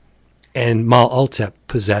 and Mal Ultep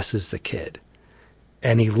possesses the kid.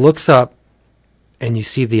 And he looks up, and you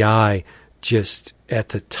see the eye just at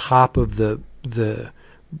the top of the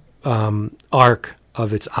arc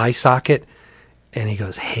of its eye socket, and he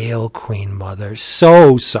goes, "Hail, Queen Mother,"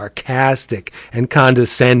 so sarcastic and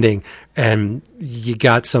condescending, and you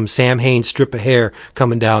got some Sam Hain strip of hair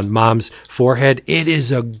coming down Mom's forehead. It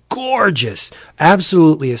is a gorgeous,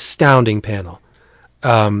 absolutely astounding panel.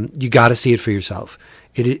 You got to see it for yourself.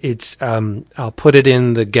 It's I'll put it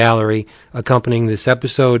in the gallery accompanying this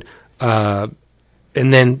episode, and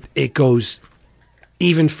then it goes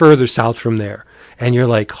even further south from there, and you're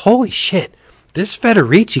like, holy shit, this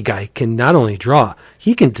Federici guy can not only draw,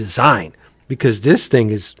 he can design, because this thing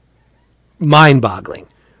is mind-boggling.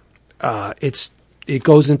 It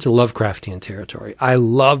goes into Lovecraftian territory. I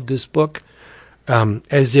love this book.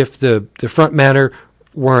 As if the front matter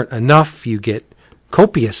weren't enough, you get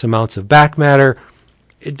copious amounts of back matter.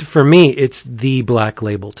 For me, it's the Black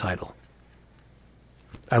Label title.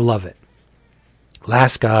 I love it.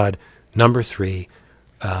 Last God, number 3,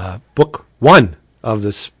 book 1 of the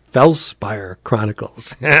Felspire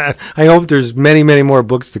Chronicles. I hope there's many, many more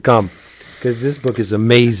books to come, because this book is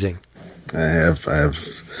amazing. I have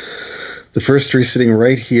the first 3 sitting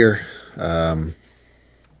right here,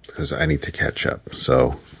 because I need to catch up.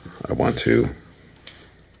 So I want to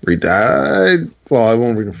read that. Well, I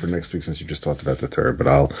won't read them for next week since you just talked about the third, but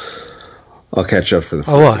I'll catch up for the.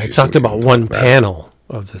 Oh, well, I talked about one panel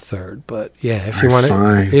of the third, but yeah, if you want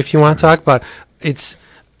to talk about it's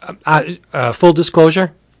full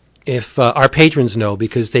disclosure, if our patrons know,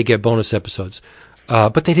 because they get bonus episodes,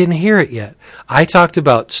 but they didn't hear it yet. I talked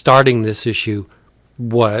about starting this issue,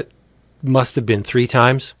 what must have been 3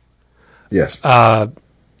 times. Yes.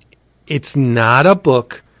 It's not a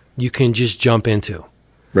book you can just jump into.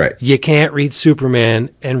 Right. You can't read Superman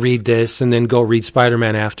and read this and then go read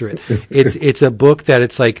Spider-Man after it. It's a book that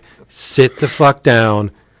it's like, sit the fuck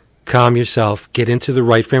down, calm yourself, get into the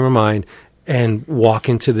right frame of mind, and walk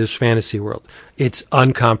into this fantasy world. It's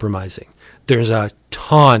uncompromising. There's a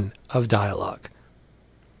ton of dialogue.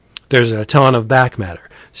 There's a ton of back matter.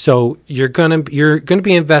 So you're gonna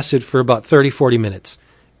be invested for about 30, 40 minutes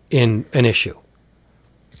in an issue.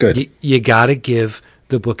 Good. You got to give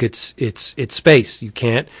the book its space. You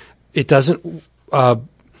can't. It doesn't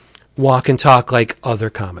walk and talk like other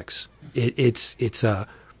comics. It's a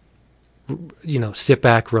sit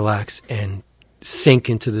back, relax, and sink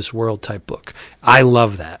into this world type book. I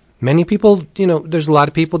love that. Many people, there's a lot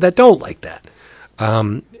of people that don't like that.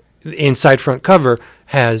 Inside front cover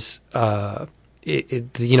has the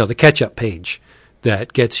catch up page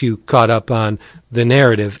that gets you caught up on the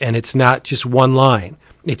narrative, and it's not just one line.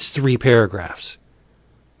 It's 3 paragraphs.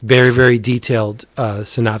 Very, very detailed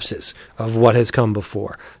synopsis of what has come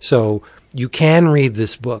before. So you can read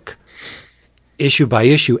this book issue by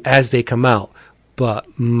issue as they come out, but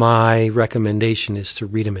my recommendation is to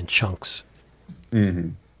read them in chunks. Mm-hmm.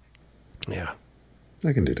 Yeah.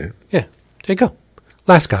 I can do that. Yeah. There you go.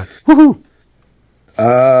 Last God. Woohoo!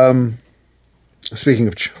 Speaking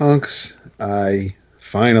of chunks, I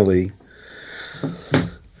finally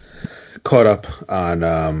caught up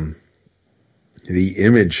on the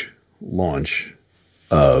Image launch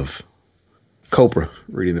of Copra,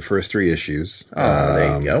 reading the first 3 issues.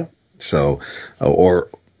 There you go. So, or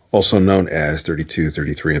also known as 32,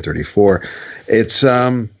 33, and 34. It's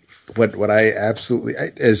what I absolutely,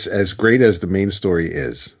 as great as the main story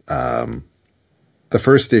is, the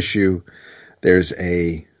first issue, there's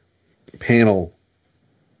a panel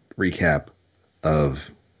recap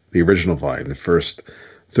of the original volume, the first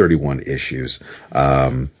 31 issues.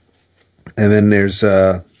 And then there's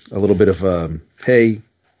a little bit of hey,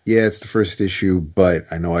 yeah, it's the first issue, but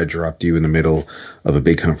I know I dropped you in the middle of a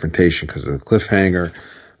big confrontation because of the cliffhanger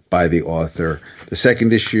by the author. The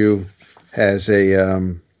second issue has a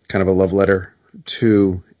kind of a love letter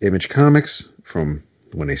to Image Comics from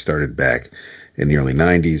when they started back in the early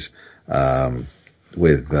 90s,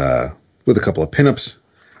 with a couple of pinups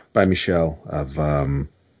by Michel of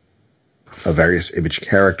various Image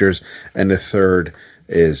characters. And the third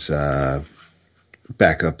is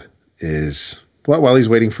backup is, while he's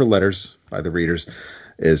waiting for letters by the readers,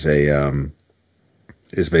 is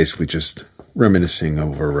basically just reminiscing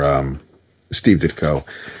over Steve Ditko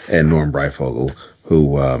and Norm Breyfogle,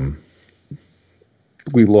 who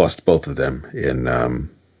we lost both of them in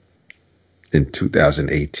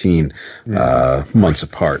 2018, months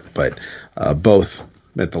apart, but both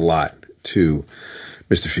meant a lot to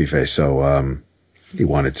Mr. Fife. So he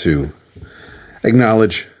wanted to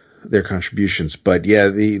acknowledge their contributions. But yeah,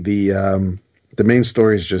 the main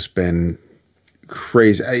story has just been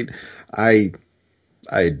crazy. I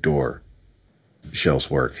adore Michel's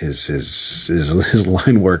work, his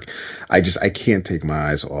line work. I can't take my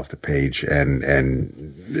eyes off the page, and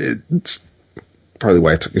it's probably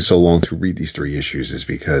why it took me so long to read these 3 issues, is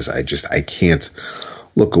because I can't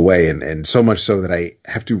look away, and so much so that I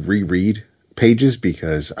have to reread pages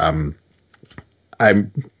because I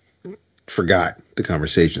forgot the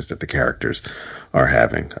conversations that the characters are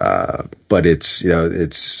having. But it's,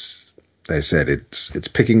 it's, like I said, it's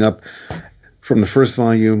picking up from the first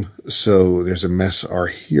volume. So there's a mess our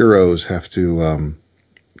heroes have to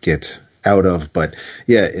get out of. But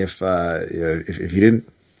yeah, if you didn't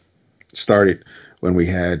start it when we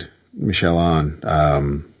had Michel on,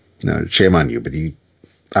 no, shame on you, but he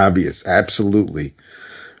absolutely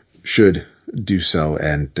should do so.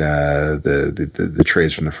 And the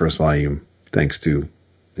trades from the first volume, thanks to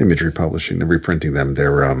Imagery Publishing, they're reprinting them.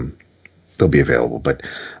 They'll be available, but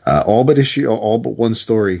all but one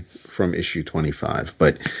story from issue 25.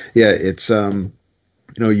 But yeah, it's you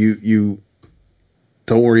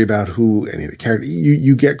don't worry about who any of the characters.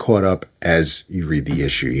 You get caught up as you read the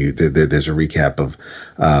issue. There's a recap of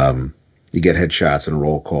you get headshots and a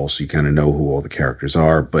roll call, so you kind of know who all the characters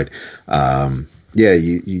are. But yeah,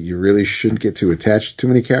 you really shouldn't get too attached to too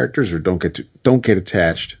many characters, or don't get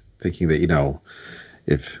attached thinking that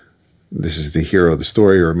if this is the hero of the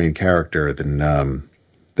story or a main character, then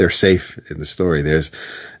they're safe in the story. There's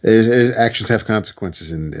actions have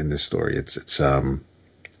consequences in this story. It's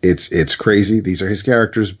crazy. These are his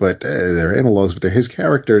characters, but they're analogs, but they're his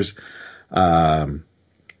characters. And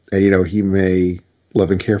he may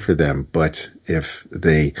love and care for them, but if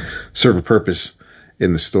they serve a purpose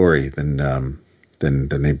in the story, then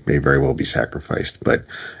they may very well be sacrificed. But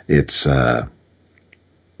it's a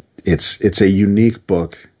unique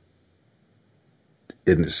book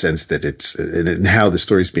in the sense that it's in how the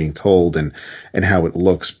story is being told and how it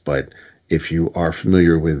looks. But if you are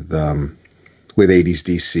familiar with 80s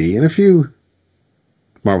DC and a few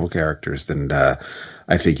Marvel characters, then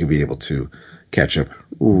I think you'll be able to catch up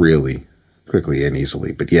really quickly and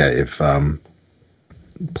easily. But yeah,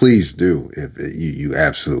 please do. If you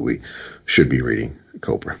absolutely should be reading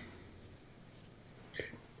Cobra.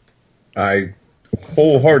 I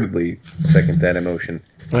wholeheartedly second that emotion.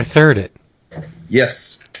 I third it.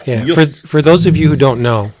 Yes. Yeah. Yes. For those of you who don't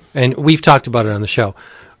know, and we've talked about it on the show,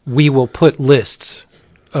 we will put lists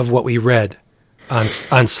of what we read on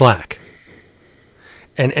Slack.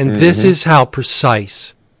 And this is how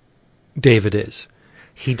precise David is.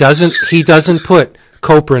 He doesn't put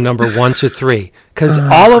Copra number 1 to 3, because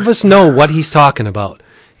all of us know what he's talking about.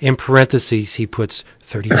 In parentheses, he puts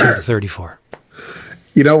 32 to 34.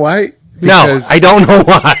 You know why? No, I don't know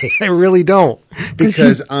why. I really don't.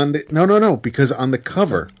 Because because on the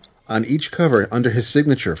cover, on each cover, under his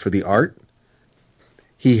signature for the art,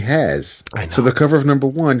 he has. So the cover of number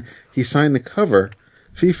 1, he signed the cover,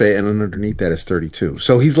 Fife, and underneath that is 32.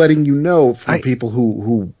 So he's letting you know from people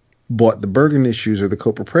who bought the Bergen issues or the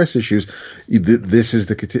Copra Press issues, this is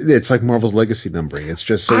it's like Marvel's legacy numbering. It's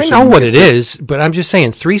just so. I know what it is, but I'm just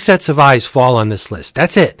saying 3 sets of eyes fall on this list.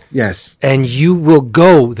 That's it. Yes. And you will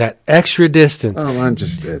go that extra distance. Oh,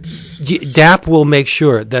 DAP will make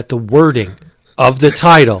sure that the wording of the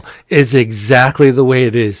title is exactly the way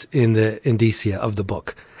it is in the indicia of the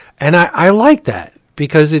book. And I like that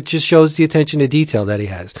because it just shows the attention to detail that he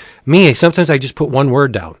has. Me, sometimes I just put one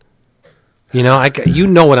word down. You know, you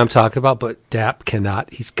know what I'm talking about, but Dap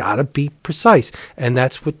cannot. He's got to be precise, and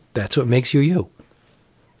that's what makes you you.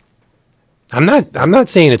 I'm not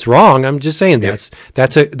saying it's wrong. I'm just saying that's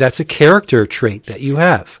a character trait that you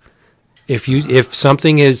have. If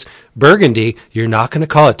something is burgundy, you're not going to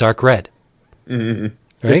call it dark red. Mm-hmm.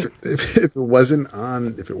 Right? If it wasn't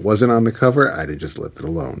on the cover, I'd have just left it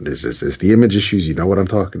alone. There's the image issues. You know what I'm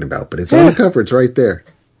talking about, but it's on the cover. It's right there.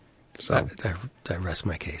 So I rest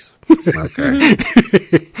my case. Okay,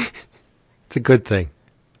 it's a good thing.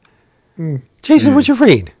 Jason, what'd you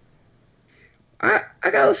read? I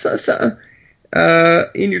got something.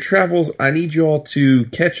 In your travels, I need you all to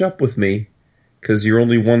catch up with me because you're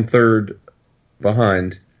only 1/3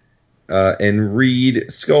 behind, and read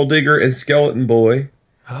Skulldigger and Skeleton Boy,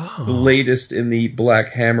 the latest in the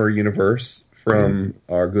Black Hammer universe from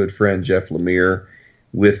our good friend Jeff Lemire,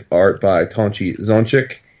 with art by Tonchi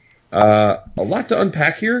Zonchik. A lot to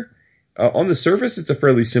unpack here. On the surface, it's a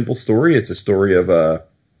fairly simple story. It's a story of a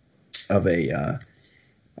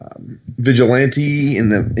vigilante in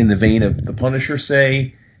the vein of the Punisher,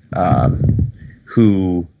 say,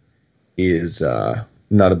 who is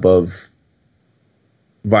not above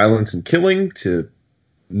violence and killing to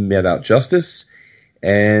met out justice,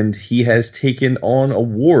 and he has taken on a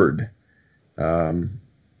ward, the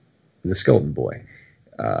Skeleton Boy,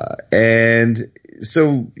 and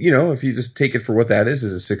so, you know, if you just take it for what that is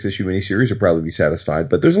a 6-issue miniseries, you'll probably be satisfied.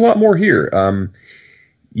 But there's a lot more here.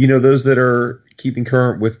 You know, those that are keeping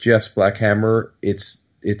current with Jeff's Black Hammer, it's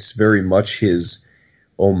very much his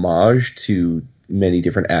homage to many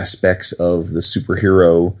different aspects of the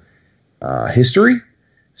superhero history.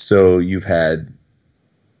 So you've had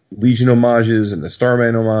Legion homages and the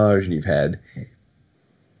Starman homage, and you've had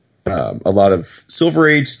a lot of Silver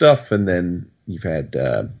Age stuff, and then you've had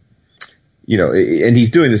you know, and he's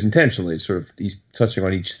doing this intentionally. He's touching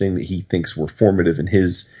on each thing that he thinks were formative in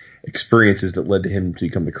his experiences that led to him to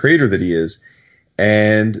become the creator that he is.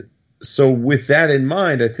 And so with that in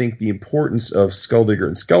mind, I think the importance of Skulldigger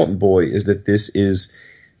and Skeleton Boy is that this is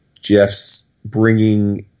Jeff's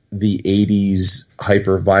bringing the 80s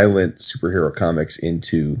hyper-violent superhero comics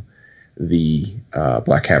into the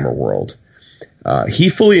Black Hammer world. He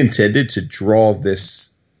fully intended to draw this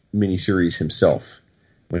miniseries himself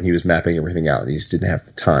when he was mapping everything out, and he just didn't have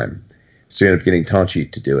the time. So he ended up getting Tonchi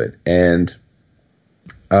to do it. And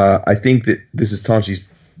I think that this is Tonchi's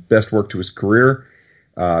best work to his career.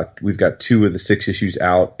 We've got 2 of the 6 issues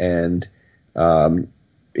out, and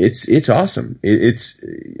it's awesome.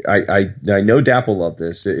 I know Dap will love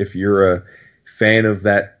this. If you're a fan of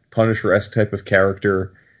that Punisher-esque type of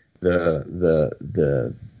character,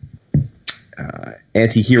 the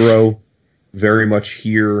anti-hero, very much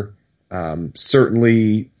here.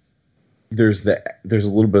 Certainly, there's a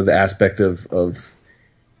little bit of the aspect of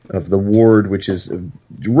the ward, which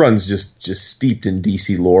runs just steeped in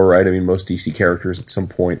DC lore, right? I mean, most DC characters at some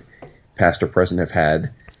point, past or present, have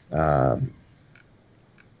had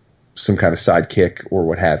some kind of sidekick or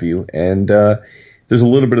what have you, and there's a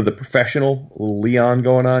little bit of the professional, little Leon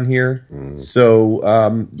going on here. So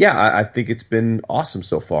I think it's been awesome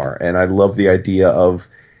so far, and I love the idea of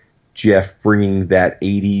Jeff bringing that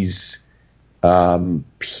 80s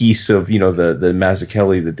piece of, you know, the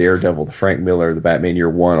Mazzucchelli, the Daredevil, the Frank Miller, the Batman Year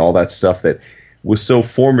One, all that stuff that was so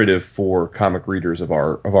formative for comic readers of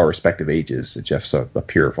our respective ages. Jeff's a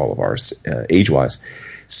peer of all of ours, age-wise.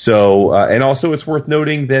 So, and also it's worth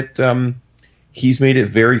noting that he's made it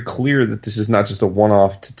very clear that this is not just a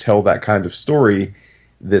one-off to tell that kind of story,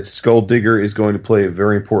 that Skulldigger is going to play a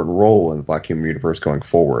very important role in the Black Hammer universe going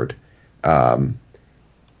forward.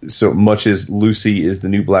 So much as Lucy is the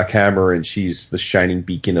new Black Hammer and she's the shining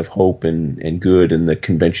beacon of hope and good and the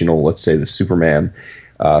conventional, let's say, the Superman,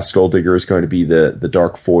 Skulldigger is going to be the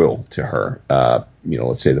dark foil to her, you know,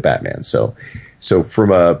 let's say the Batman. So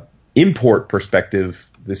from a import perspective,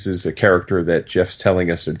 this is a character that Jeff's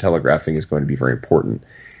telling us and telegraphing is going to be very important.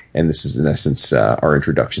 And this is, in essence, our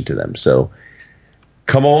introduction to them. So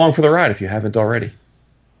come along for the ride if you haven't already.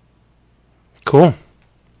 Cool.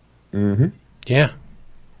 Mm-hmm. Yeah.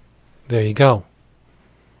 There you go.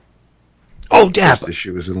 Oh, Dap! This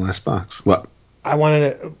issue was in the last box. What?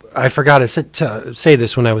 I forgot to say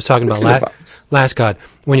this when I was talking about Last God.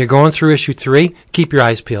 When you're going through issue 3, keep your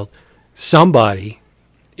eyes peeled. Somebody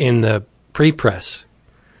in the pre-press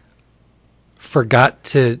forgot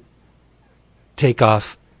to take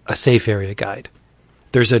off a safe area guide.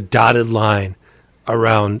 There's a dotted line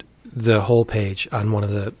around the whole page on one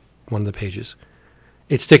of the pages.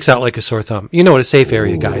 it sticks out like a sore thumb. You know what a safe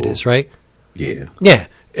area guide is, right? Yeah. Yeah,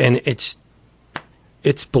 and it's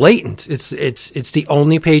blatant. It's the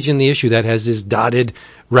only page in the issue that has this dotted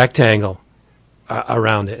rectangle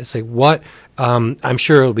around it. It's like, what? I'm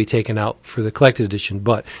sure it'll be taken out for the collected edition,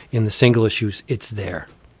 but in the single issues, it's there.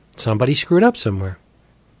 Somebody screwed up somewhere.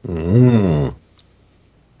 Mm.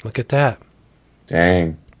 Look at that.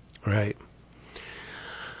 Dang. Right.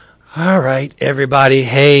 All right, everybody.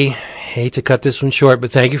 Hey, hate to cut this one short,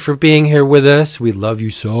 but thank you for being here with us. We love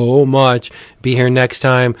you so much. Be here next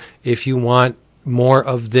time. If you want more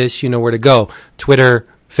of this, you know where to go. Twitter,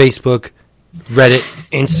 Facebook, Reddit,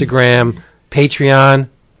 Instagram,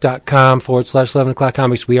 Patreon.com/11o'clock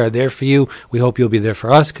comics. We are there for you. We hope you'll be there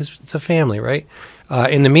for us because it's a family, right?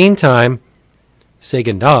 In the meantime, say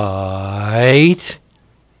goodnight.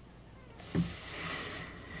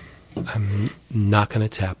 I'm not going to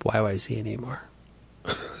tap YYZ anymore.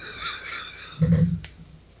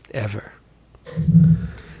 Ever.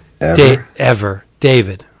 Ever.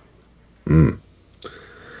 David. Good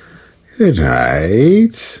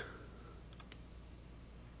night.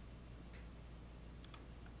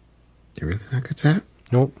 You really not gonna tap?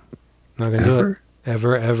 Nope. Not going to do it.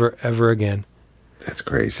 Ever again. That's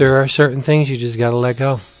crazy. There are certain things you just got to let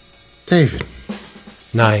go. David.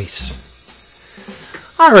 Nice.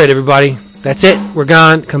 All right, everybody. That's it. We're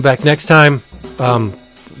gone. Come back next time.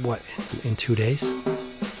 What? In 2 days?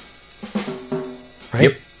 Right?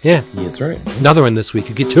 Yep. Yeah. That's right. Another one this week.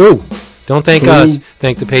 You get 2. Don't thank us.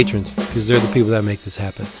 Thank the patrons because they're the people that make this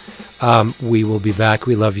happen. We will be back.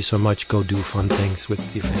 We love you so much. Go do fun things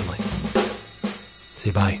with your family.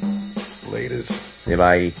 Say bye. Laters. Say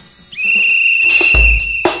bye.